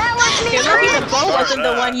 That was me, It maybe the Grinch. bow wasn't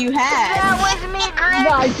the one you had. That was me, Grinch.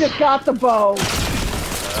 No, I just got the bow.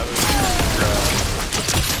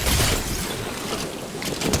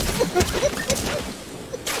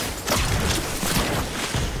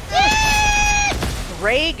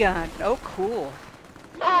 Ray gun. Oh, cool.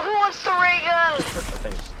 Oh, who wants the ray gun?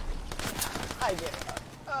 I get it.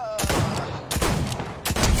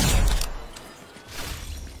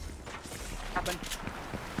 Happen.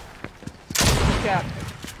 Yeah.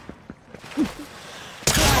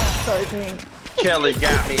 Sorry, Pink. Kelly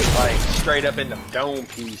got me like straight up in the dome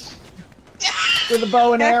piece With a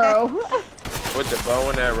bow and arrow. with the bow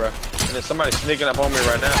and arrow. And there's somebody sneaking up on me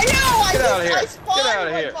right now. I know. Get out of here. I spawned Get out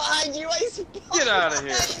of right here. behind you. I spawned Get out of here.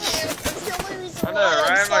 behind you. That's the only reason I know, why. right?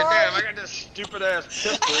 I'm I'm like, sorry. damn, I got this stupid ass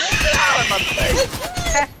pistol. Get out of my face.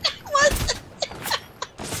 What?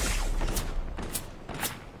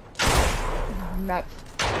 Nuts.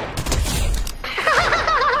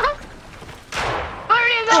 Where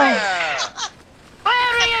do you think?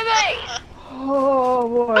 Where do you think? Oh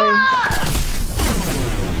boy.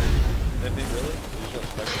 Did he really?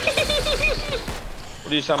 What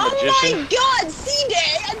are you, some Oh magician? my god,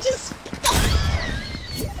 C-Day! I just...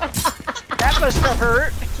 That must have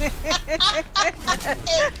hurt.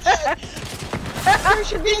 There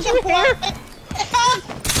should be a point.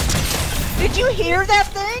 Did you hear that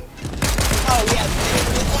thing? Oh, yes.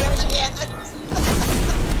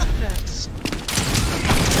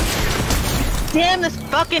 Damn this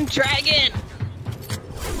fucking dragon!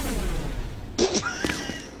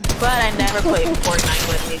 But I never played Fortnite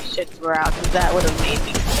when these shits were out, because that would have made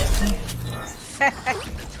me sick.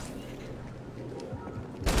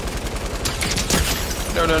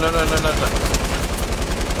 No.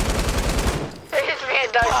 They just made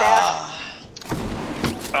a dark death.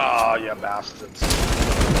 Oh, you bastards.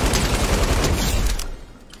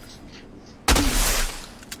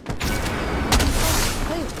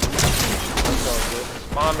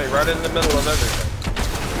 Spawn me right in the middle of everything.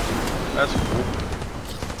 That's cool.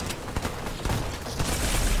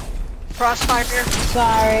 Crossfire.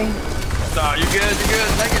 Sorry. No, you good, you good.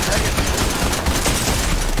 Take it.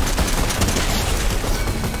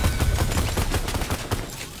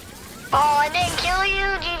 Oh, I didn't kill you,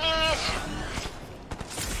 GG's.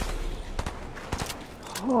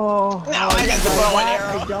 Oh. No, I got the bow and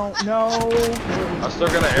arrow. I don't know. I'm still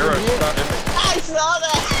gonna arrow shot him. I saw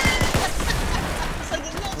that. It's like,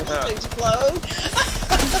 it's not supposed to explode.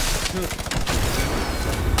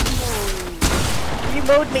 You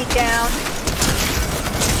mowed me down.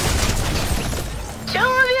 Two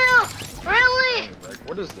of you? Really? Like,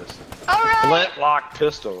 what is this? Alright. Flintlock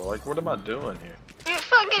pistol. Like, what am I doing here? You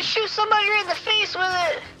fucking shoot somebody in the face with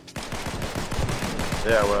it.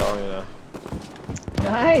 Yeah, well, you know.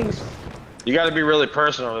 Nice. You gotta be really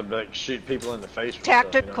personal to like, shoot people in the face with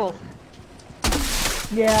Tactical.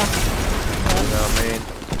 stuff, Yeah. you know what I mean?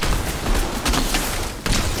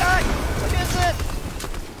 God, what is it?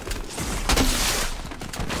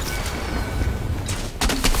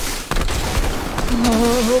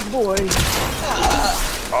 Oh boy.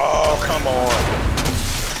 Oh, come on.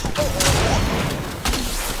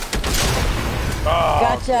 Oh.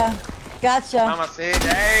 Gotcha. Gotcha. Mama said,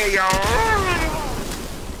 hey, yo.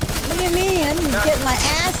 What do you mean? I'm getting my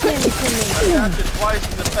ass handed to I me. got you twice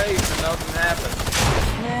in the face and nothing happened.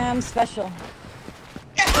 Yeah, I'm special.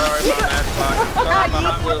 Sorry, my Matchbox. Sorry, my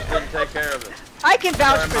Hot Wheels didn't take care of it. I can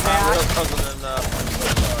vouch Sorry, for my Hot Wheels that. wasn't enough. I'm so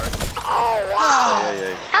sorry. Oh, wow.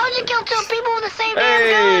 Hey. How'd you kill 2 people with the same damn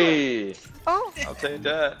gun? Hey! Oh. I'll take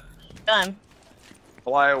that. Gun.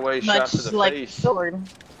 Fly away shot Much to the like face. sword.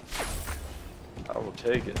 I will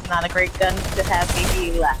take it. Not a great gun to have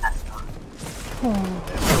maybe last on.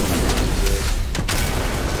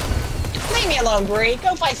 Leave me alone, Bree.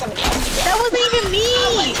 Go find somebody else to get. That wasn't even me!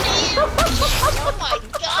 Oh my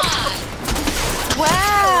god!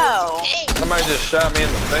 Wow! Hey, Somebody just shot me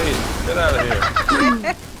in the face. Get out of here.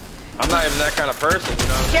 I'm not even that kind of person, you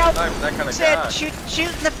know what I mean? I'm not even that kind of Said guy. shoot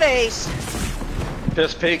in the face.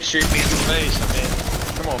 Piss Pig shoot me in the face. I mean,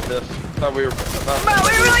 come on, Piss. Thought we were. Bro,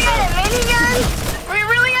 we really got a minigun? We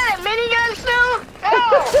really got a minigun still?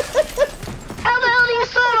 Oh! How the hell do you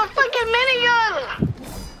still have a fucking minigun?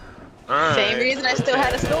 Alright. Same reason I still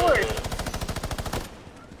had a sword.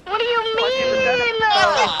 What do you mean?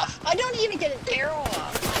 off. I don't even get an arrow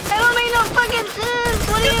off. That don't make no fucking sense.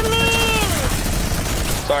 What do you mean?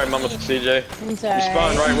 Sorry, Mama CJ. I'm sorry. You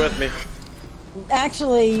spawned right with me.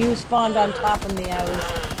 Actually, you spawned on top of me. I was.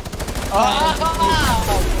 Oh,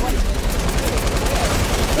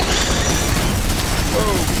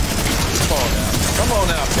 come on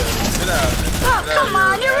now, Piss. Get out of here. Oh, come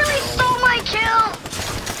on. You really stole my kill.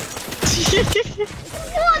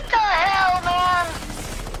 What the hell, man?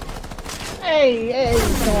 Hey,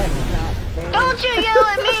 Don't you yell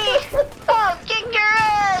at me. I'll kick your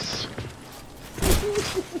ass.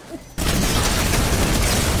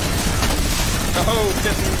 Oh,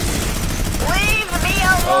 Leave me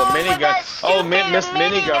alone with minigun. that Oh, stupid Miss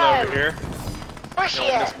Minigun over here. Where's she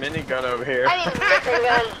Miss at? Minigun over here. I need a different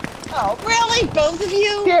gun. Oh, really? Both of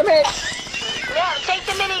you? damn it! Yeah, take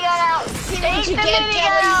the minigun out. See Take what the you get,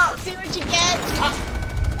 minigun out. Kelly. See what you get.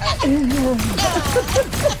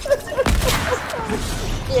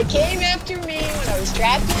 You came after me when I was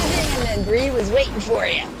trapped in the thing, and then Bree was waiting for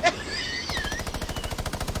you.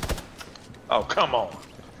 Oh, come on.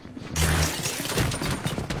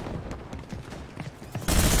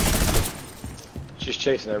 She's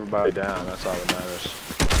chasing everybody down. That's all that matters.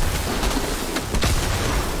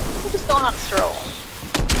 I'm just going on a stroll.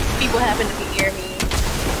 People happen to be near me.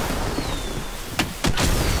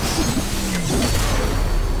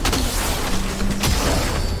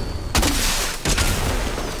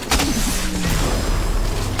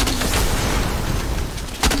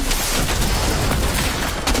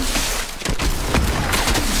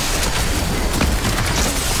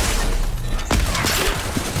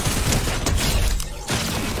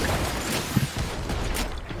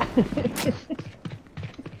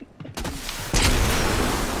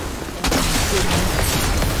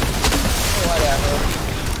 Whatever.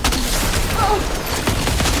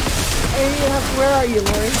 Where are you,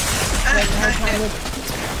 Lori?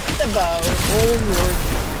 The bow.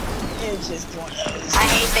 It's just one of those. I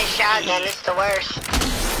hate this shotgun. It's the worst.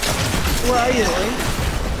 Where are you, Lori?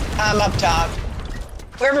 I'm up top.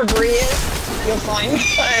 Wherever Bree is, you'll find me.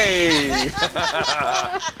 Hey!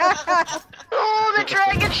 Oh, the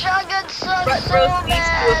dragon shotgun sucks Front so row seats to a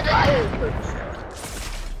bad. fireworks.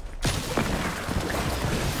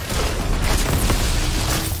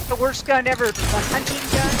 The worst gun ever. The hunting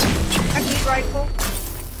gun. Hunting rifle.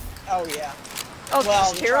 Oh, yeah. Oh,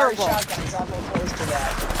 Well, it's the charge terrible. shotgun's awful close to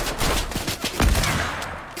that.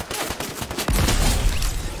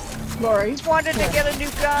 Lori? Just wanted to get a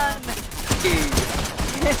new gun.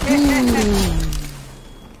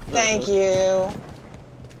 Thank you.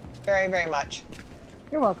 Very, very much.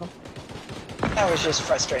 You're welcome. That was just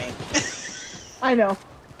frustrating. I know.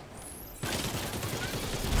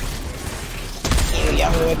 You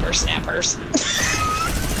young whippersnappers.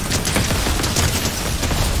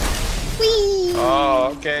 Whee!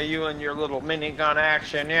 Oh, okay. You and your little minigun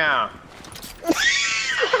action, yeah.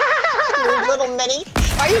 Your little mini.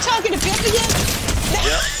 Are you talking to Pip again?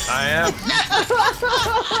 Yep, I am.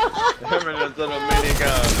 Him and his little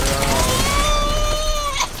minigun.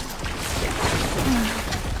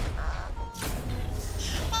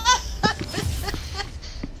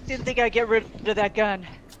 Didn't think I'd get rid of that gun.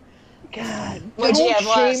 God. What'd you have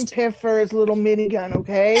Don't shame last? Piff for his little minigun,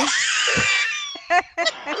 okay?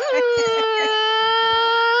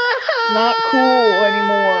 Not cool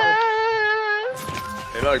anymore.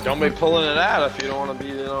 Hey, look, don't be pulling it out if you don't want to be,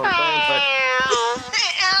 you know what I'm saying?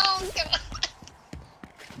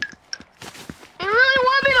 You really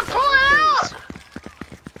want me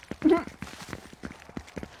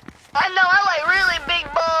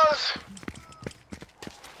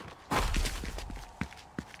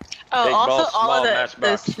Oh, Big also balls, all small of the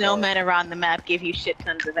matchbox. snowmen around the map give you shit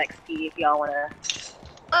tons of XP if y'all wanna. Listen,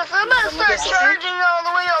 I'm gonna start charging y'all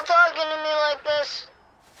the way y'all talking to me like this.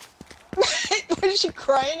 What is she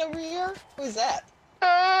crying over here? Who's that?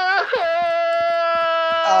 Uh-oh.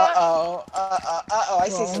 Uh-oh. I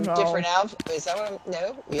see some no. different outfits. Is that what I'm...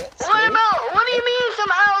 No? Yes. What do you mean some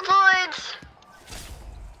Altoids?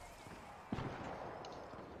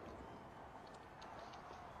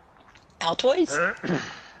 Altoids?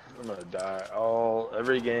 I'm gonna die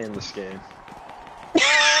every game this game. What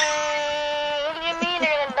do you mean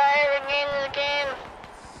you're gonna die every game in the game?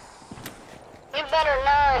 You better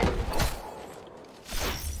not.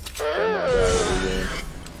 I'm gonna die every game.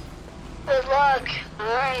 Good luck.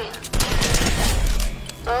 Alright.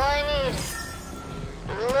 All I need is a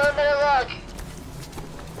little bit of luck.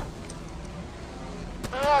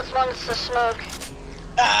 Who else wants to smoke?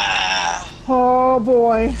 Ah! Oh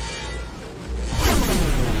boy.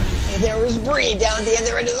 And there was Bree down at the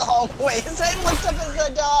other end of the hallway as I looked up as I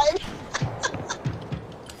died.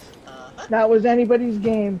 That was anybody's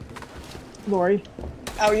game, Lori.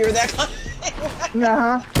 Oh, you were that kind?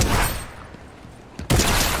 Uh-huh.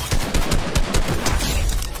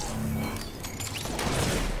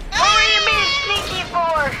 What are you being sneaky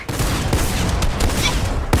for?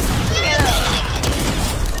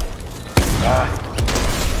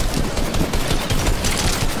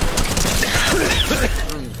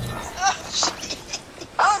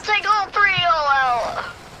 I'll take all three of y'all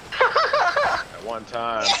out. At one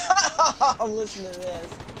time. Oh, listen to this.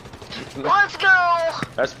 Let's go.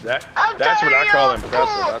 That's what I'm I tired of call y'all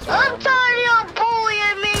impressive. That's what I'm tired of y'all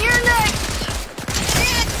bullying me. You're next.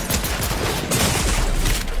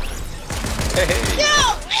 Hey. No!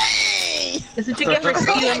 Hey! This is what you get for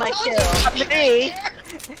stealing my kill. Me.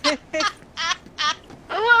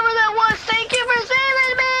 Whoever that was, thank you for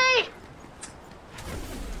saving me.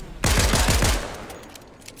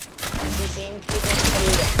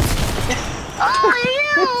 Oh,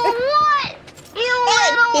 you what? You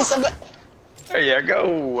little. There you go.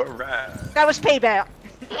 Alright. That was payback.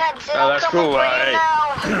 That's it. Oh, that's cool. Hey.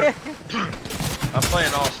 I'm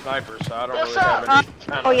playing all snipers, so I don't What's really have up? any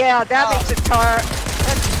kind Oh of... yeah, that makes it hard.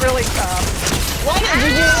 That's really tough. Why did you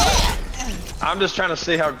do that? I'm just trying to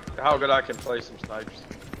see how good I can play some snipers.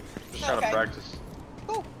 Just trying to Okay. practice.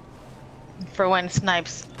 For when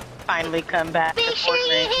snipes finally come back. Make to sure you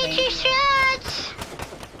Fortnite, hit maybe. your shots.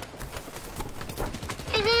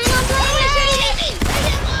 And then you'll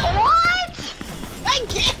What? I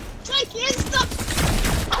can't stop.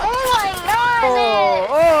 Oh my god,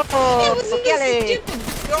 man. It was in Kelly. this stupid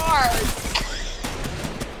guard.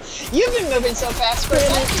 You've been moving so fast, Chris.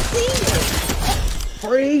 I haven't seen you.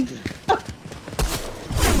 Free.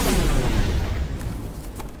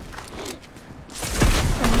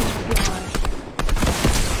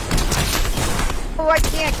 Oh, I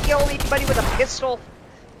can't kill anybody with a pistol.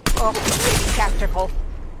 Oh, maybe tactical.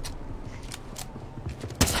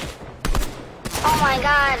 Oh my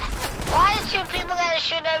god. Why did two people gotta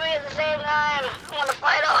shoot at me at the same time? I wanna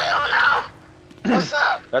fight all y'all now. What's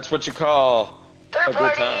up? That's what you call Third a good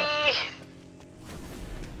party. time.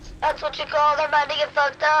 That's what you call they're about to get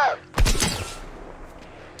fucked up.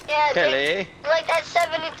 Yeah, Kelly. like that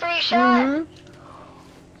 73 shot.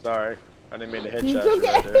 Sorry. I didn't mean to It's headshot you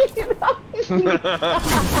right there.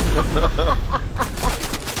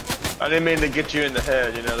 I didn't mean to get you in the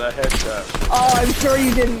head, you know, that headshot. Oh, I'm sure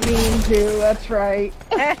you didn't mean to. That's right.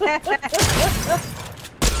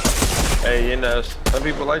 Hey, you know, some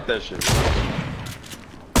people like that shit.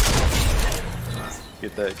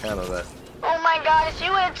 Get that kind of that. Oh my god, if you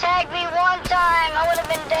would have tagged me one time, I would have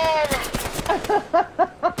been dead.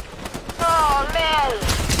 Oh man.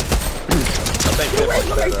 I think they like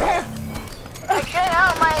that. I couldn't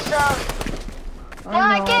help myself.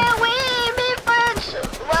 Why can't we be friends?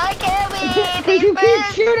 Why can't we be You keep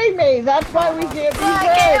friends? shooting me. That's why we can't be Why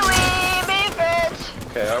can't friends. we be friends?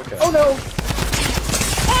 Okay. Oh no.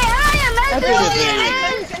 Hey, I am That's Really? messing I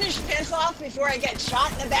couldn't finish piss off before I get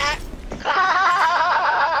shot in the back.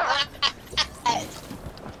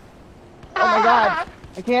 Oh my god.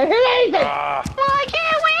 I can't hit anything. Why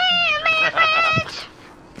can't we be friends?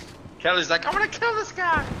 Kelly's like, I'm gonna kill this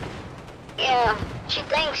guy. Yeah, she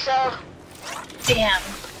thinks so. Damn.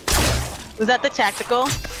 Was that the tactical?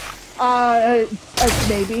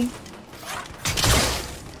 Maybe.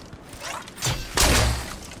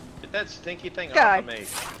 Get that stinky thing God. off of me.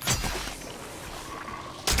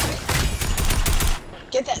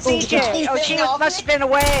 Get that CJ, oh, she must have been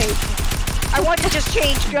away. I wanted to just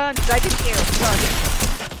change guns. I didn't hear it. Sorry.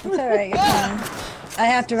 It's alright, you're fine. I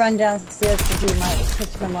have to run downstairs to do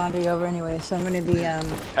my laundry over anyway, so I'm gonna be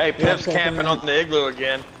Hey, Pip's okay, camping on the igloo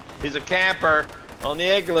again. He's a camper on the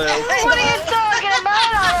igloo. What are you talking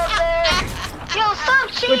about out there? Yo, stop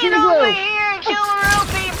cheating over here and killing real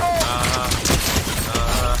people.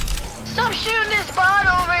 Stop shooting this bot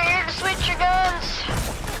over here to switch your guns.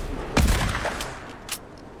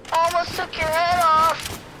 Almost took your head off.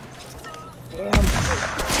 Damn.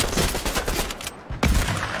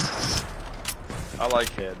 I like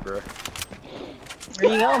head, bro.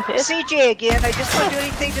 Where you going, Piss? CJ again. I just don't do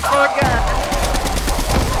anything to throw a gun.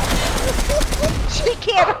 She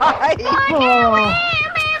can't hide.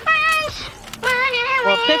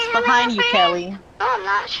 Well, Piss behind you, Kelly. No, I'm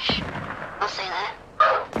not. Shh. I'll say that.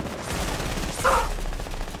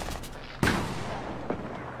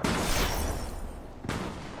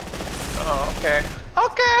 Oh, okay.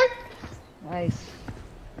 Okay. Nice.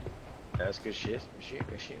 That's good shit.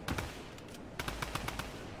 Good shit.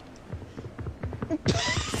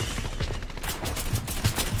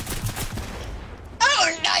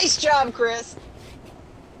 Oh, nice job, Chris.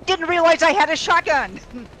 Didn't realize I had a shotgun.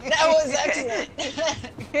 That was excellent.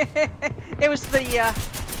 It was the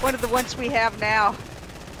one of the ones we have now.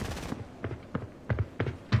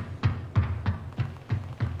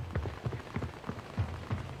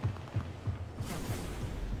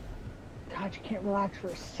 God, you can't relax for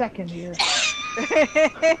a second here.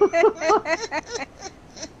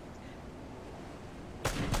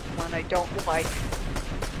 One I don't like.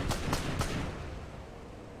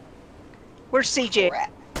 Where's CJ?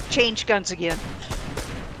 Change guns again.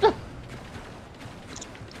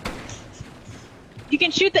 You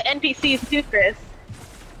can shoot the NPCs too, Chris.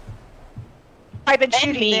 I've been And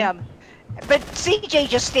shooting me. them. But CJ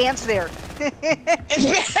just stands there.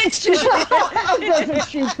 Doesn't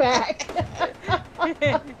shoot back.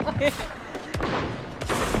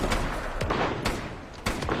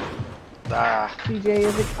 CJ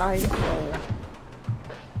is a kind soul.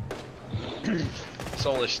 It's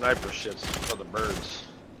only sniper shits for the birds.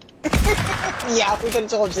 Yeah, we could have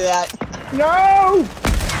told you that. No!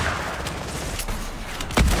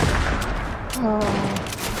 Oh.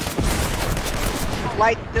 I don't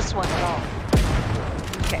like this one at all.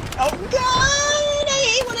 Okay. Oh God! I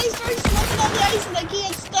hate when I start slipping on the ice and I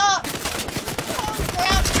can't stop. Oh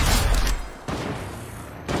crap!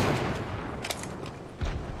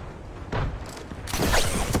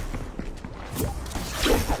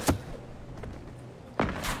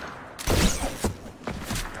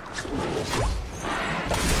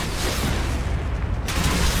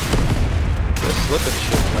 This slipping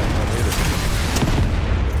shit's not fun either.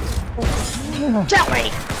 Tell me!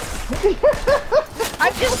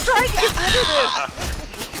 I'm just trying to get rid of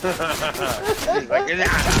He's like, "Yeah."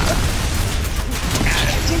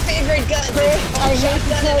 Two favorite guns. I hate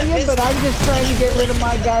to tell you, but I'm just trying to get rid of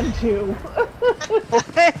my gun too.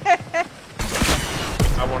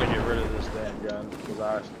 I want to get rid of this damn gun because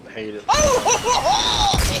I hate it.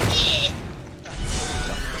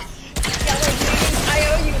 I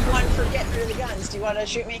owe you one for getting rid of the guns. Do you want to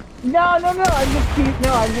shoot me? No, I'm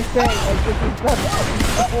just saying, like, that's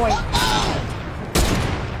the point.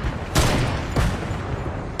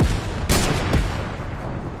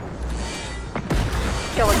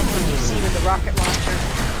 killing what you see with the rocket launcher.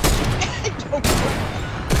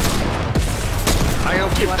 I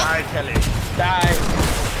hope you die, Kelly. Die.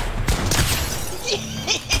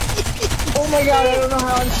 Oh my god, I don't know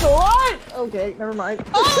how I'm still alive! Okay, never mind.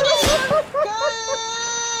 Oh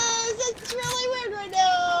God, that's really weird right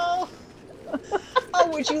now. Oh,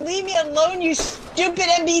 would you leave me alone, you stupid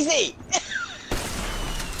NPC?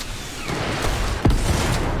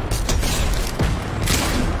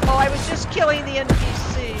 Oh, I was just killing the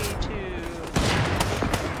NPC too.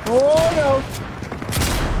 Oh no.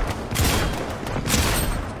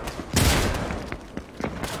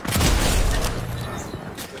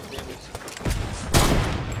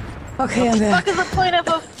 Okay, I'm What back. is the point of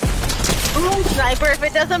a boom sniper if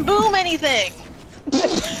it doesn't boom anything?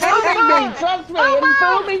 Booming me, trust me, it's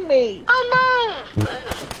booming me. Oh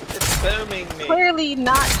It's booming me. Clearly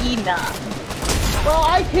not enough. Well,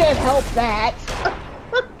 I can't help that.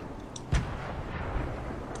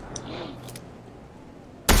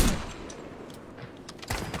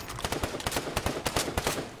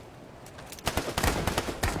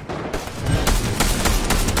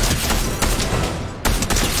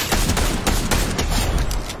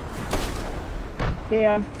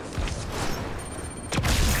 Damn.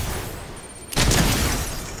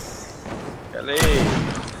 Kelly.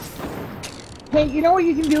 Hey, you know what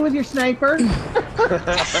you can do with your sniper?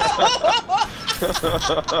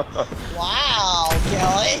 Wow,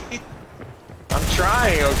 Kelly. I'm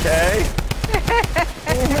trying, okay?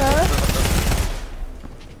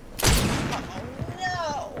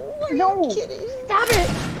 No, are you No, kidding? stop it!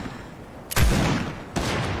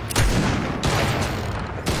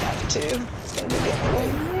 too. It's gonna be a little...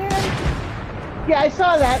 Yeah, I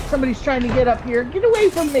saw that. Somebody's trying to get up here. Get away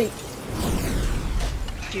from me.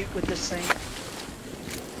 Shoot with this thing.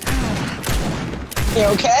 You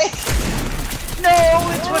okay? No,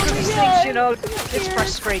 it's one of these things, you know, it's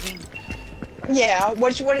frustrating. Yeah,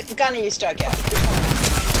 what gun are you stuck at?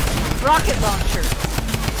 Rocket launcher.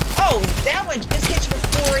 Oh, that one just hits you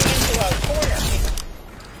pouring into a corner.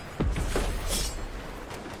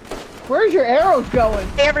 Where's your arrows going?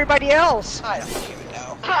 Everybody else. I don't even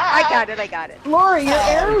know. I got it. Lori, your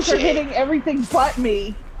arrows are gee. hitting everything but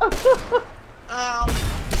me. What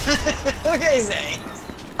can I say?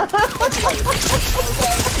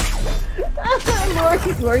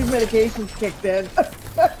 Lori's medication's kicked in.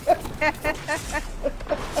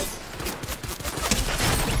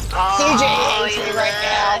 CJ hates me right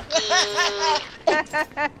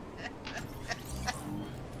now.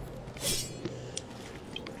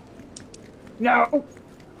 No.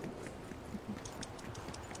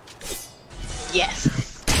 Yes.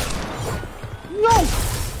 No.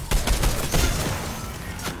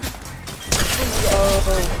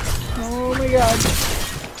 Oh my god.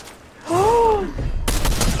 Oh.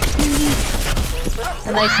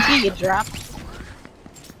 A nice key you dropped.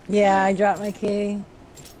 Yeah, I dropped my key.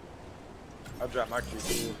 I dropped my key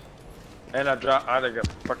too. And I got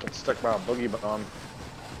fucking stuck by a boogie bomb.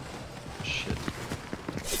 Shit.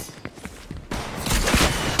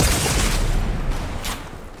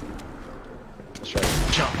 That's right.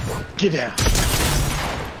 Jump. Get down.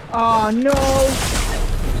 Oh no.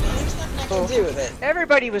 There's nothing I can do with it.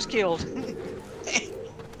 Everybody was killed.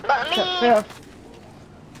 But me. Yeah.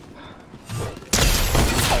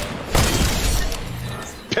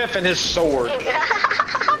 Pimping his sword.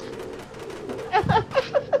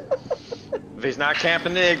 If he's not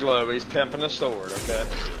camping the igloo, he's pimping a sword, okay?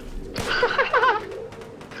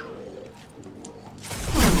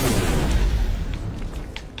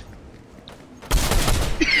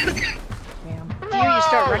 You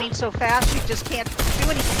start running so fast, you just can't do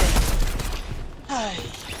anything.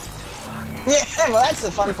 Yeah, well, that's the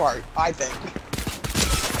fun part, I think.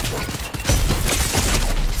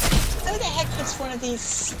 Who the heck puts one of these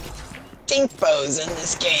stink bows in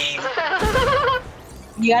this game?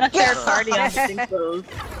 You got a third party on stink bows.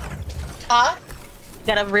 Huh? You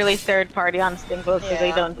got a really third party on stink bows because they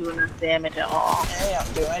Yeah. don't do enough damage at all. They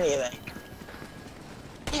don't do anything.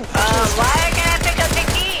 Why can't I pick up the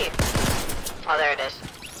key? Oh, there it is.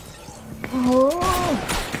 Oh.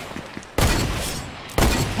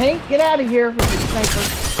 Hank, get out of here with your sniper.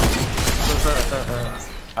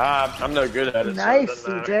 I'm no good at it. Nice, so it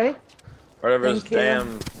doesn't matter. CJ. Whatever this Thank you.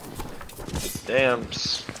 damn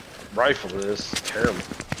rifle is, terrible.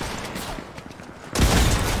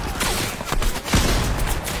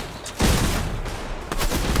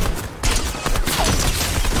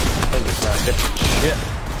 I'm just not hitting shit.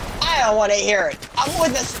 I don't want to hear it. I'm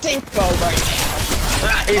with a stink bow right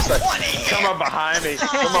now. He's like, wanna hear come up behind me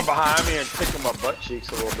and tickle my butt cheeks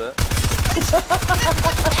a little bit.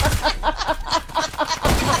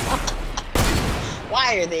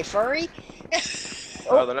 Why are they furry?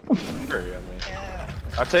 Oh, they're not furry, I mean. Yeah.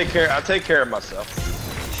 I take care of myself.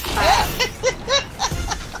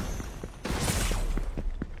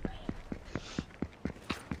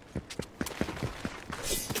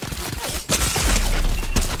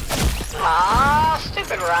 Aw,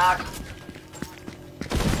 stupid rock.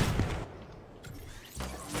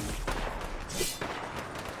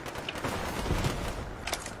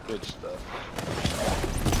 Good stuff.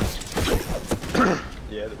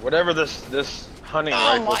 Yeah, whatever this hunting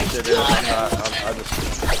rifle shit is,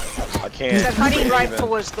 I can't. The hunting even- rifle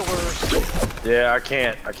was the worst. Yeah, I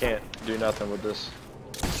can't do nothing with this.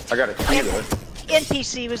 I got a key though.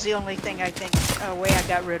 NPC was the only thing I think, way I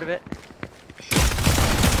got rid of it.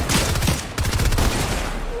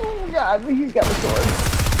 Oh god, he's got the sword.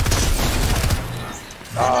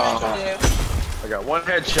 I got one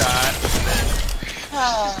headshot.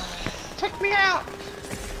 Check me out.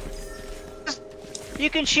 You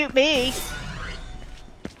can shoot me.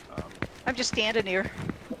 I'm just standing here.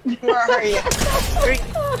 Where are you?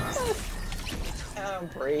 Oh,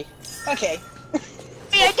 Bree. Okay.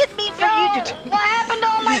 Hey, I didn't mean for you to. What happened to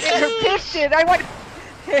all my You keys? picked it. I want.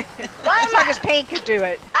 As long as Pain could do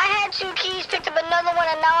it. I had 2 keys, picked up another one,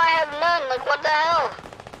 and now I have none. Like, what the hell?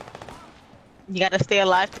 You gotta stay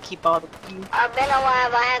alive to keep all the keys. I've been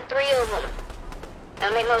alive. I had 3 of them.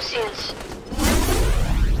 That make no sense.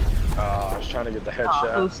 I was trying to get the Oh,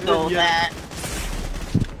 headshot. who stole that?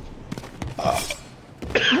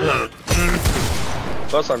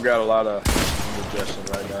 Plus, I've got a lot of indigestion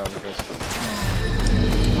right now because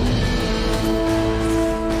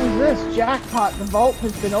Who's goodness, jackpot! The vault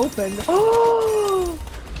has been opened. Oh!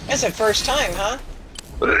 That's the first time, huh?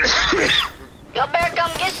 Y'all better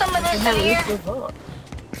come get some of this in here.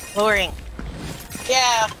 Lori,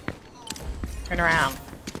 Yeah. turn around.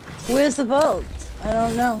 Where's the vault? I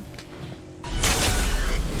don't know.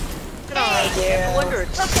 Thank you. I wonder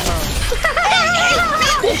it's XP,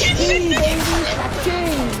 baby!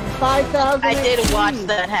 Cha-ching! 5,000 I did XP. watch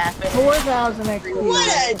that happen. 4,000 XP. What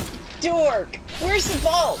a dork! Where's the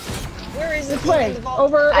vault? Where is This the way. vault?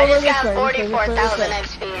 Over I this just way. got This way, this way, this 44,000 way.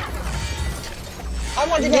 XP. I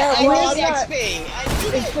want to Yeah, get all where's the that? XP. I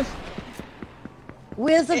need It's it. just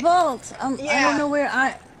Where's the vault? I Yeah. don't know where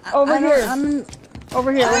Over I don't- here. I'm,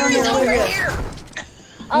 over here. Where is it? over Over here. here.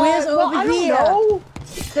 Where's Well, over I don't here? know.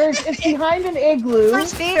 It's behind an igloo.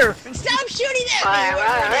 Where's here? Stop shooting at Right, me!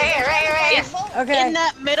 right here, right here, right here. Okay. In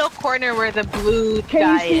that middle corner where the blue Can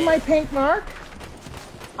guy you see is. my pink mark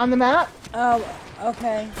on the map? Oh,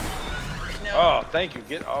 okay. Oh, thank you.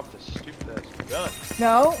 Get off the stupid ass gun.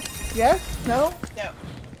 No. Yes. No. No.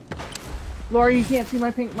 Lori, you can't see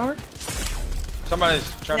my pink mark. Somebody's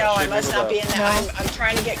trying No, to I shoot must me not be with in that. I'm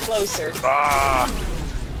trying to get closer. Ah!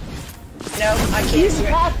 No, I You can't see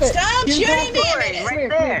can pass it. it. Stop You can shooting me! pass a it. minute. Come here,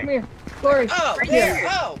 come here, come here. Lori. Oh, right there. here.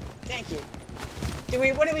 Oh, thank you.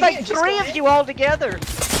 What do we Like do? Just three go of in? you all together.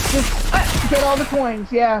 Just get all the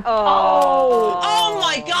coins. Yeah. Oh. Oh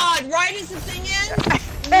my God! Right as the thing ends?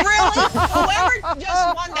 Really? Whoever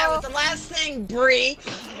just won that was the last thing, Bree.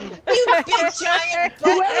 You big giant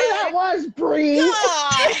butt. Whoever that was, Bree.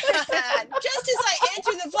 God! Just as I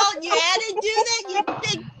entered the vault, you had to do that, you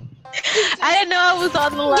big I didn't know I was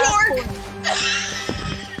on the last dork. one.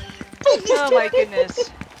 Oh my goodness.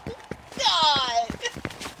 God!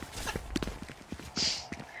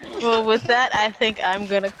 Well, with that, I think I'm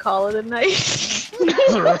gonna call it a night.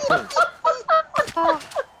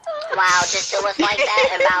 Wow, just do us like that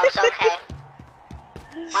and bounce, okay.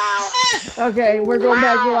 Wow. Okay, we're going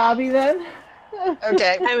back to lobby then.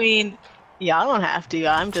 Okay. I mean, y'all don't have to.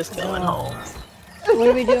 I'm just going home. What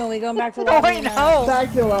are we doing? We going back to lobby? Going home.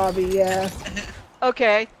 Back to lobby. Yeah.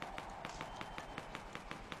 Okay.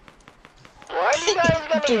 Why are you guys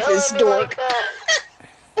gonna Do yell this at me dork. like that?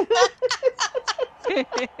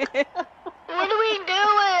 What are we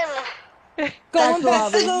doing? Going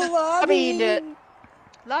back to to the lobby. I mean,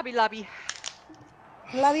 lobby.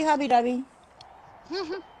 Lobby, hobby, dobby.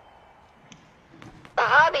 A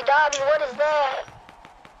hobby dobby, what is that?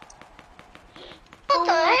 What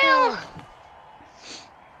the hell?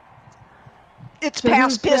 It's So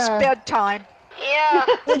past who's, piss bedtime. Yeah.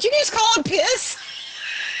 Did you guys call it piss?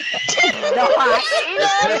 No, You know,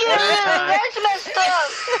 that's messed up.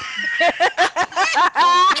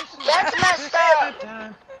 That's messed up.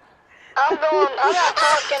 I'm not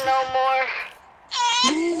talking no more.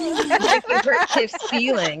 You hurt Kif's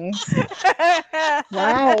feelings.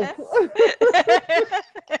 Wow.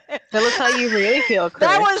 Tell us how you really feel, Chris.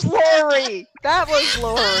 That was Lori. That was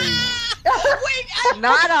Lori. Wait,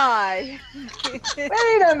 Not I.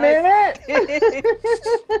 Wait a minute.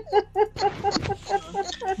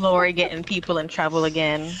 Lori getting people in trouble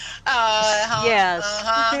again. Yes.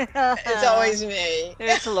 It's always me.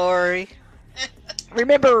 It's Lori.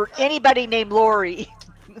 Remember, anybody named Lori.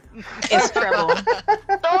 It's trouble.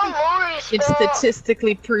 Don't worry, It's Spell.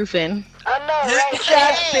 statistically proven. I know, right,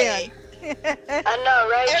 That's Chat? been. I know,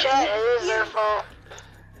 right, Chat? It is their fault.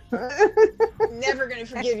 Never gonna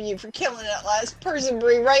forgive you for killing that last person,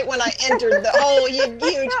 Bree, right when I entered the hole. You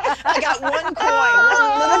huge. I got one coin.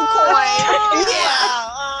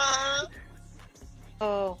 Yeah.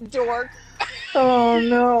 Oh. Dork. Oh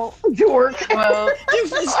no, dork. Well,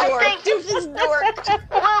 Doofus dork. Doofus dork.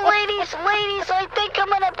 Well, ladies, I think I'm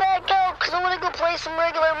gonna back out because I want to go play some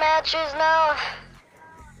regular matches now.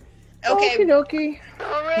 Okay. Okie dokie.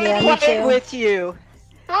 Alrighty. Yeah, me Playing too. with you.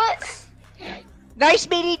 What? Nice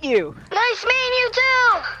meeting you. Nice meeting you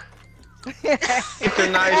too. It's a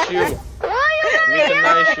nice you. Why are you Meet the yelling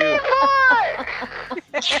nice at me you. for?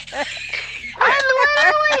 I'm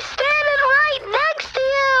literally standing right next to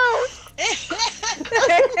you.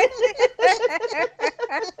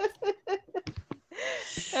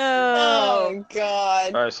 Oh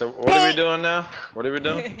God. Alright, so what are we doing now? What are we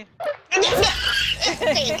doing?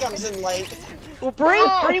 He comes in late. Well,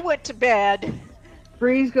 Bree went to bed.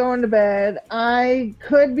 Bree's going to bed. I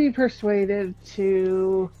could be persuaded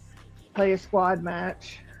to play a squad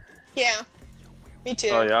match. Yeah. Me too.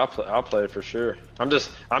 Oh yeah, I'll play it for sure.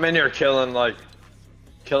 I'm in here killing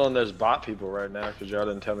those bot people right now because y'all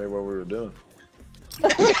didn't tell me what we were doing.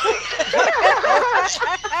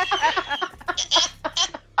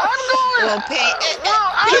 I'm going. Well, pay.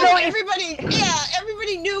 Well, You know, I'm. everybody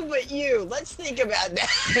Nobody knew but you. Let's think about that.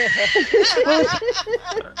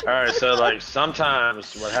 All right, so like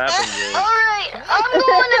sometimes what happens is. All right, I'm going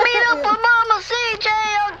to meet up with Mama CJ.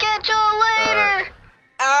 I'll catch y'all later.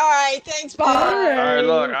 All right, thanks, Bob. All right,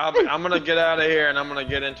 look, I'm gonna get out of here and I'm gonna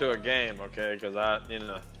get into a game, okay? Because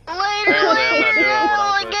Later, apparently I'm not doing what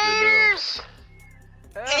I'm alligators.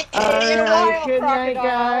 Alright, good night,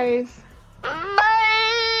 guys. Bye.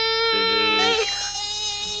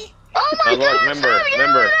 Oh my Now look, God!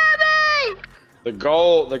 remember, the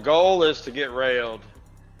goal is to get railed.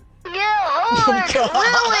 Yeah, hard, really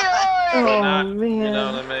hard. Oh, Not, man. you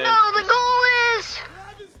know what I mean? No, the goal is.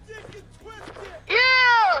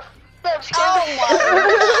 Yeah. That's good. Oh my.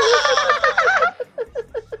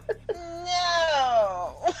 No.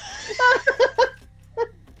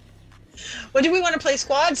 Well, do we want to play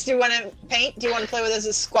squads? Do you want to paint? Do you want to play with us as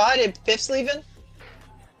a squad if Piff's leaving?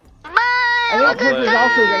 Bye. I think Pip is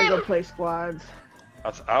also gonna go play squads.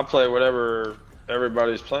 I'll play whatever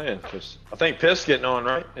everybody's playing. Cause I think Piff's getting on,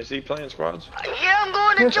 right? Is he playing squads? Yeah, I'm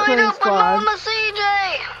going to Piff's join playing up with squads. Mama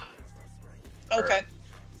CJ Okay.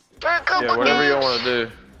 for a couple Yeah, whatever you games. want to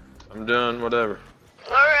do. I'm doing whatever.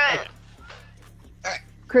 All right.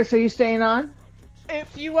 Chris, are you staying on?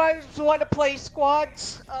 If you guys want to play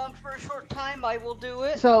squads for a short time, I will do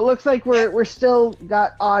it. So it looks like we're still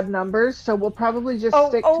got odd numbers, so we'll probably just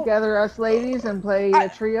stick together, us ladies, and play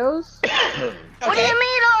trios. What do you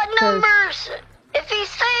mean odd numbers? If he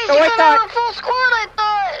stays, Oh, you're I gonna thought- have a full squad, I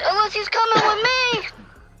thought. Unless he's coming with me.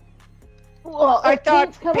 Well, I if thought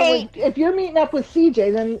Paint's coming Paint- if you're meeting up with CJ,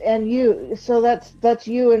 then and you, so that's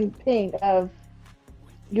you and Paint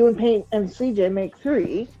you and Paint and CJ make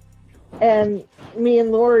 3, and me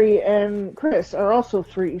and Lori and Chris are also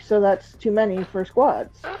 3, so that's too many for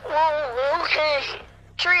squads. Well, okay.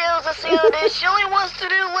 Trios, I see how it is. She only wants to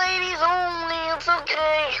do ladies only. It's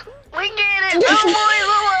okay. We get it. No boys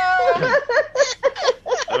allowed.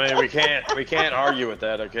 I mean, we can't argue with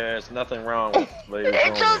that, okay? There's nothing wrong with ladies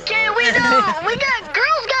It's only, okay. all We right? don't. We got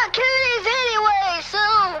girls got cooties anyway. So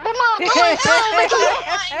come on,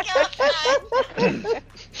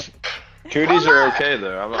 Cooties are okay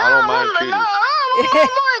though. I don't mind No, cooties.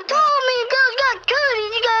 Mama told me girls got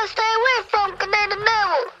cooties. You gotta stay away from 'em 'cause they're the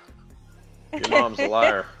devil. Your mom's a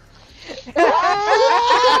liar.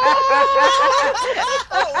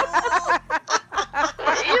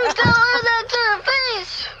 You tell her that to her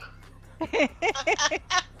face.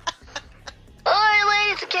 Alright,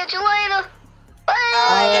 ladies, catch you later. Bye.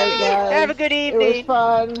 Alright, guys. Have a good It evening. was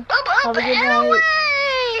fun. Up, Have a good and night. away.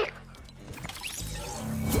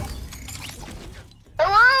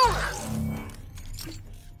 Hello?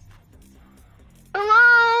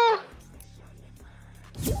 Hello?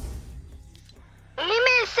 You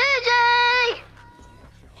mean CJ?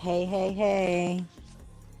 Hey, hey, hey.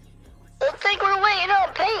 I think we're waiting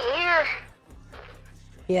on Paint here.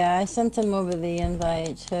 Yeah, I sent him over the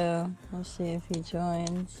invite too. We'll see if he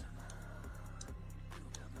joins.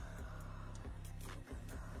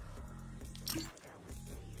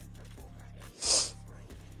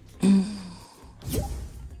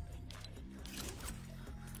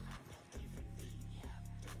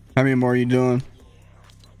 How many more are you doing?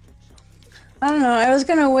 I don't know. I was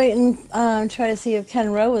gonna wait and try to see if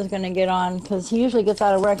Ken Rowe was gonna get on because he usually gets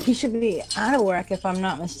out of work. He should be out of work if I'm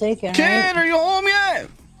not mistaken. Ken, Right? are you home yet?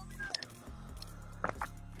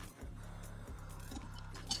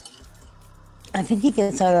 I think he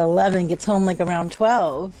gets out at 11, gets home like around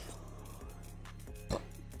 12.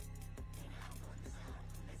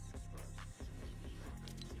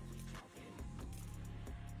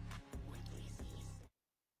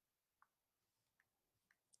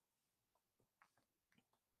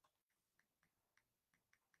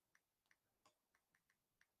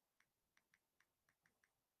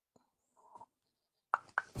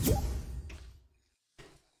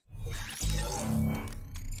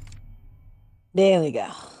 There we go.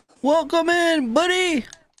 Welcome in, buddy.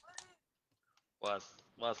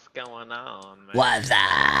 What's going on, man? What's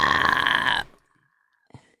up?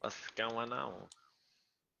 What's going on?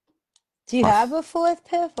 Do you have a 4th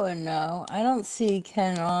Piff or no? I don't see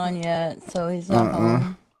Ken on yet, so he's not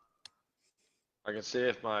home. I can see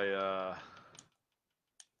if my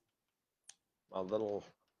my little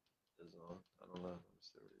is on. I don't know.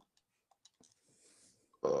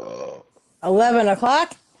 Let's see. 11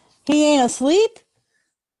 o'clock? He ain't asleep?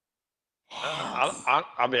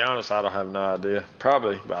 I'll be honest. I don't have no idea.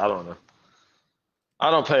 Probably, but I don't know. I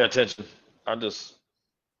don't pay attention. I just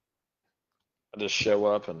show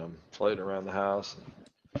up and I'm floating around the house.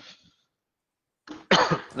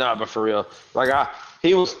 No, but for real, like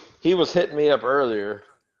he was hitting me up earlier.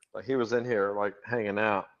 Like he was in here like hanging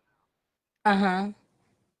out. Uh-huh.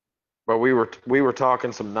 But we were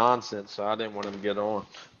talking some nonsense, so I didn't want him to get on.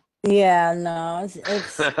 Yeah, no,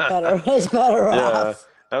 it's better. It's better Yeah, off.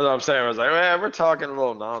 that's what I'm saying. I was like, man, we're talking a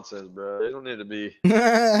little nonsense, bro. You don't need to be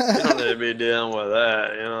dealing with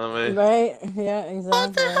that. You know what I mean? Right? Yeah,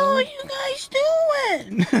 What the hell are exactly. you guys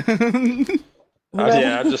doing?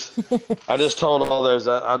 Yeah, Right? I just told all those.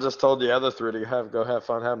 I just told the other three to go have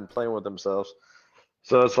fun having playing with themselves.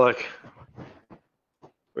 So it's like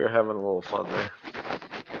we were having a little fun there.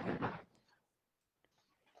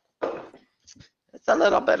 It's a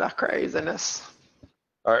little bit of craziness.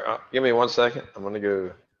 All right, give me 1 second. I'm gonna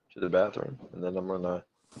go to the bathroom, and then I'm gonna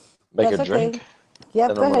make a That's okay. drink. Yep,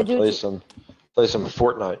 Then go I'm gonna ahead, do play what you. some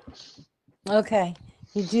Fortnite. Okay,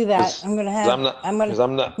 you do that. Cause, I'm gonna cause have. I'm not, I'm gonna. cause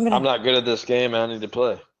I'm not, I'm I'm gonna. not good at this game. And I need to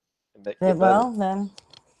play and Yeah, get better. well, then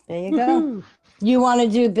there you go. Woohoo! You want to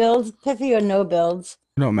do builds, Piffy, or no builds?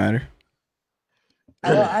 It don't matter.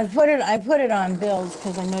 Well, I put it on builds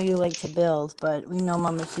because I know you like to build, but we know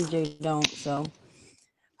Mama CJ don't, so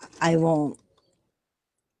I won't.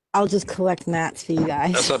 I'll just collect mats for you That's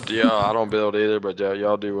guys. up to y'all. I don't build either, but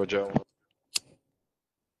y'all do what y'all want.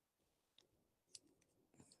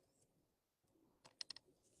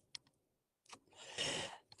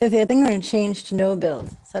 Piffy, I think I'm gonna change to no build.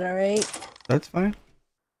 Is that all right? That's fine.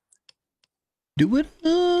 Do it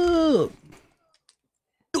up.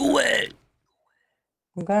 Do it.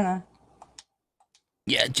 I'm gonna.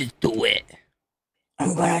 Yeah, just do it.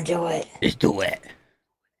 I'm gonna do it. Just do it.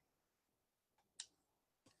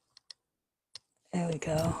 There we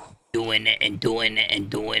go. Doing it and doing it and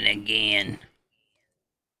doing it again.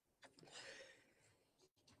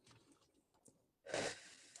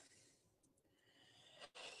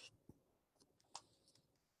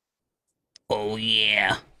 Oh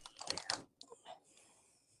yeah.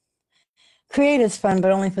 Create is fun,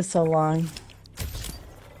 but only for so long.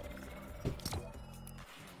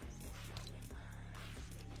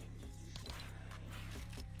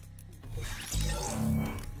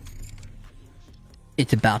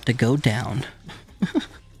 It's about to go down.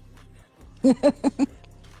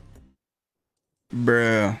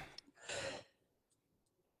 Bruh.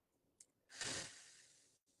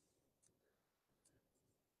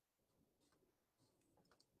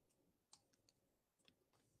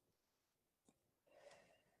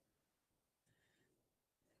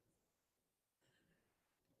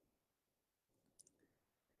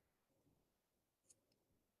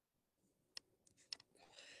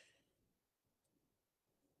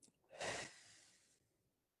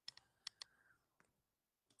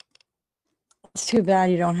 It's too bad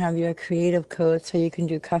you don't have your creative code so you can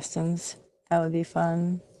do customs. That would be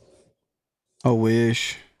fun. I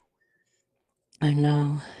wish. I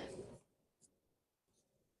know.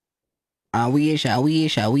 I wish, I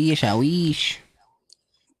wish, I wish, I wish.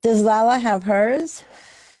 Does Lala have hers?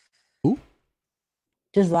 Who?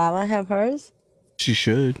 Does Lala have hers? She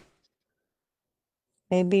should.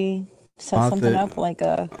 Maybe set something up like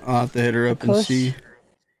I'll have to hit her up and see.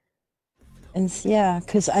 And yeah,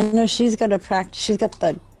 because I know she's got a practice. She's got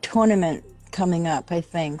the tournament coming up, I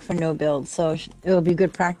think, for no build. So it will be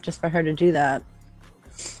good practice for her to do that.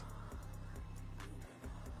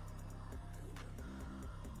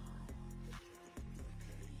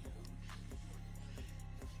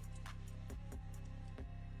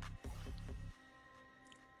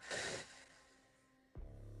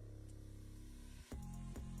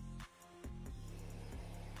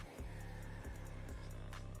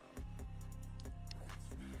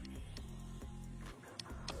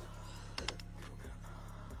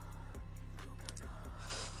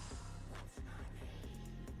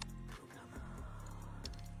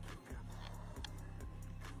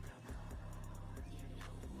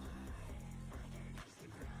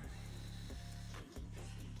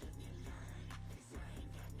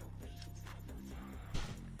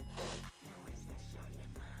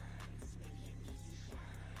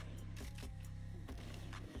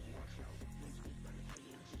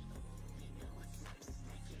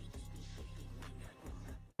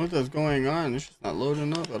 What is going on? It's just not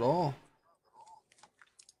loading up at all.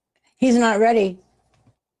 He's not ready.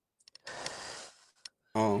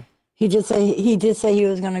 Oh. He did say he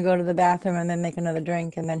was going to go to the bathroom and then make another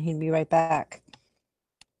drink and then he'd be right back.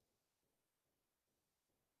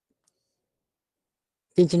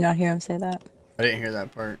 Did you not hear him say that? I didn't hear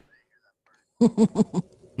that part.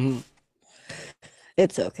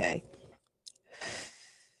 It's okay.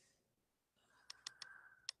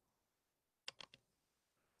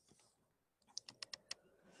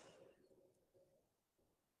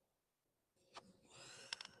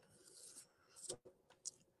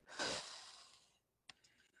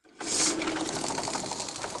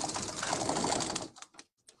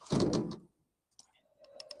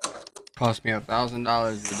 Cost me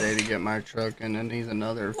 $1,000 a day to get my truck, and then needs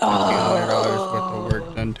another $1,500 worth of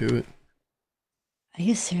work done to it. Are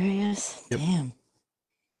you serious? Yep. Damn.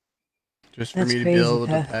 Just for That's me to be crazy, able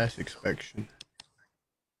to Pat. pass inspection.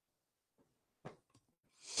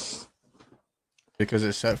 Because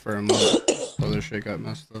it's set for a month. Other shit got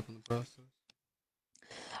messed up in the process.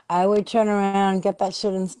 I would turn around, get that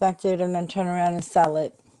shit inspected, and then turn around and sell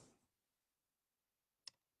it.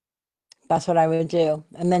 That's what I would do.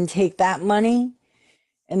 And then take that money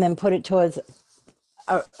and then put it towards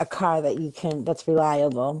a car that you can, that's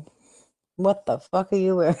reliable. What the fuck are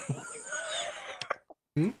you wearing?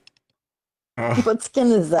 What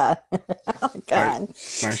skin is that? Oh my god.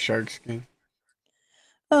 My shark skin.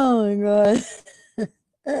 Oh my god.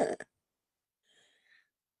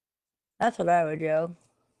 That's what I would do.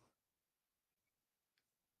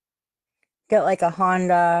 Get like a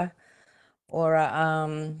Honda or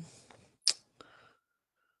a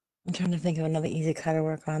I'm trying to think of another easy car to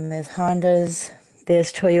work on. There's Hondas,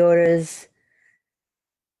 there's Toyotas.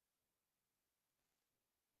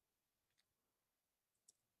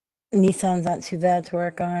 Nissan's not too bad to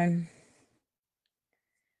work on.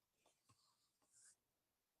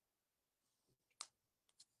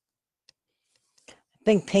 I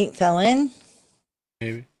think paint fell in.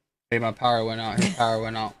 Maybe. Hey, my power went out. His power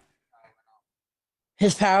went out.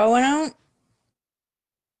 His power went out?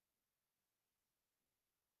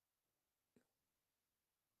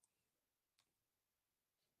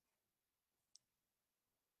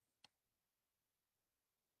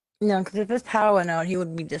 No, because if his power went out, he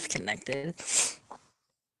would be disconnected.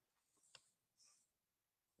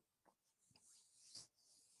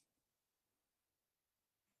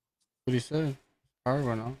 What he said. Power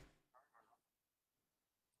went out.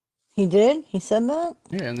 He did? He said that?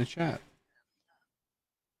 Yeah, in the chat.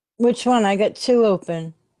 Which one? I got two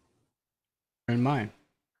open. In mine.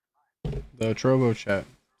 The Trovo chat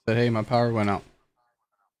said, hey, my power went out.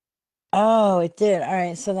 Oh, it did. All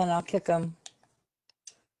right, so then I'll kick him.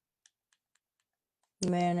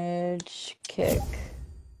 Manage, kick.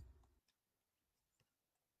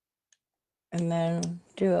 And then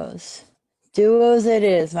duos. Duos it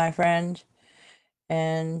is, my friend.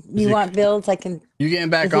 And you want builds? I can. You getting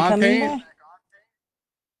back Is he on coming paint? back?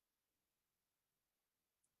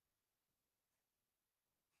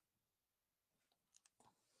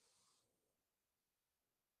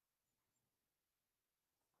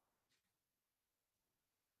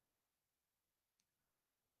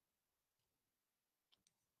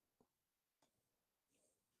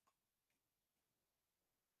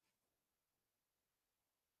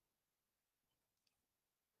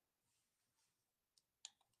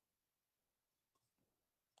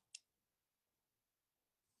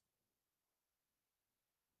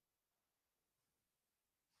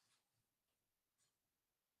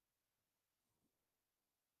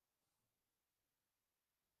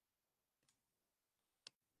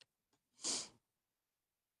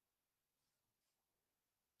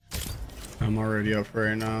 I'm already up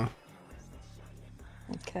right now.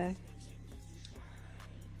 Okay.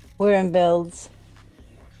 We're in builds.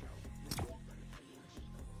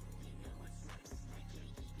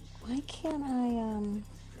 Why can't I, I'm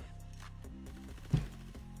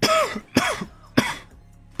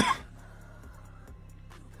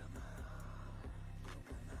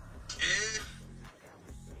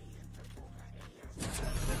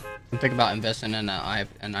thinking about investing in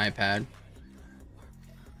an iPad.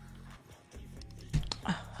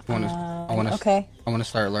 okay. I want to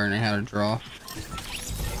start learning how to draw.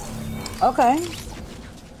 Okay.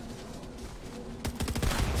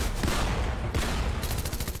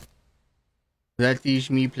 That is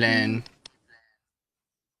me plan.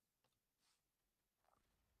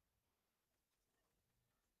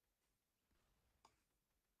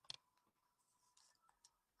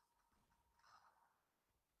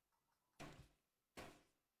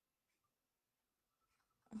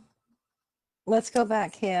 Let's go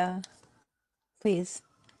back here, please.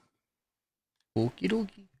 Okie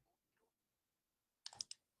dokie.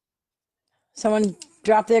 Someone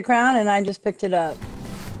dropped their crown and I just picked it up.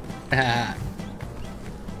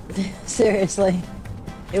 Seriously.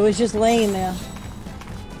 It was just laying there.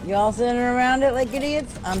 You all sitting around it like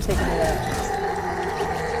idiots? I'm picking it up.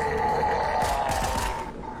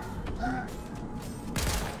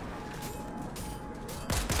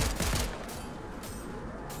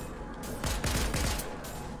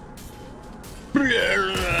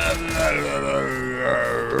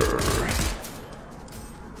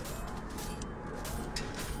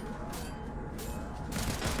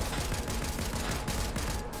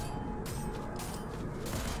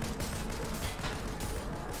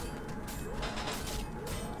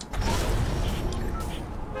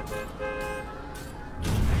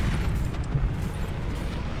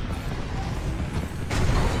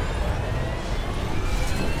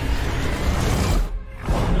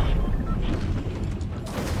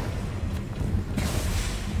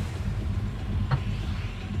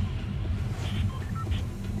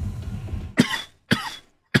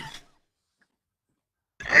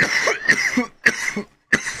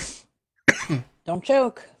 Don't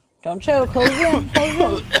choke. Don't choke. Hold it in.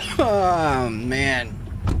 Hold it in. Oh man.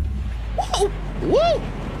 Whoa! Woo!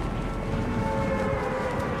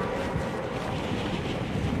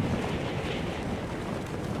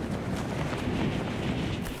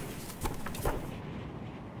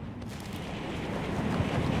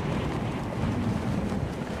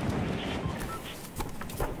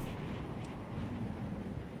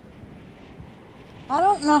 I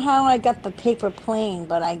don't know how I got the paper plane,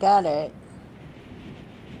 but I got it.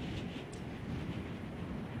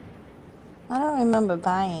 I don't remember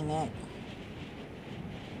buying it.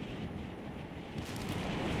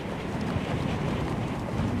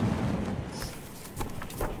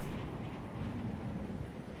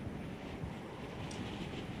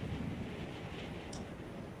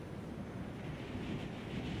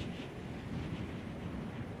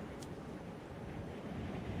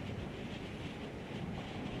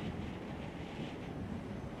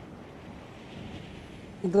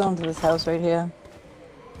 You go into this house right here.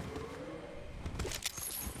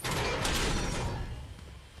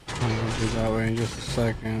 I'm gonna do that way in just a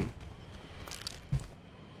second.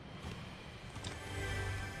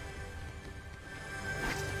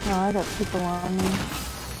 Oh, I got people on me.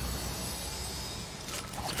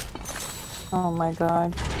 Oh my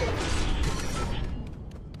god.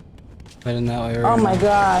 Heading that way right Oh my now.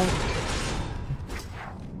 god.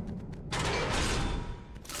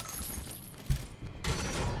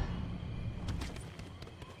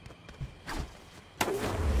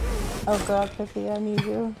 Oh god, Pippi, I need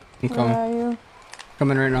you. I'm Where coming. are you?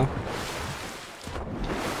 Coming right now.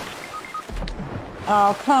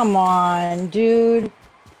 Oh, come on, dude.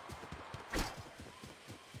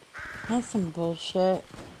 That's some bullshit.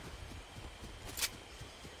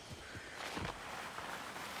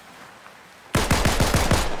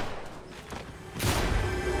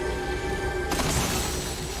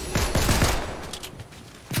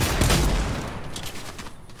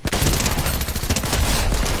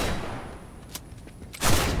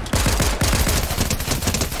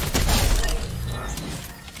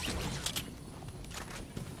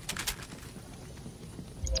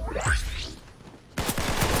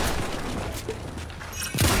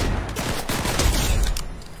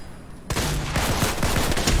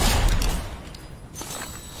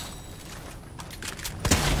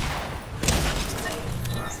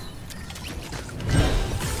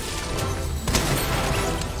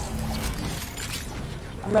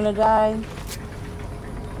 I'm gonna die.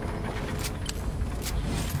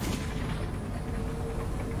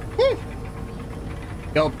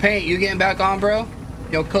 Yo, Paint, you getting back on, bro?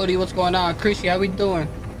 Yo, Cody, what's going on? Chrissy, how we doing?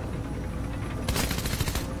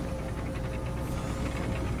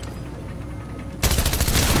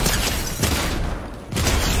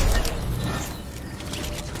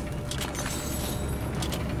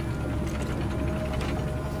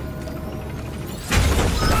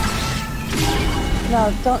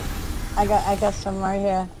 No, don't. I got some right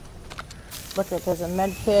here. Look, there's a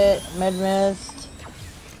med kit, med mist.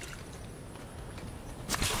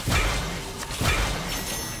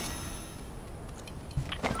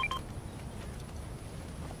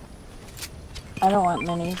 I don't want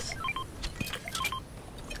minis.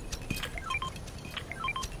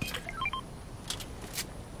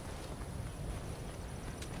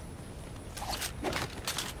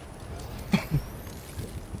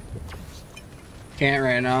 Can't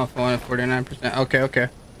right now. If I want 49%. Okay, okay.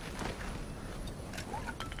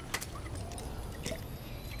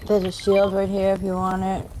 There's a shield right here if you want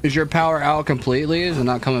it. Is your power out completely? Is it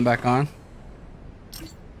not coming back on?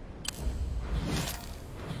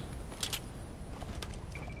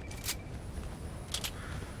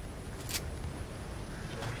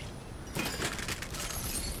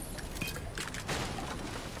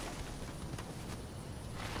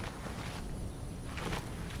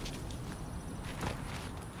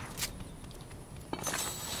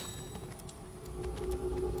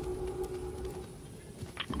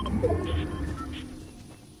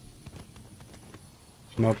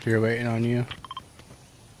 I'm up here waiting on you.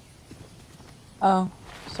 Oh,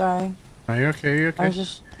 sorry. Are you okay? You okay? I was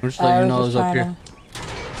just I'm just letting you know I was up trying here.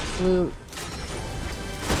 to loot.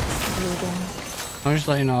 I'm just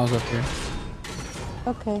letting you know I was up here.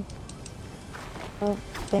 Okay. Well,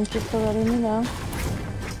 thank you for letting me know.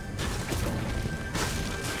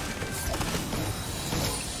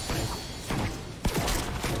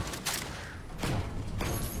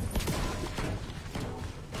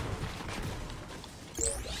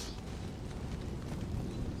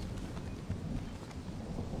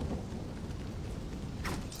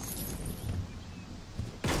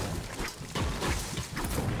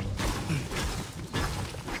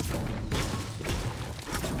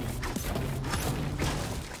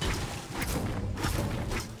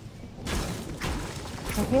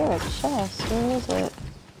 I hear a chest. Where is it?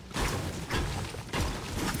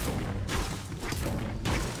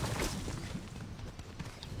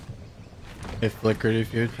 It flickered a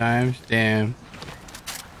few times. Damn.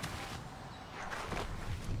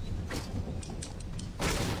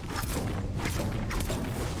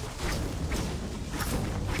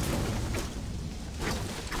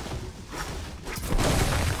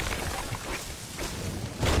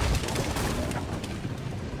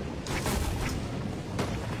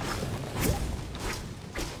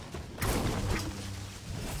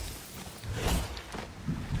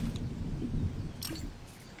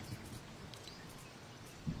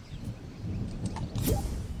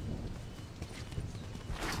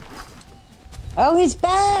 Oh, he's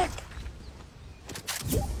back!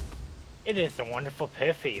 It is a wonderful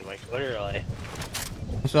Piffy, like literally.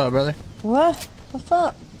 What's up, brother? What? What's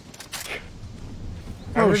up?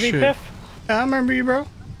 Remember me, shit. Piff? Yeah, I remember you, bro.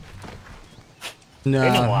 No,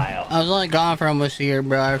 Been a while. I was only gone for almost a year,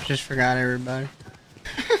 bro. I just forgot everybody.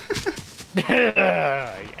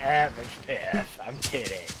 Average Piff. I'm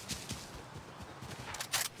kidding.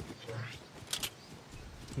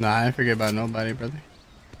 Nah, I didn't forget about nobody, brother.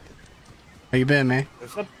 How you been, man?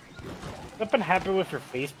 What's been happening with your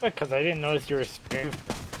Facebook? Because I didn't notice you were streaming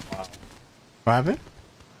for a while. What happened?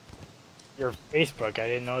 Your Facebook, I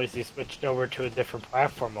didn't notice you switched over to a different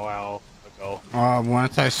platform a while ago.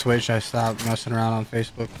 Once I switched, I stopped messing around on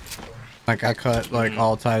Facebook. Like, I cut, like,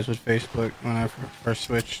 all ties with Facebook when I first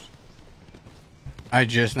switched. I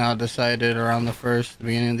just now decided around the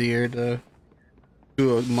beginning of the year, to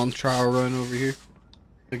do a month trial run over here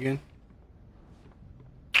again.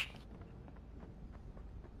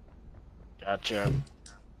 Gotcha.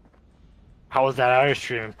 How was that other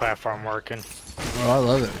streaming platform working? Oh, I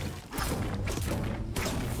love it.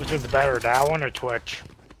 Which was better, that one or Twitch?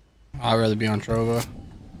 I'd rather be on Trovo.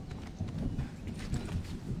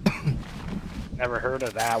 Never heard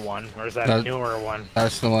of that one. Or is that a newer one?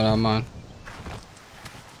 That's the one I'm on.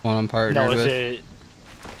 One I'm partnered with.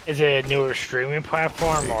 Is it a newer streaming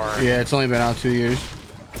platform or? Yeah, it's only been out 2 years.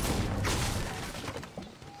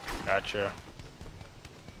 Gotcha.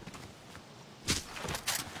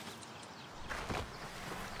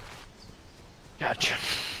 Gotcha.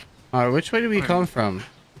 Alright, which way did we come from?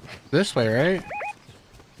 This way, right?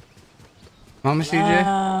 Mama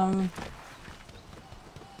CJ?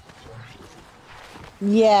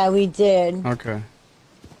 Yeah, we did. Okay.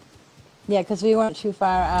 Yeah, because we weren't too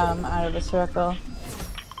far out of the circle.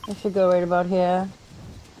 We should go right about here.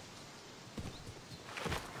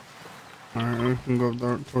 Alright, we can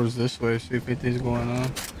go towards this way, see if anything's going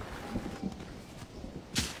on.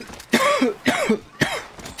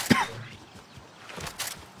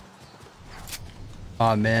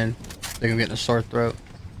 Aw, man. I think I'm getting a sore throat.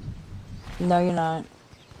 No, you're not.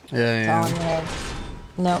 Yeah, It's yeah. all in your head.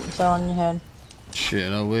 Nope, it's all in your head.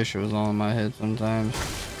 Shit, I wish it was all in my head sometimes.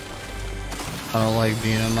 I don't like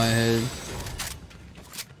being in my head.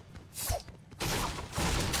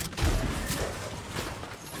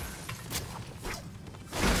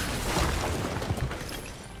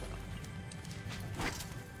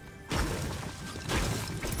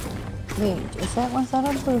 Wait, was that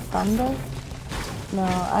a blue thunder? No,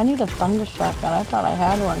 I need a thunder shotgun. I thought I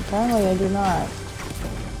had one. Apparently I do not.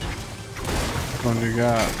 What do you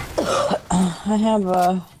got? I have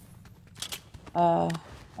a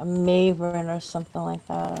Maven or something like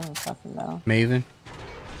that. I don't fucking know. Maven?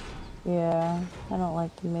 Yeah, I don't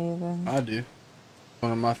like the Maven. I do.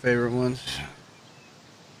 One of my favorite ones.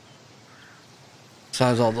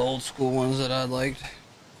 Besides all the old school ones that I liked.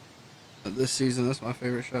 But this season, that's my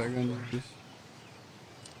favorite shotgun.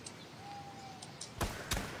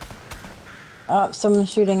 Oh, someone's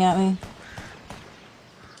shooting at me.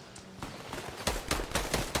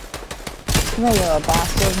 Come here, you little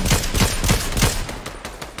bastard.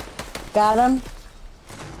 Got him.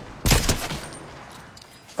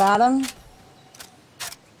 Got him.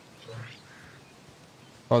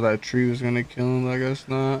 Oh, that tree was gonna kill him, I guess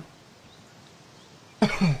not.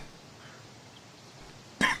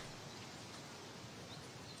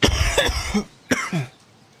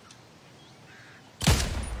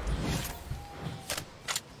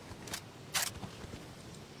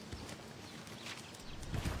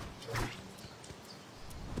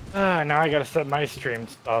 Now I gotta set my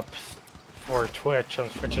streams up for Twitch. I'm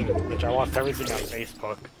switching to Twitch. I lost everything on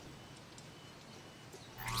Facebook.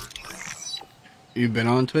 You've been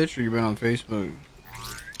on Twitch or you've been on Facebook?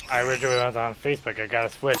 I originally was on Facebook. I gotta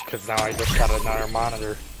switch because now I just got another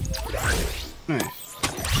monitor. Nice.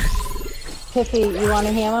 Piffy, you want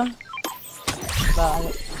a hammer?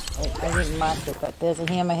 Well, I didn't mark it, but there's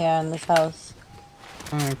a hammer here in this house.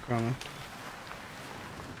 I'm coming.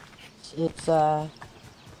 It's right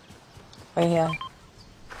here.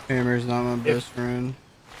 Hammer's not my best friend.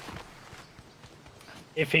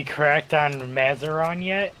 If he cracked on Mazaron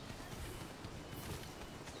yet?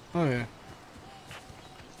 Oh yeah.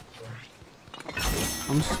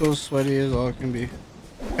 I'm still sweaty as all can be.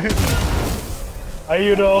 How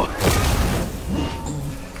you know?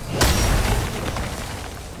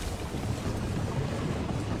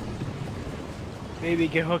 Maybe you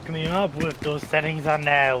can hook me up with those settings on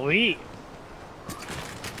that Elite.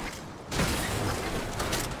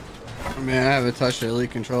 I mean, I haven't touched the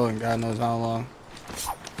Elite controller in God knows how long.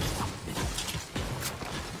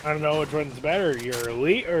 I don't know which one's better, your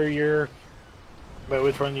Elite or your... But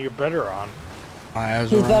which one you're better on? My Azeron.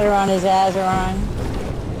 He's better on his Azeron.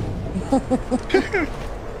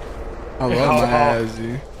 I love my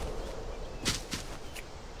Azzy.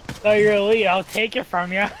 So you're Elite, I'll take it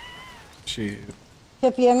from you. Shit.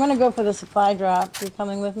 Pippi, I'm gonna go for the supply drop. You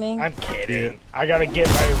coming with me? I'm kidding. Yeah. I gotta get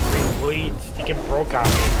my Elite sticking broke on me.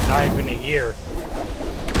 It's not even a year.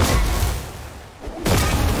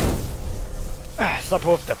 Stop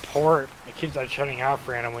with the port. It keeps on shutting off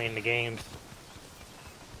randomly in the games.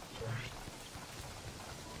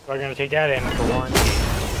 So I'm gonna take that in for warranty.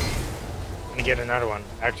 I'm gonna get another one.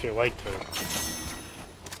 Actually, I like to.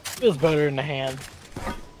 Feels better in the hand.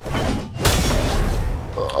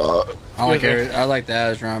 I like the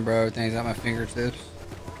Azeron, bro. Everything's at my fingertips.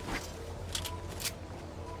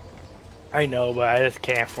 I know, but I just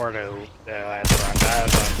can't afford the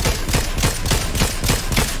Azeron.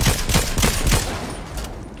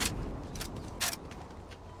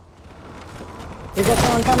 You got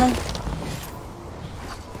someone coming?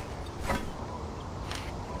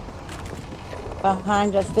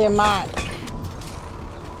 Behind us, they're marked.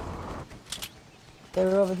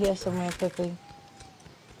 They're over here somewhere, Pippi.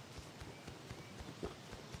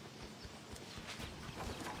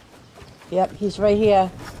 Yep, he's right here.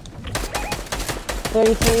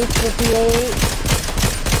 33, 58,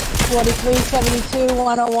 43, 72,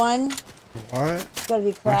 101. What? It's gotta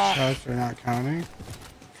be My crap. shots are not counting.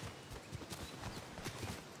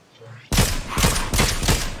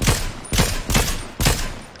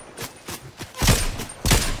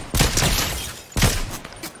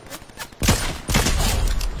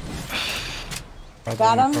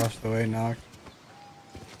 Got him? Across the way, knocked.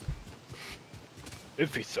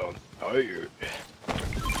 If he sounds tired.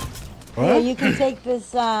 What? Yeah, you can take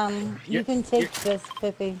this, you can take this,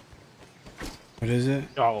 Pippi. What is it?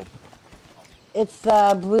 Oh. It's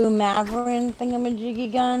the Blue Maverin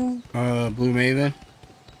thingamajiggy gun. Blue Maven?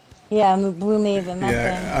 Yeah, Blue Maven, that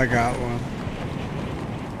Yeah, I got one.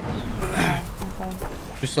 thing. Okay.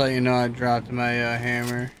 Just to let you know, I dropped my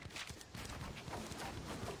hammer.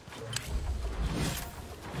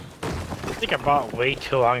 I think I bought way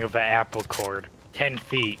too long of an apple cord. 10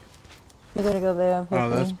 feet. We're gonna go there. Oh,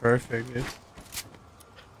 that's perfect, dude.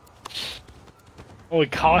 Well,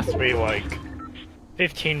 it cost me like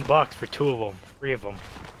 $15 for 2 of them, 3 of them.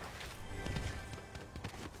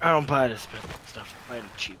 I don't buy this stuff. I buy the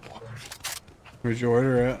cheap ones. Where'd you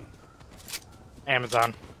order at?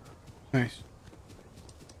 Amazon. Nice.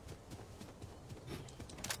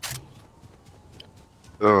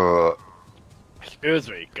 Excuse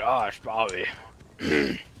me, gosh, Bobby.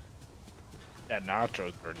 That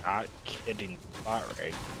nachos are not kidding spot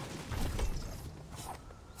right.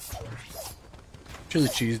 Chili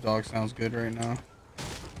cheese dog sounds good right now.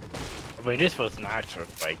 I mean, this was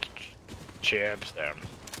nachos like chips and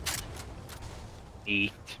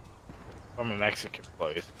eat from a Mexican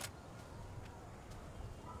place.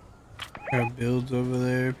 Got builds over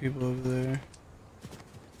there, people over there.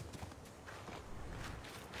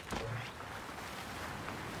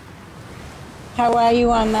 How are you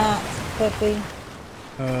on that, Pippi?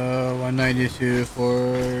 192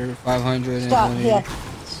 for 500. Stop here.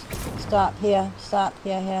 Stop here. Stop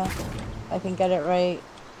here. I can get it right.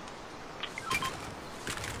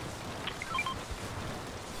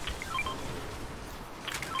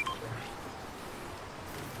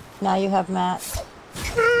 Now you have Matt.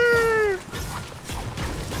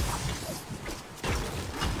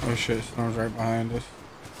 Oh shit, Storm's right behind us.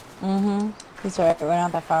 Mm-hmm. He's alright, we're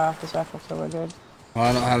not that far off this rifle, so we're good. Well,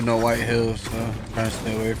 I don't have no white hills, so I'm trying to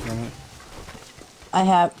stay away from it. I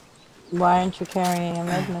have... Why aren't you carrying a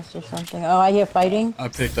med mist or something? Oh, I hear fighting. I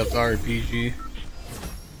picked up the RPG.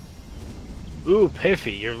 Ooh,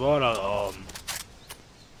 Piffy, you're load of,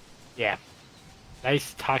 yeah.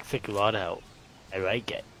 Nice toxic loadout. I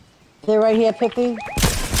like it. They're right here, Pippi.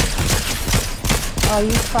 Oh,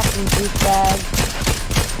 you fucking douchebag.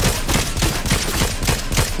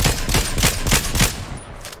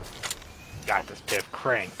 Got this, Piff.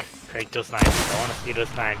 Crank those 90s. I want to see those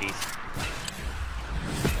 90s.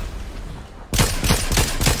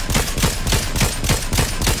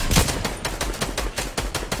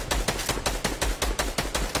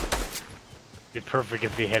 It'd be perfect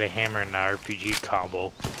if we had a hammer and an RPG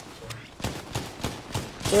combo.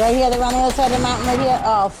 They're right here. They're on the other side of the mountain right here.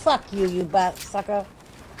 Oh, fuck you, you butt sucker.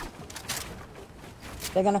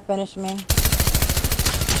 They're gonna finish me.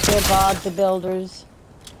 They're Bob the Builders.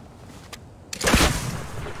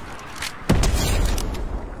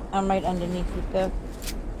 I'm right underneath you, Pip.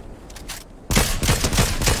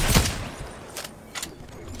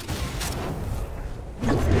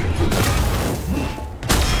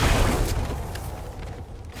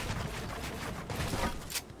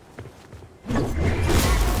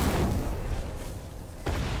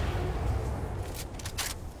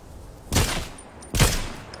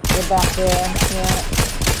 They're back there, yeah.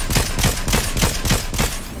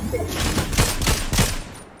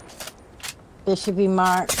 They should be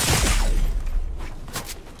marked.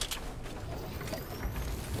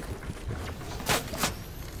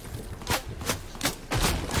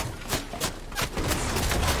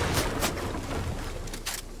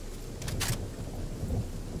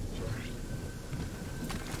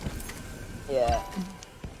 Yeah.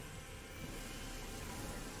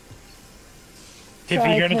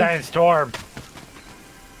 Tiffy, you're gonna die in storm.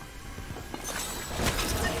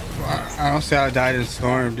 I don't say I died in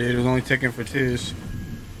storm, dude. It was only ticking for 2s.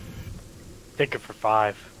 Ticking for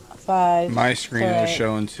 5. 5. My screen was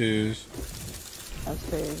showing 2s. That's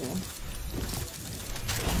crazy.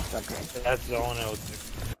 Okay. That's the only.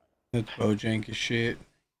 That's Bojank as shit.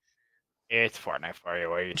 Yeah, it's Fortnite for you.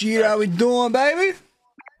 What are you? Gee, how we doing, baby?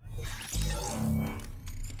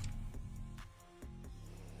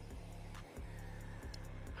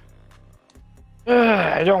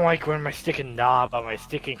 I don't like when my stick and knob on my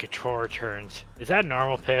stick and controller turns. Is that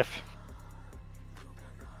normal, Piff?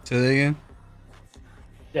 Say that again?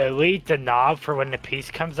 The knob for when the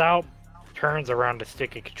piece comes out turns around the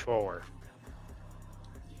stick and controller.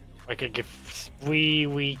 Like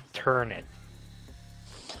we turn it.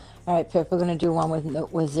 Alright, Pip, we're gonna do one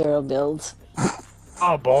with 0 builds.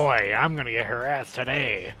 Oh boy, I'm gonna get harassed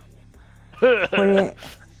today.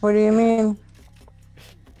 What do you mean?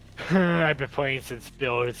 I've been playing since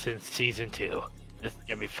season 2. This is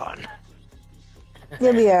gonna be fun.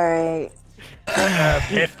 You'll be alright.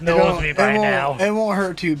 Piff knows me by now. It won't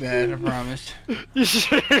hurt too bad, I promise.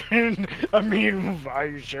 I mean, are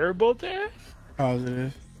you sure about that?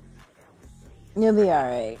 Positive. You'll be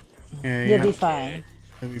alright. Yeah, You'll be fine.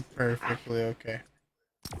 You'll be perfectly okay.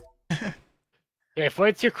 Yeah,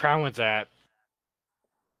 what's your crown was at?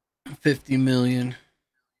 50 million.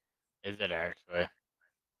 Is it actually?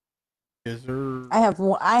 Is there... I have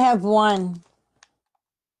one.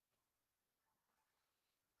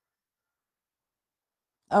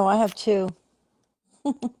 Oh, I have 2.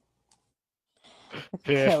 If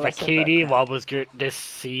my KD level was good this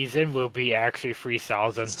season will be actually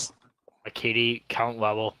 3,000. My KD count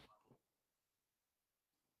level.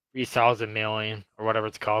 3,000 million or whatever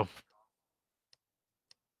it's called.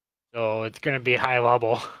 So it's gonna be high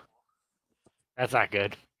level. That's not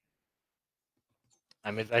good. I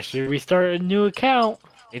mean, I should restart a new account.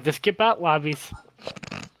 Need to skip out lobbies.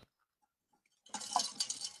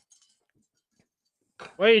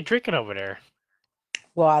 What are you drinking over there?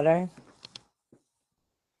 Water.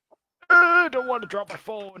 I don't want to drop my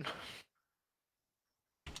phone.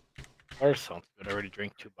 Water sounds good. I already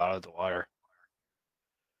drank 2 bottles of water.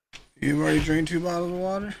 You've already drank 2 bottles of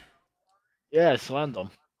water? Yeah, slammed them.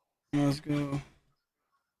 Let's go.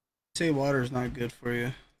 Say water is not good for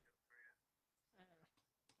you.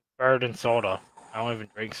 Better than soda. I don't even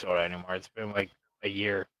drink soda anymore. It's been like a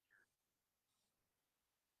year.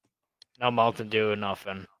 No Mountain Dew,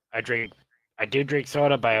 nothing. I do drink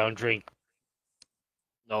soda, but I don't drink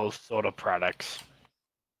no soda products.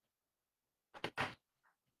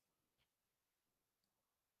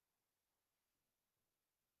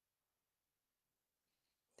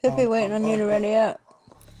 Pippi waiting on you to ready up.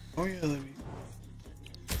 Oh yeah, let me.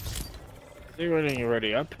 Is he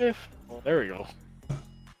ready up, Piff? Oh, there we go.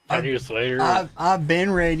 10 years later. I've been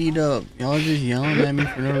readied up. Y'all just yelling at me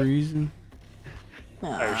for no reason.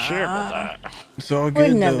 I'm sure about that. It's all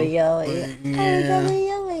good We'd never though. yell at you. But, I would never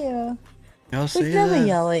yell at you. Y'all say We'd never that.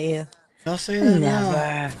 yell at you. Y'all say that now.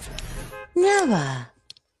 Never. Never.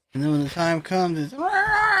 And then when the time comes, it's whoa,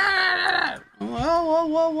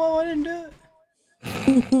 I didn't do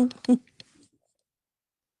it.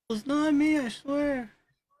 It's not me, I swear.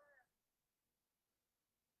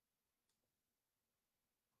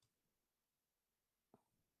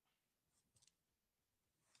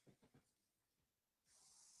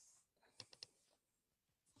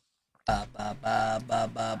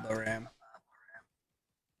 Ram.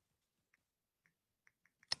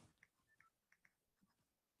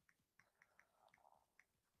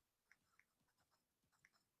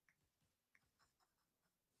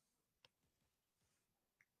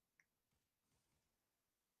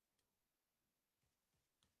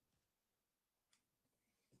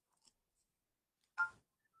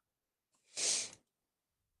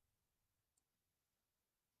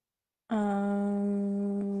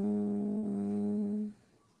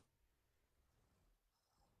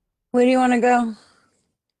 Where do you want to go?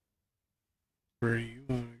 Where do you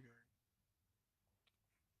want to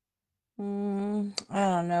I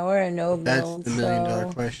don't know. We're a no go? That's build, the $1,000,000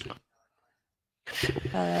 so question.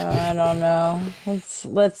 I don't know. Let's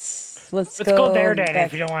Let's go go there then back.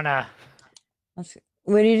 if you don't wanna.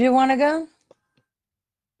 Where do you want to go?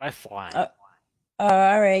 That's fine.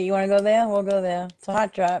 All right. You want to go there? We'll go there. It's a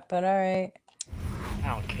hot drop, but all right. I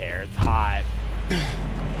don't care. It's hot.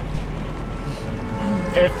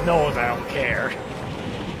 Piff knows I don't care.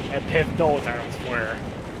 And Piff knows I don't swear.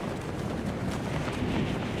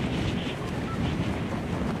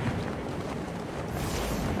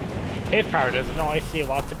 Piff probably doesn't know I see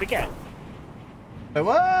lots to beget. Wait,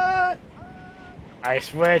 what? I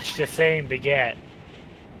switched to saying beget.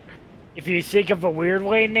 If you think of a weird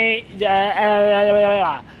way, Nate, Piff,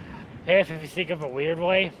 if you think of a weird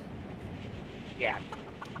way, yeah,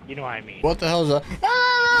 you know what I mean. What the hell's that?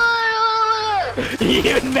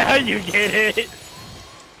 Even now you get it.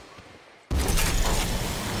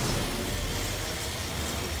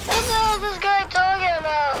 What the hell is this guy talking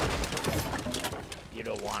about? You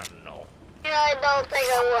don't want to know. Yeah, I don't think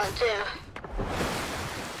I want to.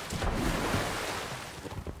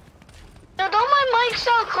 Now, don't my mic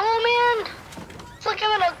sound cool, man? It's like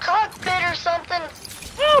I'm in a cockpit or something.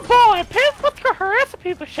 Oh boy, Piff, let's go harass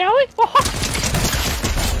people, shall we?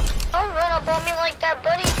 Don't run up on me like that,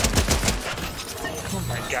 buddy. Oh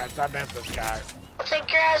my god, I meant this guy. I'll take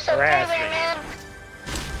your ass up Harass there, me. man.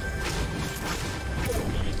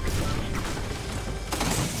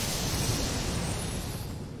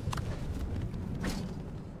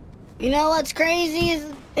 You know what's crazy?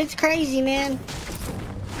 It's crazy, man.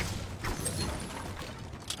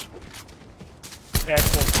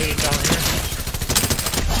 That's what we down here.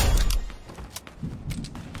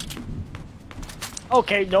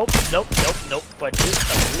 Okay, nope.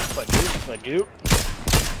 Badoo.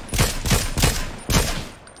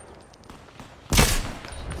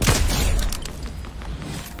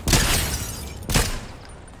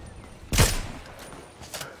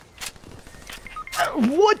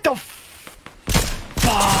 What the fuck?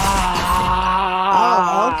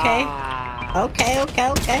 Oh, okay.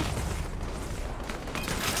 Okay.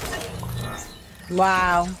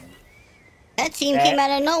 Wow. That team came out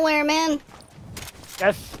of nowhere, man.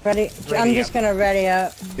 That's Ready? I'm just gonna ready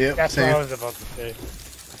up. Yep, That's same. what I was about to say.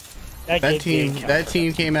 That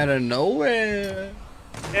team came out of nowhere.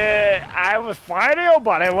 I was fighting,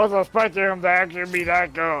 but I wasn't expecting him to actually be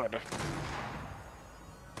that good.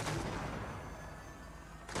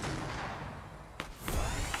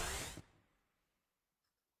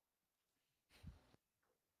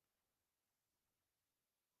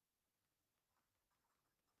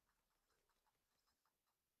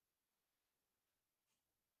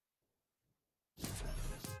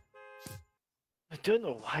 I don't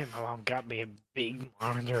know why my mom got me a big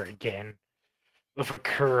monitor again with a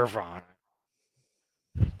curve on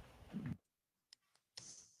it.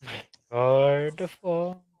 Hard to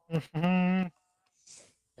fall.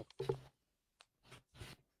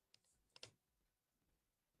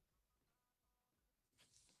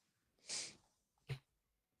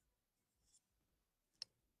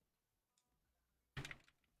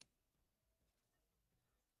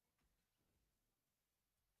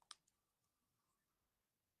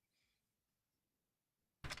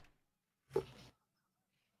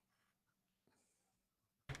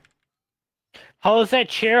 How's that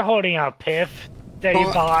chair holding up, Piff? That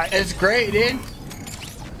you bought? It's great, dude.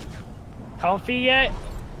 Comfy yet?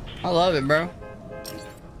 I love it, bro.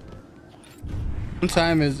 What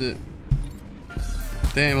time is it?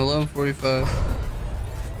 Damn, 11:45.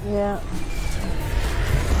 Yeah.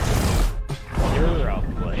 You're up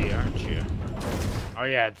late, aren't you? Oh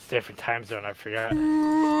yeah, it's different time zone, I forgot.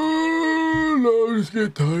 No, I just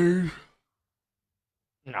get tired.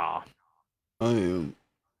 No. I am.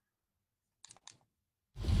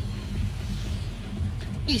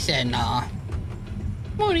 He said, nah.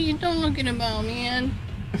 What are you talking about, man?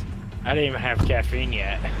 I didn't even have caffeine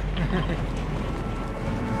yet.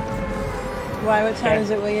 Why? What time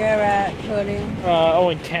is it where you're at, Cody?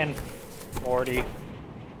 Only 10:40.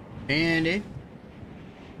 Andy.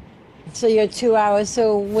 So you're 2 hours.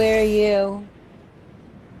 So where are you?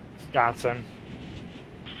 Wisconsin.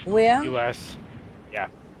 Where? U.S. Yeah.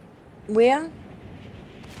 Where?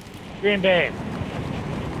 Green Bay.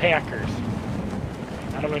 Packers.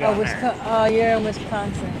 How do we Oh, know there? Oh, you're in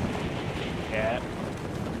Wisconsin. Yeah.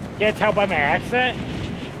 Can't tell by my accent?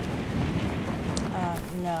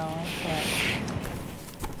 No, I can't.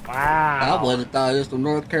 Wow. I would have thought it was from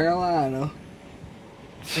North Carolina.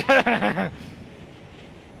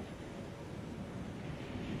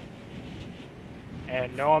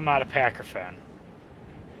 And no, I'm not a Packer fan.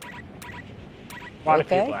 A lot of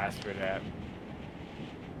people ask for that.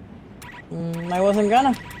 I wasn't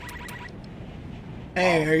gonna.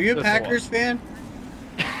 Hey, are you a Packers fan?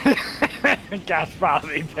 God's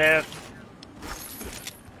probably pissed.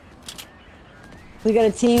 We got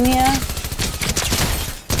a team here.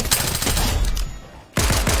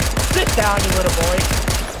 Sit down, you little boy,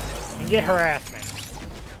 and get harassment.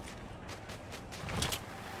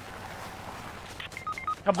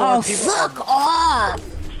 Oh, fuck off!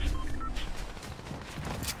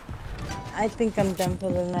 I think I'm done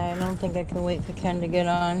for the night. I don't think I can wait for Ken to get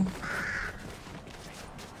on.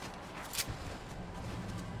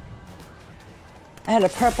 I had a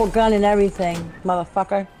purple gun and everything,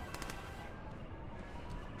 motherfucker.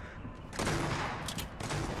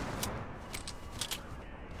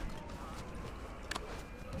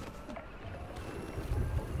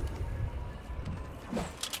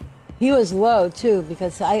 He was low too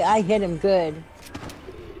because I hit him good.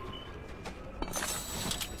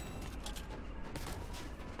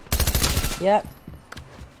 Yep.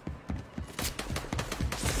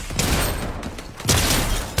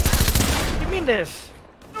 Give me this.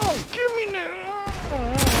 No, give me this.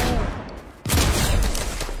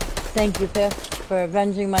 Thank you, Piff, for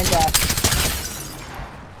avenging my death.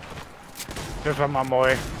 Piff on my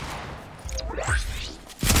boy.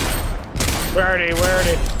 Where are they? Where are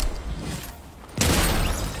they?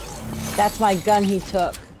 That's my gun he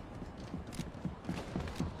took.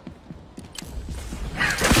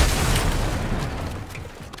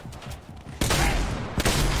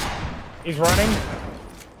 He's running.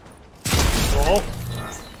 Whoa.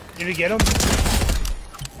 Did you get him?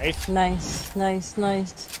 Nice. Nice, nice,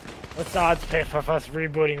 nice. What's the odds, Piff, of us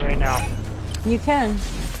rebooting right now? You can.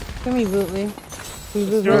 Can reboot me.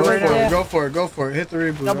 Reboot Go me for right it, there. go for it, go for it. Hit the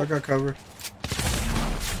reboot. I got cover.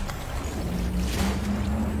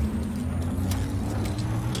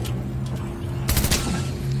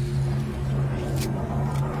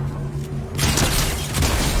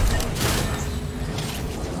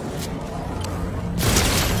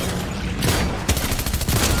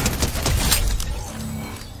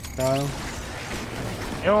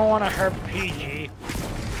 You don't want to hurt PG.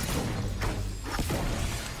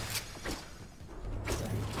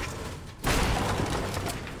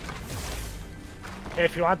 Hey,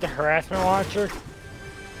 if you want the harassment launcher,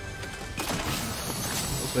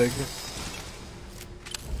 I'll take it.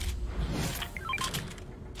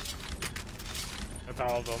 that's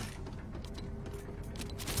all of them.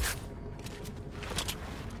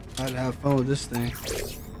 I'd have fun with this thing.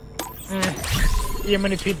 See how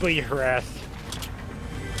many people you harassed.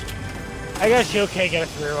 I guess you okay get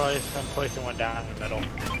us realize I'm placing one down in the middle.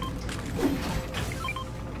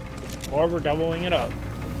 Or we're doubling it up.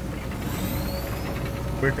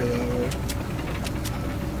 Quicker that way.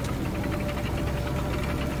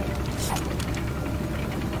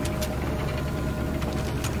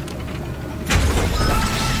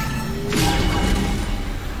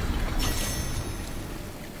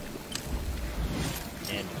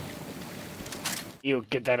 And you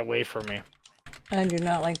get that away from me. I do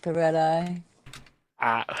not like the red eye.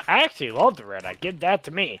 I actually love the red eye. Give that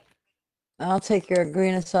to me. I'll take your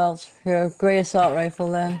green assault, your gray assault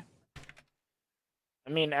rifle then. I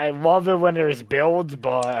mean, I love it when there's builds,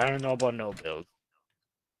 but I don't know about no builds.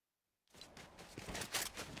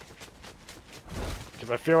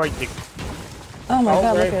 Because I feel like the... Oh my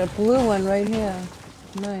god, right. look at a blue one right here.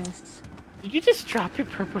 Nice. Did you just drop your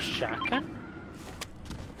purple shotgun?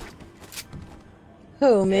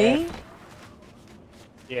 Who, me?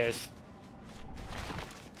 Yes.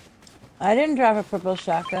 I didn't drop a purple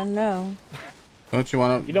shotgun, no. Don't you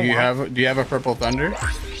want to? Do you have a purple thunder?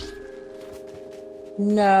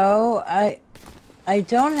 No, I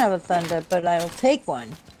don't have a thunder, but I'll take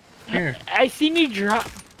one. Here. I seen you drop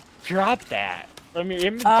that from your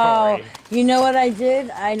inventory. Oh, you know what I did?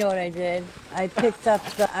 I know what I did. I picked up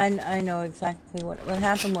the. I know exactly what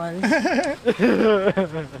happened was.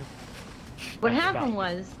 What happened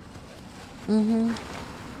was.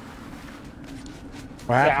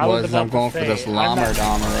 What happened was I'm going for this llama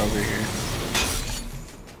Dahmer over here.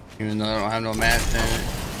 Even though I don't have no mats in it.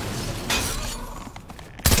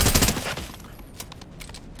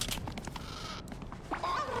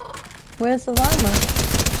 Where's the llama?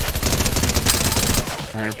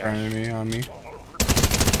 Right in front of me, on me.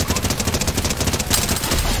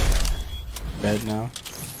 Dead now.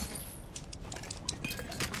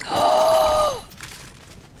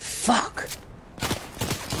 Fuck.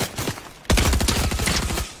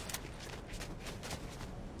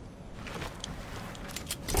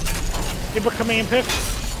 People coming in, Pip.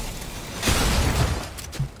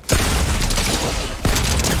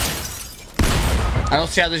 I don't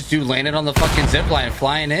see how this dude landed on the fucking zipline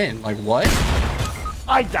flying in. Like, what?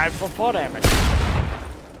 I died from fall damage.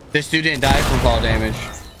 This dude didn't die from fall damage.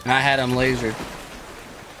 And I had him lasered.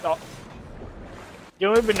 Oh. You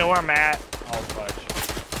don't even know where I'm at. Oh, fudge.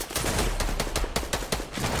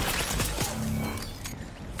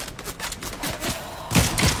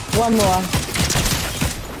 One more.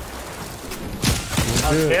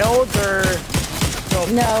 Build or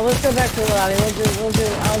no? Let's go back to the lobby.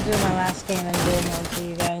 I'll do my last game and build mode for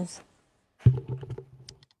you guys.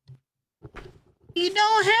 You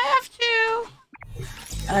don't have to.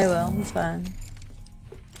 I will. It's fine.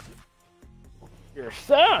 You're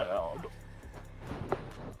sad.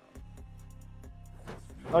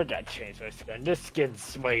 I gotta change my skin. This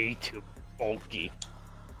skin's way too bulky.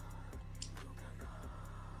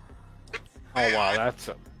 Oh wow, that's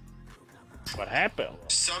a... What happened?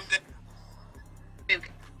 Someday.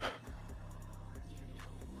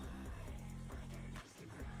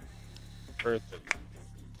 Birthday.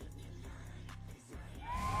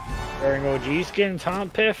 Wearing OG skins, huh,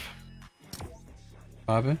 Piff?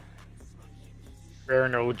 Bobby?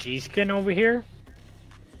 Wearing OG skin over here?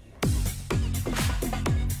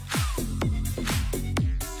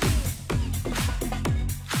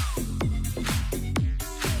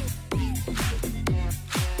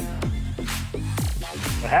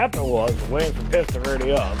 What happened was, waiting for Piff to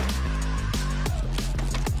ready up.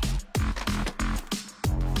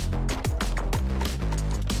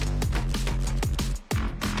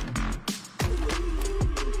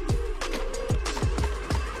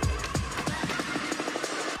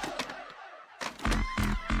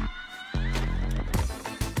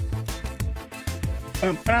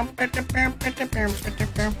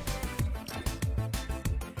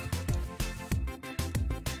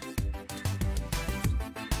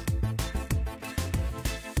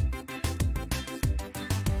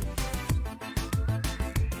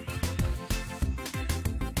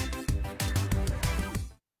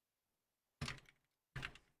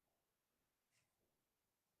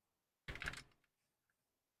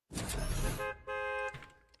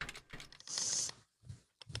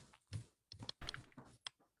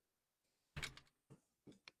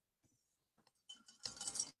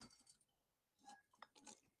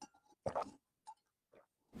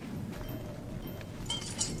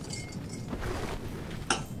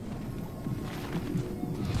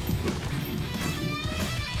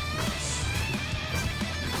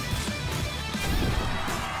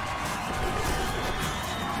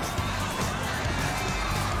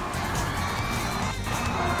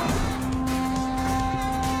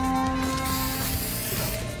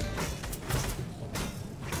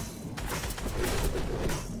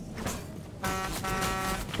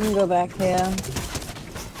 You can go back here.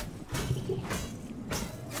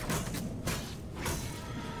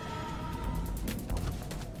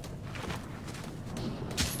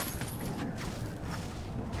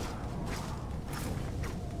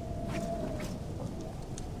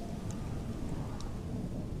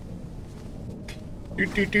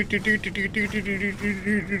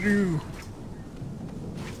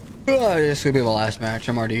 Oh, this could be the last match.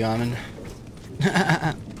 I'm already yawning.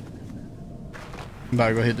 I'm about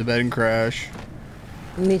to go hit the bed and crash.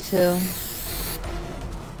 Me too.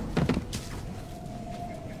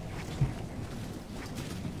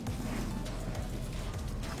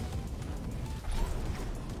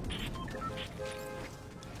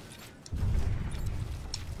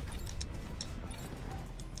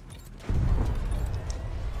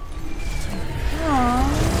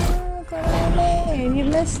 Aww, Grenade, you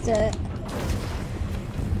missed it.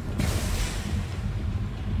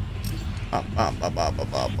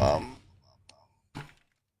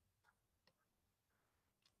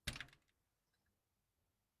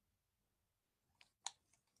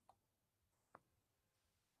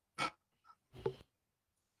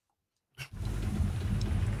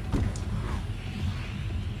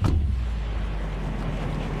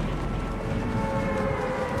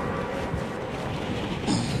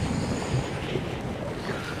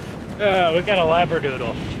 We got a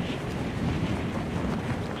labradoodle.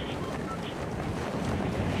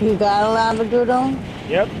 You got a labradoodle?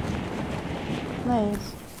 Yep.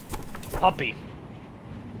 Nice. Puppy.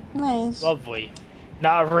 Nice. Lovely.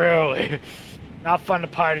 Not really. Not fun to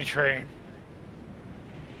potty train.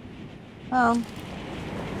 Oh.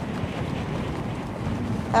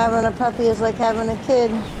 Having a puppy is like having a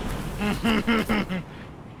kid.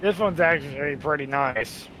 This one's actually pretty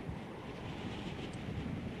nice.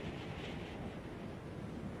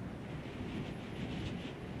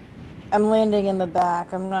 I'm landing in the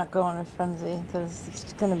back. I'm not going to frenzy because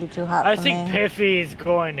it's going to be too hot I for think me. Piffy is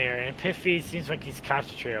going there, and Piffy seems like he's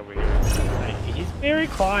concentrated over here. Like, He's very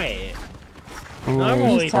quiet. Ooh,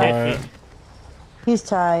 Normally, he's tired. Tiffy. He's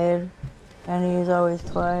tired, and he's always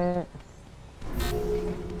quiet.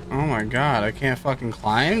 Oh my god, I can't fucking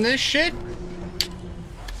climb this shit?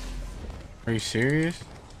 Are you serious?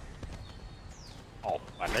 Oh,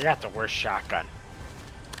 but I got the worst shotgun.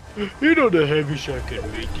 You know the heavy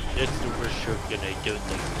shotgun, matey. That's the worst shotgun I don't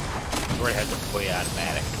like. Or it has a fully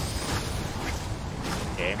automatic.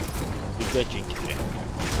 Okay. We got you to it.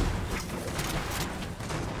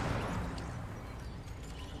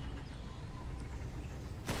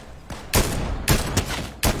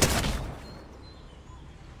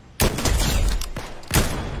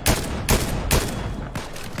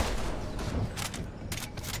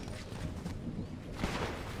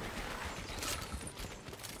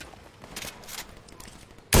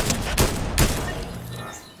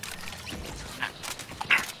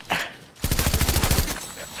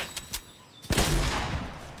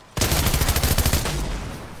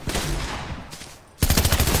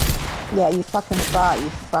 Yeah, you fucking spot, you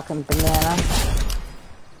fucking banana.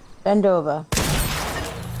 Bend over.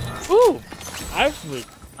 Ooh!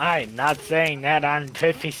 I'm not saying that on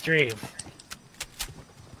 50 stream.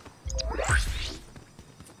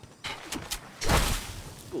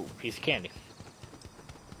 Ooh, piece of candy.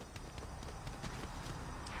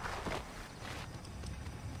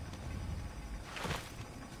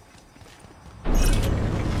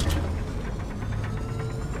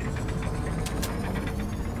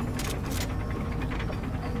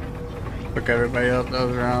 Look, everybody else does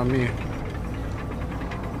around me.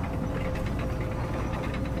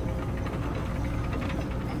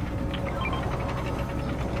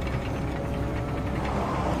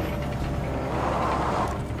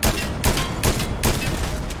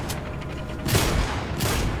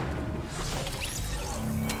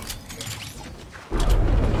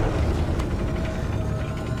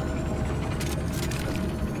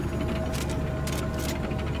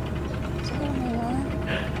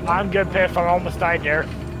 I'm good, Piff. I almost died there.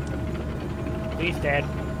 Please, Dad.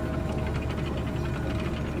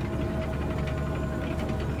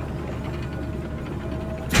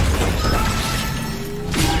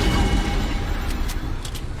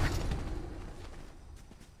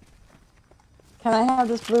 Can I have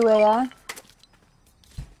this blue AR?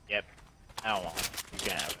 Yep. I don't want it. You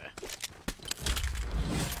can have it.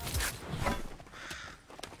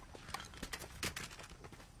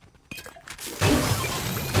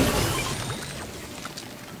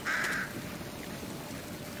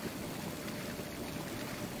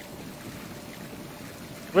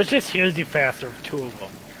 Which just heals you faster, two of them.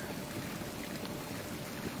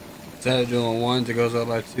 Instead of doing one, it goes up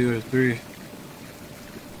by 2 or 3.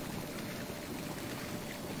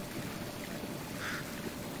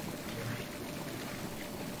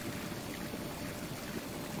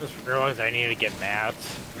 Just realized I need to get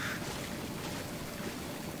mats.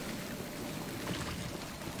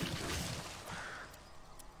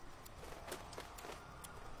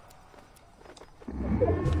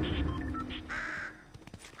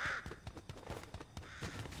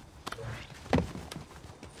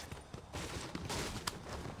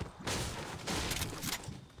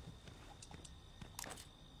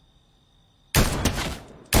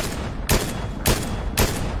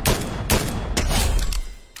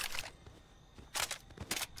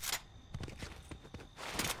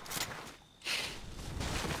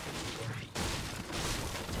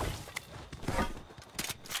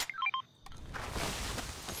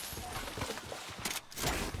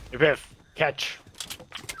 Biff, catch.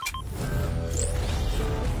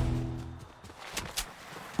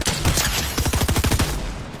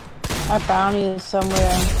 Our bounty is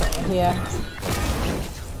somewhere here.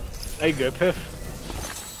 There you go, Piff.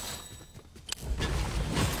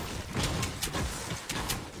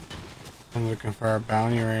 I'm looking for our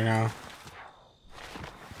bounty right now.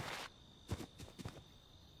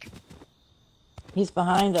 He's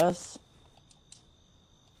behind us.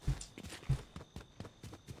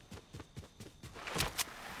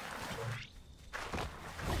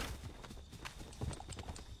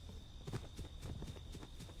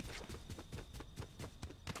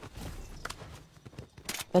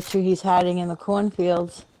 Bet you he's hiding in the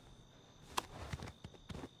cornfields.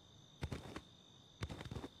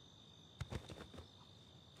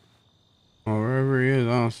 Well, wherever he is, I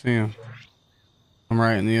don't see him. I'm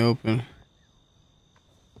right in the open.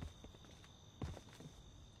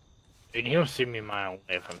 Dude, he'll see me a mile away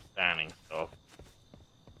if I'm standing, so.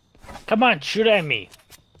 Come on, shoot at me.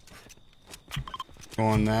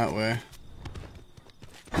 Going that way.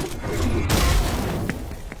 I'm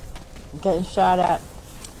getting shot at.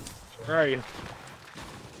 Where are you?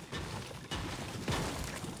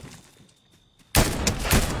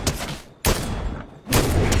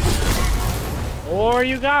 Or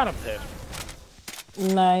you got him, Pip.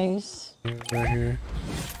 Nice. Right here.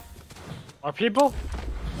 More people?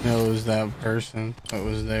 No, it was that person that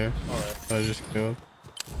was there. Alright. So I just killed.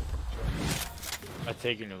 I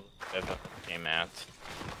take you to the game out.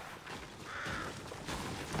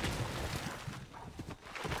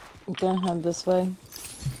 I'm gonna head this way.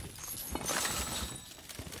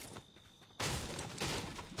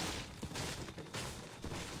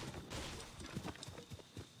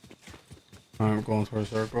 I'm going for a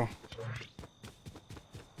circle.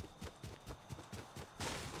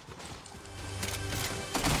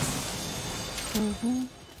 Mm-hmm.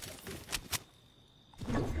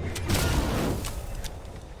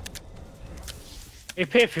 Hey,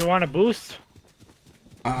 Piff, you want a boost?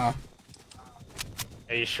 Uh-uh.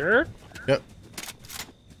 Are you sure? Yep.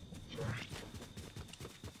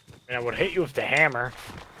 And I would hit you with the hammer.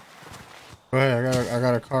 Go ahead, I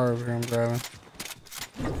got a car over here I'm grabbing.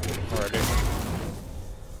 Already.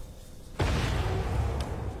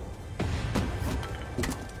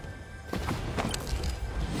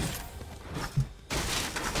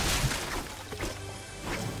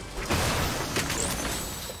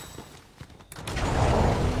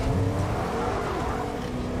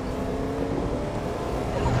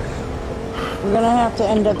 We're gonna have to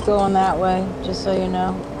end up going that way, just so you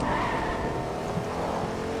know.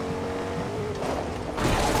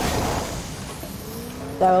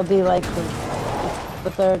 That will be like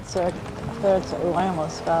the third circle. Oh, I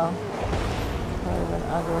almost fell. That would have been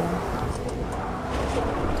ugly.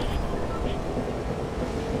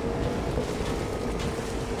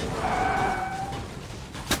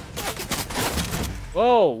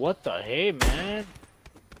 Whoa, what the hey, man?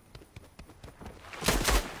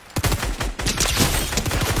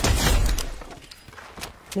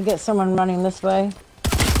 You get someone running this way.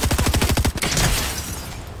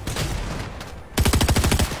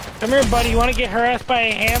 Come here, buddy. You want to get harassed by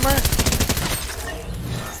a hammer?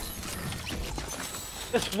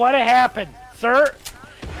 Just let it happen, sir.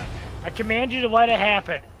 I command you to let it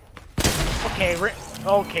happen. Okay,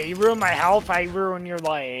 okay. You ruined my health. I ruined your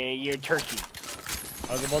turkey.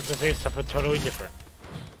 I was about to say something totally different.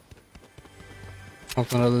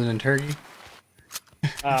 Something other than turkey?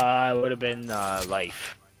 It would have been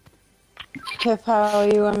life. Tiff, how are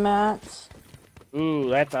you and Matt? Ooh,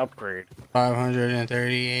 that's upgrade.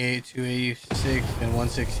 538, 286, and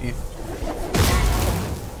 116.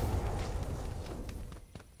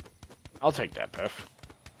 I'll take that, Piff.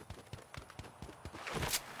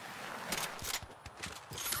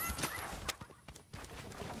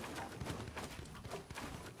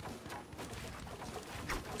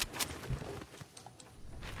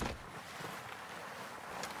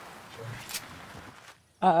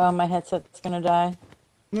 Uh-oh, my headset's gonna die.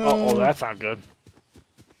 No. Oh, that's not good.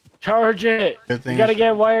 Charge it! Good thing You gotta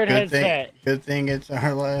get a wired good headset. Good thing it's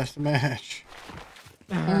our last match.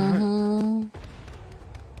 Mm-hmm.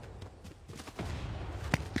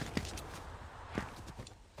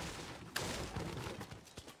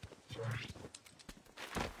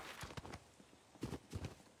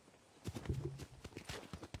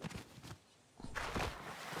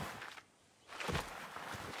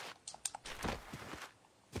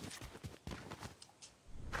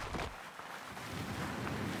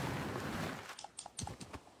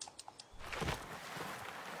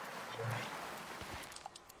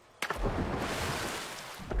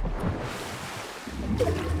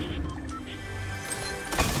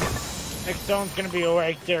 Next zone's gonna be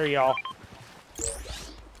right there, y'all.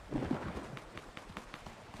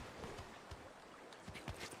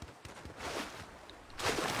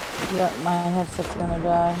 Yep, my headset's gonna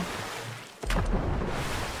die.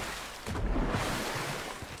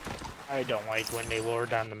 I don't like when they lower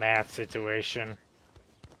down the math situation.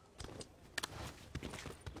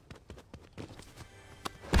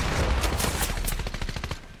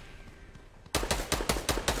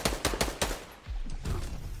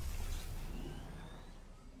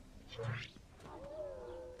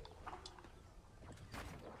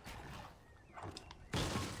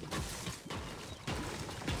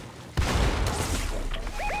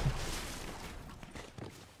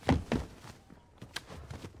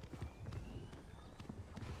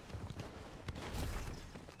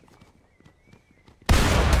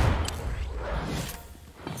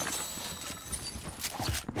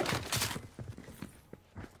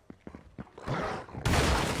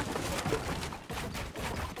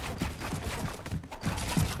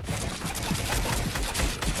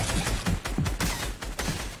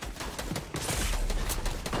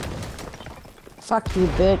 Fuck you,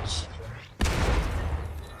 bitch.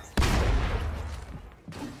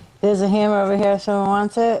 There's a hammer over here, someone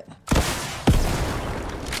wants it?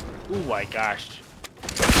 Ooh my gosh.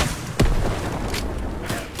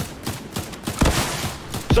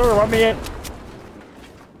 sir, let me in.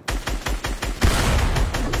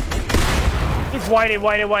 He's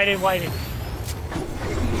whiting.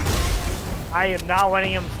 I am not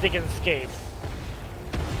letting him stick and escape.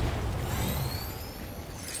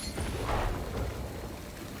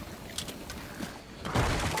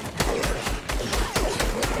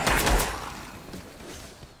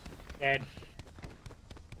 Dead.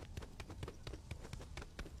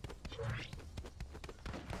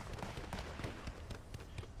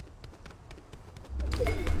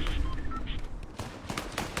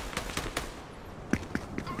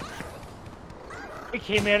 He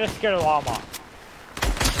came here to scare the llama.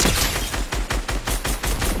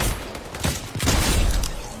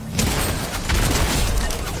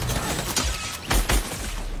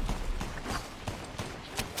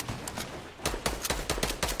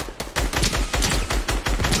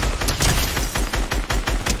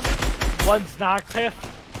 One's knocked him.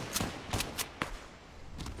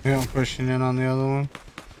 Yeah, I'm pushing in on the other one.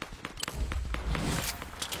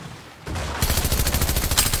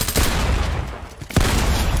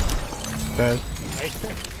 Dead. Nice.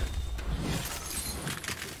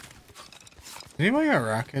 Anybody got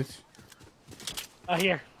rockets? Oh,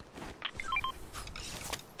 here.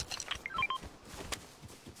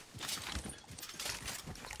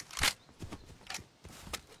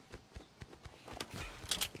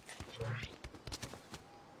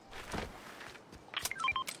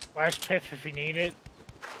 Flash piff if you need it.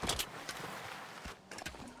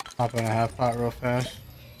 Hop in a half pot real fast.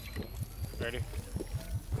 Ready?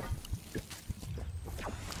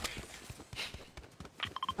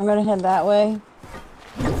 I'm gonna head that way.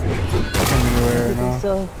 Anywhere You can now.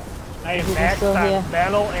 still, I am you can maxed still on hear.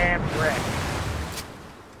 metal and brick.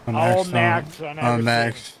 I'm All maxed maxed on I'm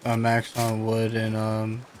everything. I'm maxed on wood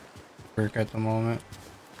and brick at the moment.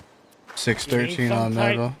 613 on some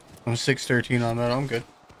type- metal. I'm 613 on metal. I'm good.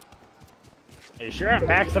 Are you sure I'm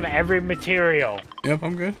maxed on every material? Yep,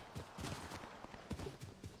 I'm good.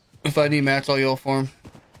 If I need mats, I'll yell for him.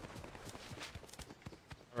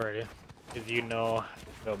 Already. Because you know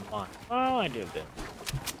the month. Oh, I do that.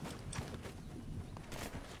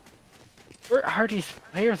 Where are these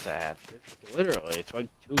players at? It's literally, it's like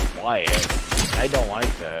too quiet. I don't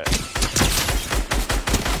like that.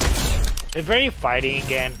 Is Brady fighting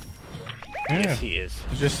again? Yeah. Yes, he is.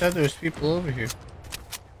 I just said there's people over here.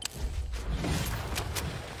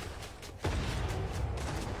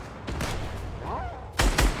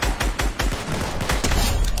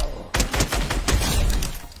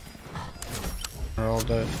 They're all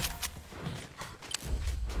dead.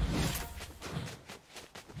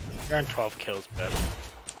 You're on 12 kills, but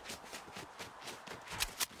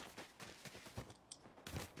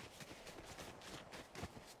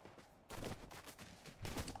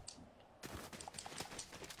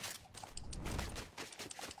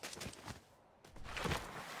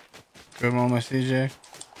Good moment, CJ.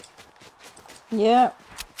 yeah.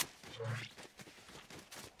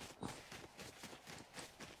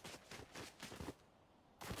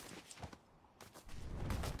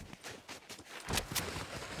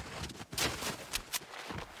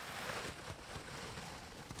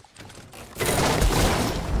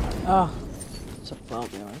 Oh, it's a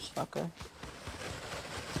well-damaged fucker.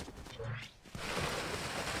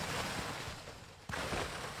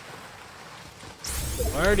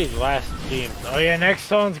 where are these last teams? Oh yeah, next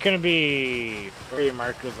one's gonna be where your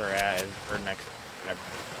markers are at is for next,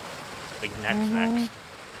 like next.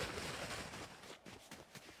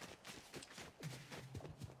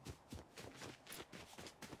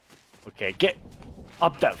 Okay, get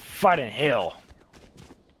up that fucking hill.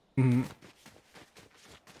 Mm-hmm.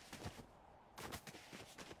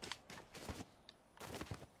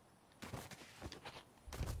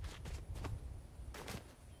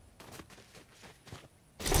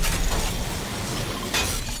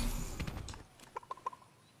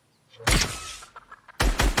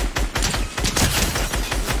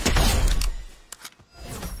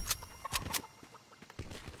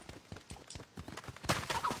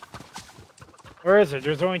 Where is it?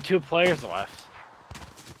 There's only 2 players left.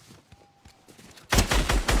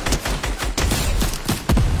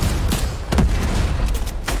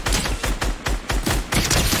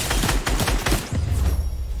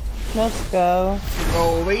 Let's go.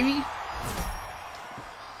 Go, baby.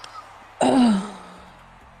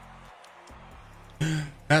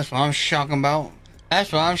 That's what I'm shocking about.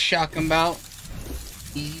 That's what I'm shocking about.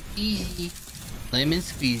 Easy peasy. Lemon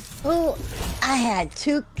squeeze. Oh, I had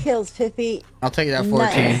 2 kills, Pippi. I'll take that 14.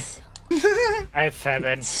 Nice. I have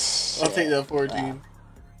 7. I'll take that 14.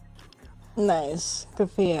 Nice.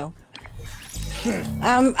 Good for you.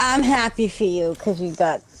 I'm happy for you because you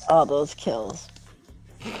got all those kills.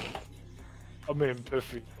 I'm in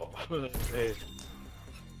perfect.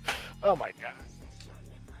 Oh my god.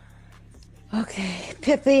 Okay,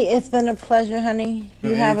 Pippi, it's been a pleasure, honey.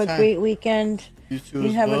 You have a Anytime. great weekend. You too You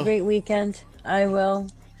as have well. a great weekend. I will.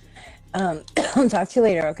 I'll talk to you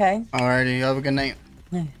later, okay? Alrighty, have a good night.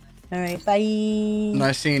 All right, bye.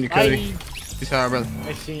 Nice seeing you, Cody. Bye. Peace out, brother.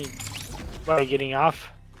 I see. What, are you getting off?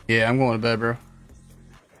 Yeah, I'm going to bed, bro.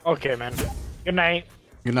 Okay, man. Good night.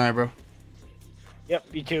 Good night, bro. Yep,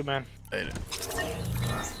 you too, man. Later.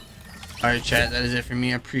 Alright, chat, that is it for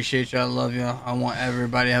me. I appreciate y'all. I love y'all. I want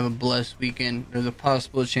everybody to have a blessed weekend. There's a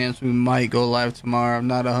possible chance we might go live tomorrow. I'm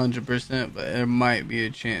not 100%, but there might be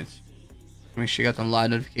a chance. Make sure you got them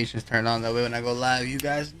live notifications turned on. That way when I go live, you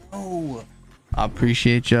guys know. I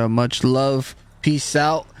appreciate y'all. Much love. Peace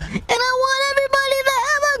out. And I want everybody to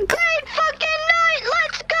have a great fucking night.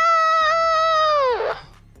 Let's go!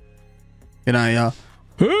 Good night, y'all.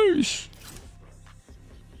 Peace.